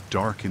figure,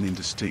 dark and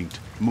indistinct,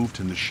 moved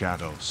in the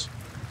shadows.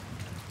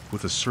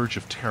 With a surge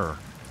of terror,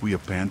 we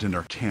abandoned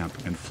our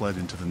camp and fled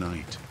into the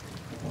night.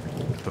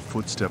 The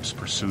footsteps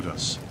pursued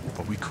us,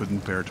 but we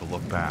couldn't bear to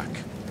look back.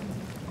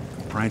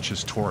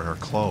 Branches tore at our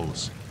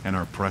clothes, and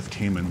our breath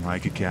came in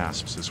ragged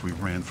gasps as we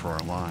ran for our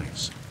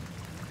lives.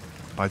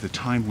 By the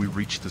time we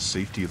reached the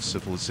safety of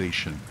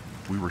civilization,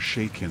 we were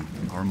shaken,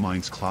 our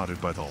minds clouded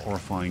by the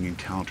horrifying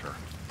encounter.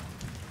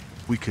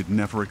 We could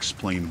never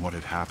explain what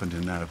had happened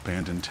in that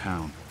abandoned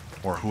town,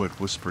 or who had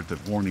whispered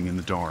that warning in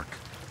the dark.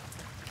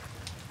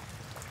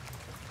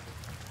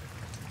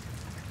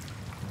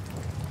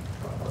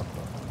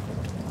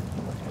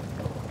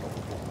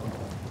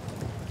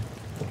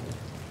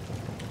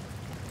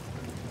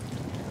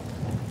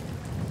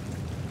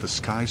 The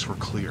skies were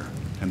clear,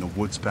 and the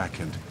woods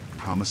beckoned,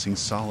 promising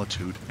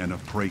solitude and a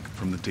break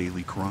from the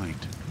daily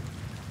grind.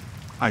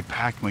 I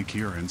packed my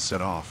gear and set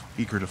off,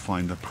 eager to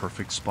find the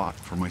perfect spot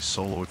for my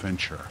solo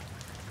adventure.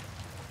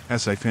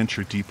 As I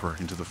ventured deeper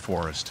into the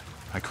forest,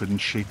 I couldn't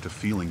shake the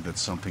feeling that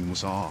something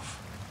was off.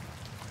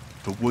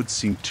 The woods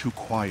seemed too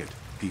quiet,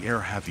 the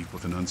air heavy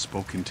with an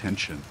unspoken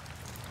tension.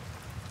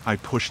 I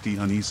pushed the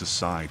unease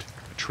aside,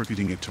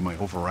 attributing it to my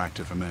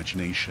overactive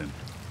imagination.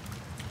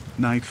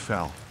 Night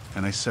fell,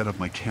 and I set up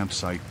my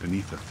campsite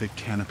beneath a thick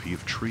canopy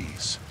of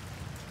trees.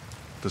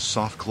 The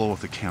soft glow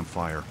of the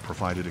campfire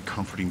provided a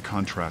comforting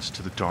contrast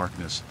to the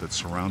darkness that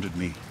surrounded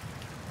me.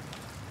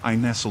 I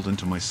nestled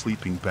into my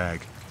sleeping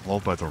bag,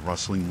 lulled by the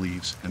rustling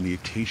leaves and the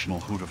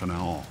occasional hoot of an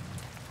owl.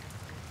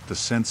 The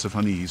sense of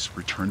unease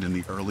returned in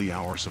the early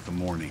hours of the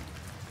morning.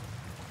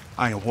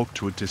 I awoke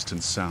to a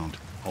distant sound,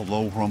 a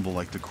low rumble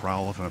like the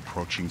growl of an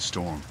approaching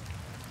storm.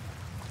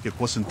 It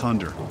wasn't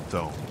thunder,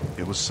 though.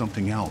 It was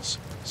something else,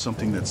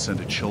 something that sent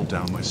a chill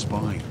down my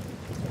spine.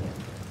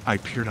 I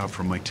peered out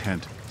from my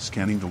tent,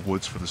 scanning the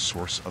woods for the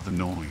source of the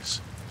noise.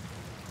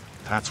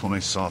 That's when I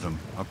saw them,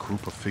 a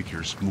group of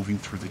figures moving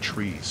through the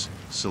trees,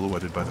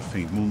 silhouetted by the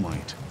faint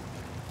moonlight.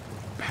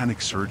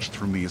 Panic surged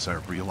through me as I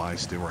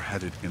realized they were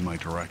headed in my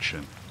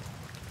direction.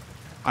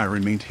 I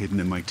remained hidden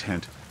in my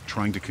tent,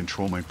 trying to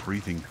control my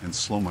breathing and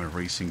slow my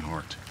racing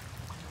heart.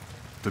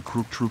 The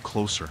group drew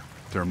closer,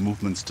 their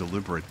movements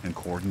deliberate and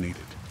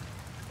coordinated.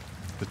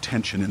 The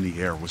tension in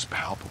the air was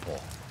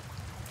palpable.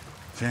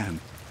 Then,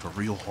 the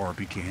real horror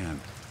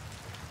began.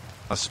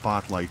 A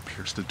spotlight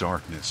pierced the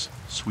darkness,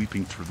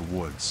 sweeping through the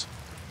woods.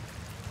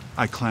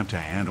 I clamped a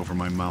hand over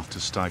my mouth to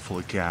stifle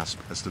a gasp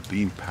as the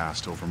beam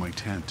passed over my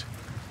tent.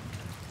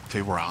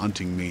 They were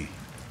hunting me.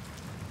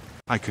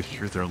 I could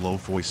hear their low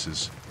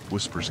voices,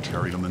 whispers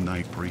carried on the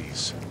night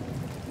breeze.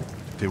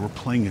 They were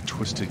playing a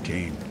twisted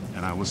game,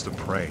 and I was the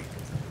prey.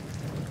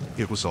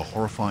 It was a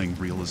horrifying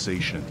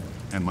realization,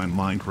 and my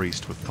mind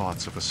raced with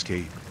thoughts of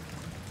escape.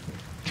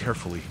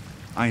 Carefully,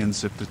 I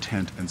unzipped the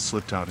tent and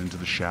slipped out into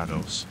the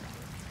shadows.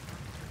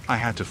 I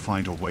had to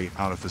find a way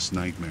out of this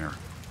nightmare.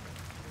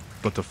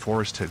 But the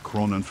forest had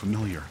grown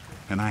unfamiliar,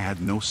 and I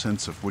had no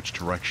sense of which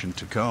direction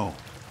to go.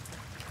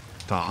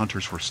 The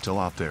hunters were still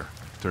out there,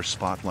 their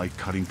spotlight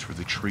cutting through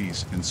the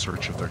trees in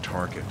search of their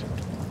target.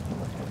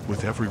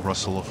 With every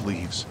rustle of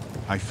leaves,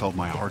 I felt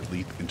my heart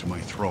leap into my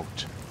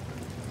throat.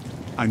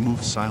 I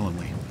moved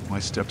silently, my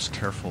steps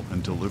careful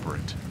and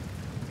deliberate.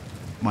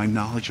 My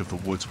knowledge of the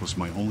woods was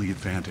my only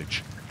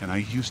advantage, and I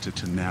used it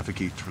to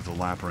navigate through the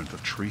labyrinth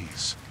of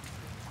trees.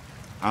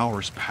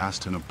 Hours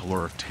passed in a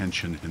blur of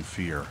tension and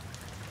fear.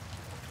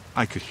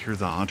 I could hear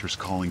the hunters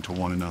calling to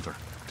one another,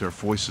 their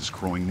voices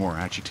growing more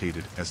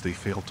agitated as they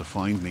failed to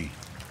find me.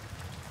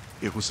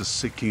 It was a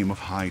sick game of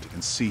hide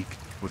and seek,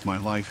 with my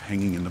life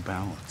hanging in the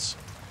balance.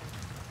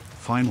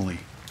 Finally,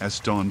 as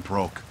dawn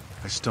broke,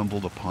 I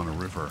stumbled upon a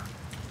river.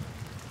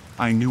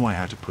 I knew I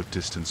had to put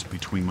distance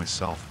between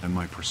myself and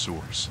my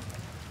pursuers.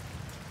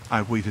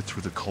 I waded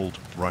through the cold,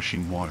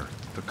 rushing water,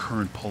 the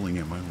current pulling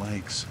at my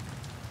legs.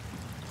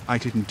 I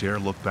didn't dare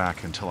look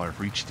back until I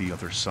reached the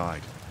other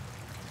side.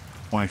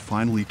 When I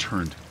finally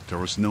turned, there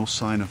was no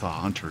sign of the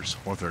hunters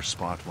or their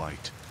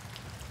spotlight.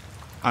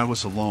 I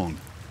was alone,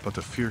 but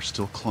the fear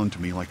still clung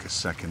to me like a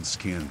second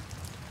skin.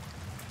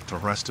 The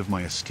rest of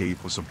my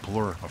escape was a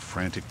blur of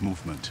frantic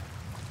movement.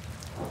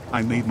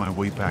 I made my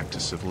way back to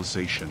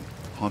civilization,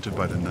 haunted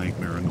by the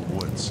nightmare in the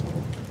woods.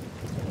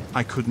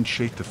 I couldn't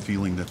shake the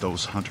feeling that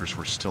those hunters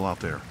were still out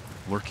there,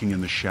 lurking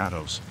in the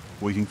shadows,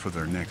 waiting for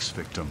their next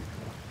victim.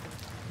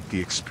 The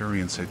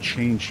experience had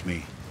changed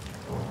me.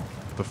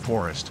 The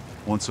forest,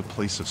 once a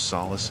place of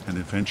solace and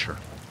adventure,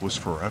 was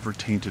forever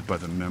tainted by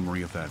the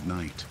memory of that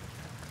night.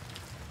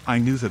 I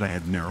knew that I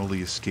had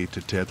narrowly escaped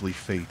a deadly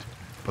fate,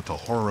 but the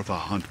horror of the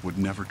hunt would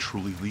never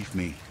truly leave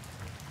me.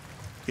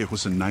 It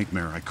was a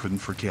nightmare I couldn't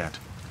forget,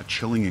 a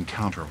chilling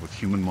encounter with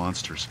human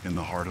monsters in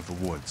the heart of the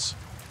woods.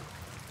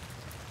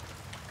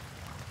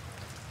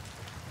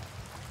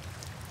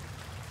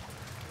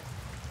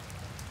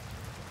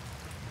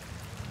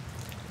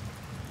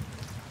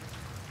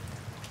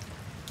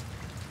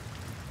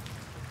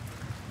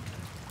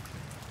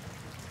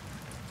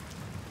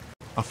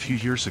 A few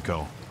years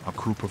ago, a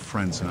group of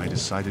friends and I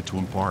decided to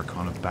embark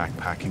on a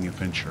backpacking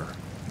adventure.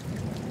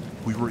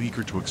 We were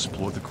eager to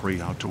explore the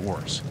great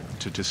outdoors,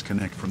 to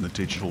disconnect from the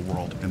digital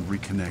world and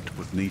reconnect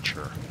with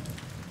nature.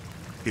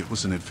 It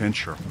was an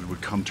adventure we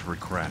would come to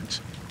regret.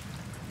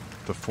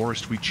 The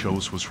forest we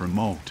chose was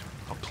remote,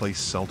 a place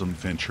seldom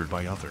ventured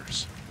by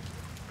others.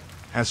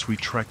 As we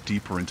trekked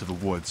deeper into the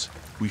woods,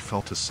 we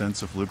felt a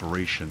sense of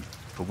liberation,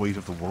 the weight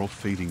of the world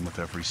fading with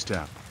every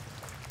step.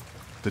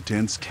 The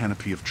dense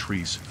canopy of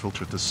trees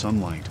filtered the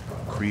sunlight,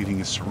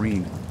 creating a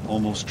serene,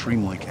 almost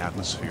dreamlike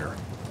atmosphere.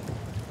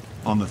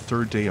 On the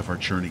third day of our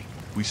journey,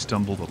 we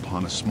stumbled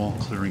upon a small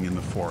clearing in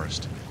the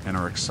forest, and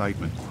our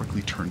excitement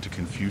quickly turned to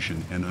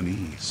confusion and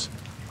unease.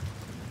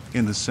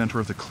 In the center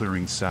of the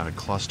clearing sat a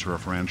cluster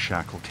of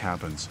ramshackle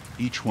cabins,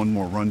 each one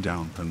more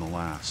rundown than the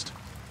last.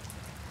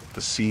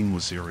 The scene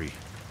was eerie.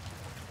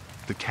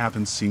 The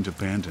cabins seemed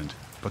abandoned,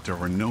 but there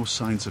were no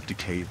signs of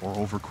decay or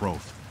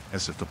overgrowth,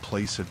 as if the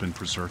place had been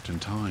preserved in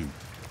time.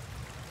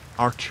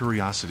 Our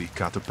curiosity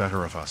got the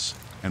better of us,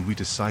 and we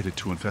decided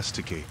to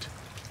investigate.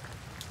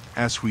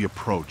 As we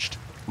approached,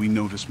 we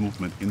noticed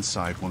movement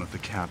inside one of the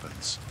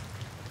cabins.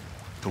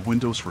 The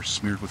windows were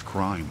smeared with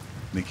grime,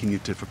 making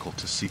it difficult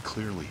to see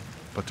clearly,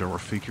 but there were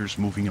figures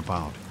moving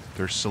about,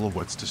 their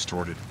silhouettes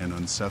distorted and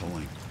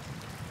unsettling.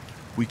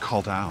 We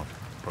called out,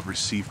 but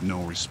received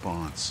no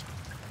response.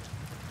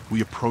 We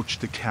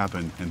approached the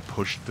cabin and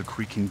pushed the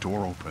creaking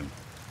door open.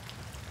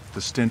 The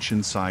stench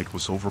inside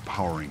was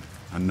overpowering,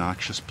 a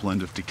noxious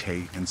blend of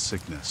decay and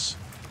sickness.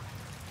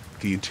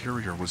 The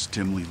interior was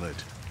dimly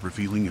lit,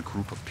 revealing a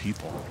group of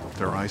people,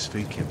 their eyes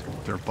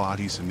vacant, their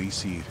bodies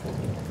emaciated.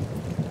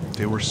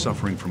 They were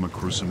suffering from a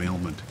gruesome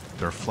ailment,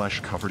 their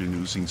flesh covered in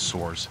oozing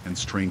sores and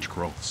strange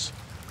growths.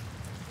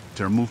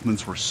 Their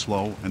movements were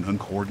slow and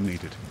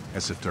uncoordinated,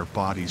 as if their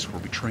bodies were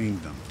betraying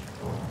them.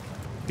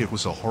 It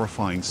was a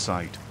horrifying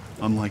sight,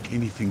 unlike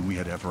anything we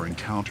had ever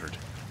encountered.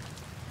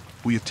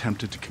 We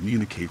attempted to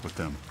communicate with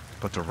them,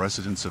 but the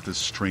residents of this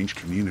strange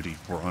community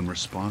were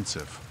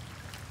unresponsive.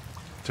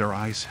 Their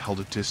eyes held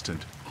a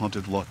distant,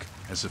 haunted look,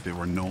 as if they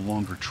were no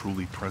longer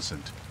truly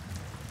present.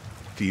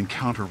 The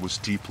encounter was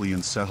deeply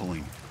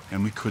unsettling,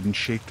 and we couldn't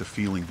shake the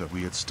feeling that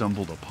we had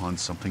stumbled upon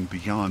something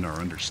beyond our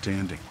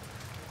understanding.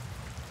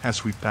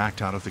 As we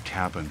backed out of the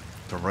cabin,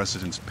 the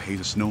residents paid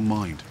us no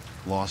mind,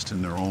 lost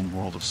in their own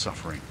world of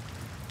suffering.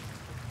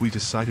 We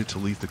decided to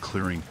leave the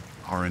clearing,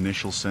 our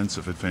initial sense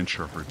of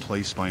adventure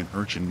replaced by an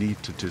urgent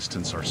need to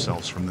distance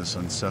ourselves from this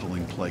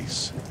unsettling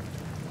place.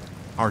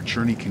 Our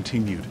journey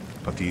continued,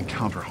 but the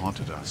encounter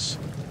haunted us.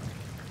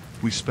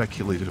 We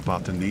speculated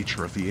about the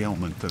nature of the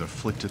ailment that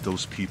afflicted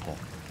those people,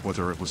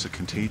 whether it was a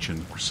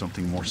contagion or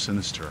something more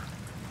sinister.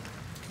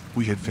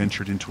 We had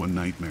ventured into a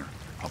nightmare,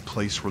 a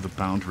place where the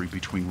boundary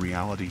between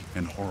reality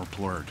and horror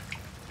blurred.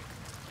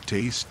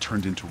 Days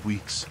turned into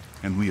weeks,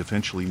 and we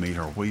eventually made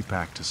our way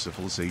back to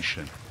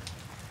civilization.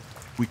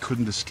 We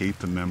couldn't escape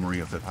the memory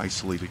of that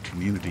isolated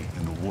community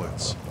in the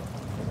woods.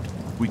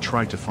 We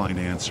tried to find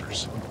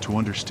answers, to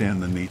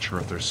understand the nature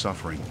of their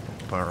suffering,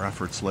 but our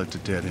efforts led to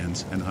dead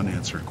ends and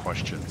unanswered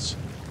questions.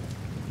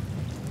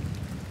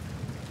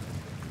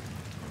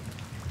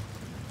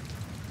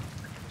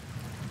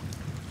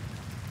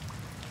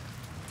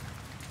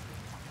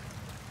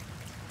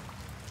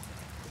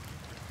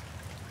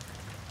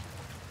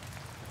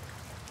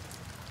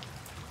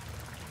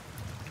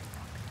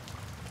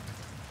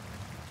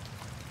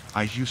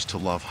 I used to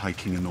love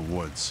hiking in the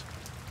woods.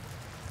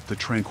 The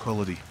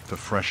tranquility, the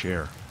fresh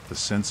air, the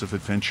sense of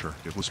adventure,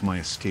 it was my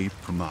escape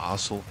from the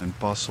hustle and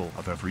bustle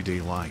of everyday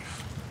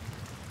life.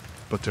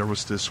 But there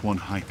was this one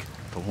hike,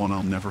 the one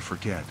I'll never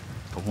forget,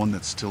 the one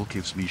that still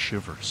gives me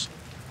shivers.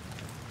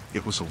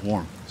 It was a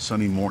warm,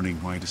 sunny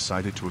morning when I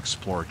decided to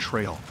explore a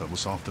trail that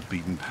was off the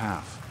beaten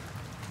path.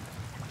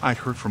 I'd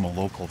heard from a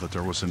local that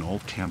there was an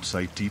old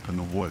campsite deep in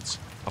the woods,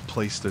 a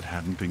place that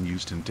hadn't been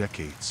used in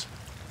decades.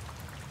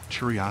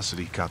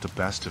 Curiosity got the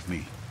best of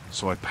me,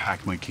 so I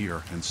packed my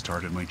gear and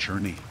started my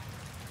journey.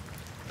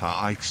 The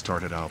hike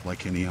started out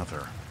like any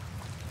other.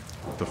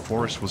 The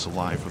forest was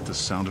alive with the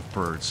sound of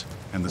birds,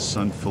 and the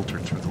sun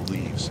filtered through the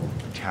leaves,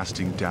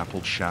 casting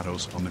dappled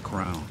shadows on the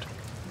ground.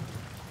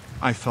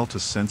 I felt a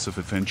sense of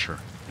adventure,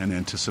 an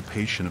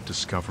anticipation of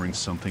discovering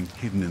something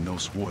hidden in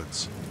those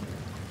woods.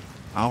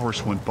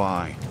 Hours went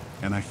by,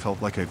 and I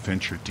felt like I'd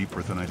ventured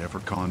deeper than I'd ever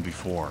gone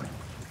before.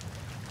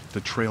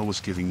 The trail was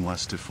getting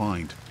less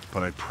defined,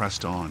 but I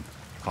pressed on,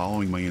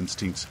 following my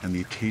instincts and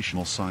the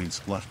occasional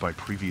signs left by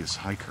previous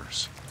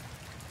hikers.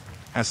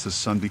 As the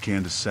sun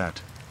began to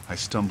set, I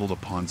stumbled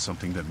upon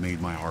something that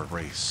made my heart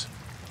race.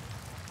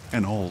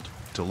 An old,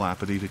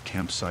 dilapidated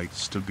campsite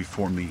stood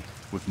before me,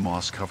 with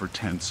moss-covered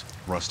tents,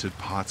 rusted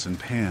pots and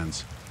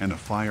pans, and a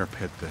fire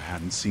pit that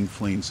hadn't seen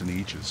flames in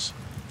ages.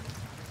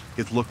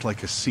 It looked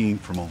like a scene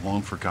from a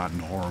long-forgotten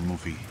horror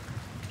movie.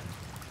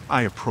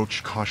 I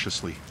approached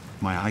cautiously,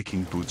 my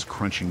hiking boots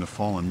crunching the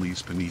fallen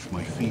leaves beneath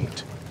my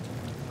feet.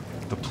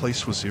 The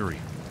place was eerie,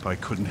 but I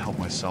couldn't help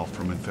myself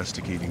from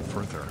investigating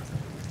further.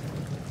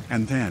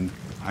 And then,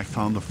 I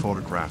found the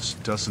photographs,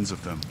 dozens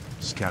of them,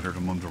 scattered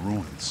among the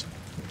ruins.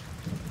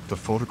 The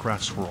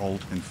photographs were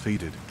old and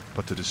faded,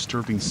 but the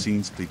disturbing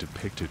scenes they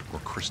depicted were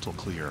crystal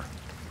clear.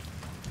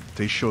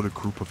 They showed a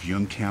group of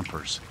young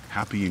campers,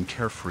 happy and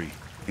carefree,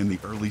 in the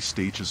early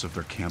stages of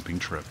their camping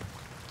trip.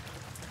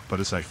 But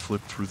as I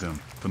flipped through them,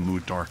 the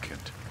mood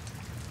darkened.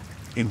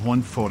 In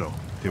one photo,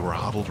 they were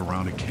huddled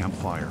around a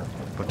campfire,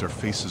 but their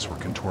faces were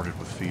contorted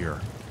with fear.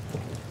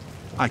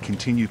 I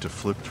continued to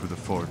flip through the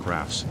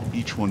photographs,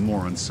 each one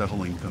more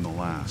unsettling than the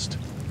last.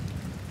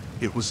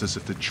 It was as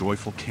if the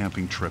joyful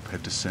camping trip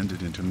had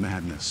descended into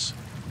madness.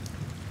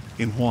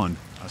 In one,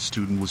 a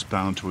student was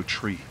bound to a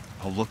tree,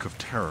 a look of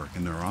terror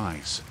in their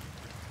eyes.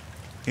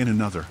 In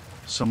another,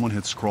 someone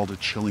had scrawled a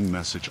chilling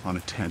message on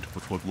a tent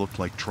with what looked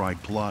like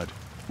dried blood.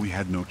 We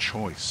had no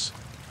choice.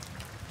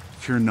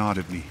 Fear gnawed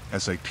at me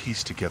as I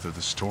pieced together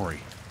the story.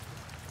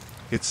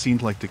 It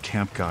seemed like the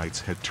camp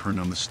guides had turned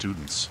on the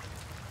students.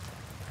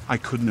 I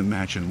couldn't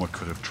imagine what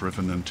could have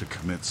driven them to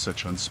commit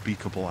such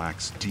unspeakable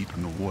acts deep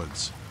in the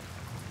woods.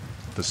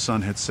 The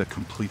sun had set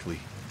completely,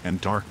 and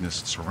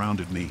darkness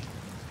surrounded me.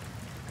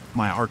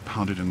 My heart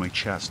pounded in my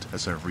chest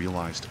as I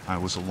realized I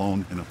was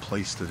alone in a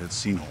place that had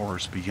seen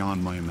horrors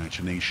beyond my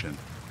imagination.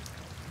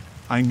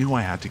 I knew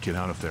I had to get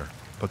out of there,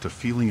 but the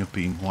feeling of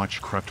being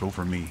watched crept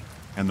over me,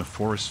 and the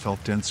forest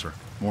felt denser,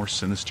 more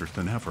sinister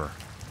than ever.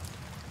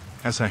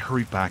 As I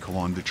hurried back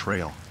along the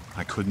trail,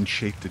 I couldn't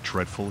shake the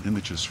dreadful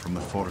images from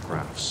the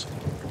photographs.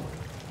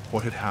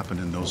 What had happened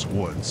in those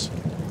woods?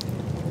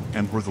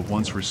 And were the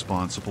ones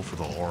responsible for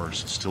the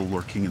horrors still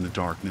lurking in the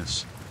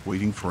darkness,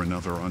 waiting for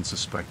another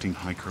unsuspecting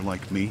hiker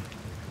like me?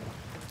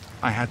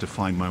 I had to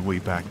find my way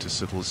back to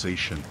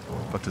civilization,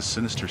 but the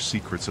sinister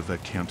secrets of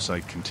that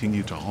campsite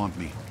continued to haunt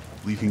me,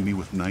 leaving me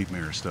with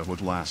nightmares that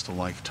would last a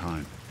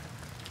lifetime.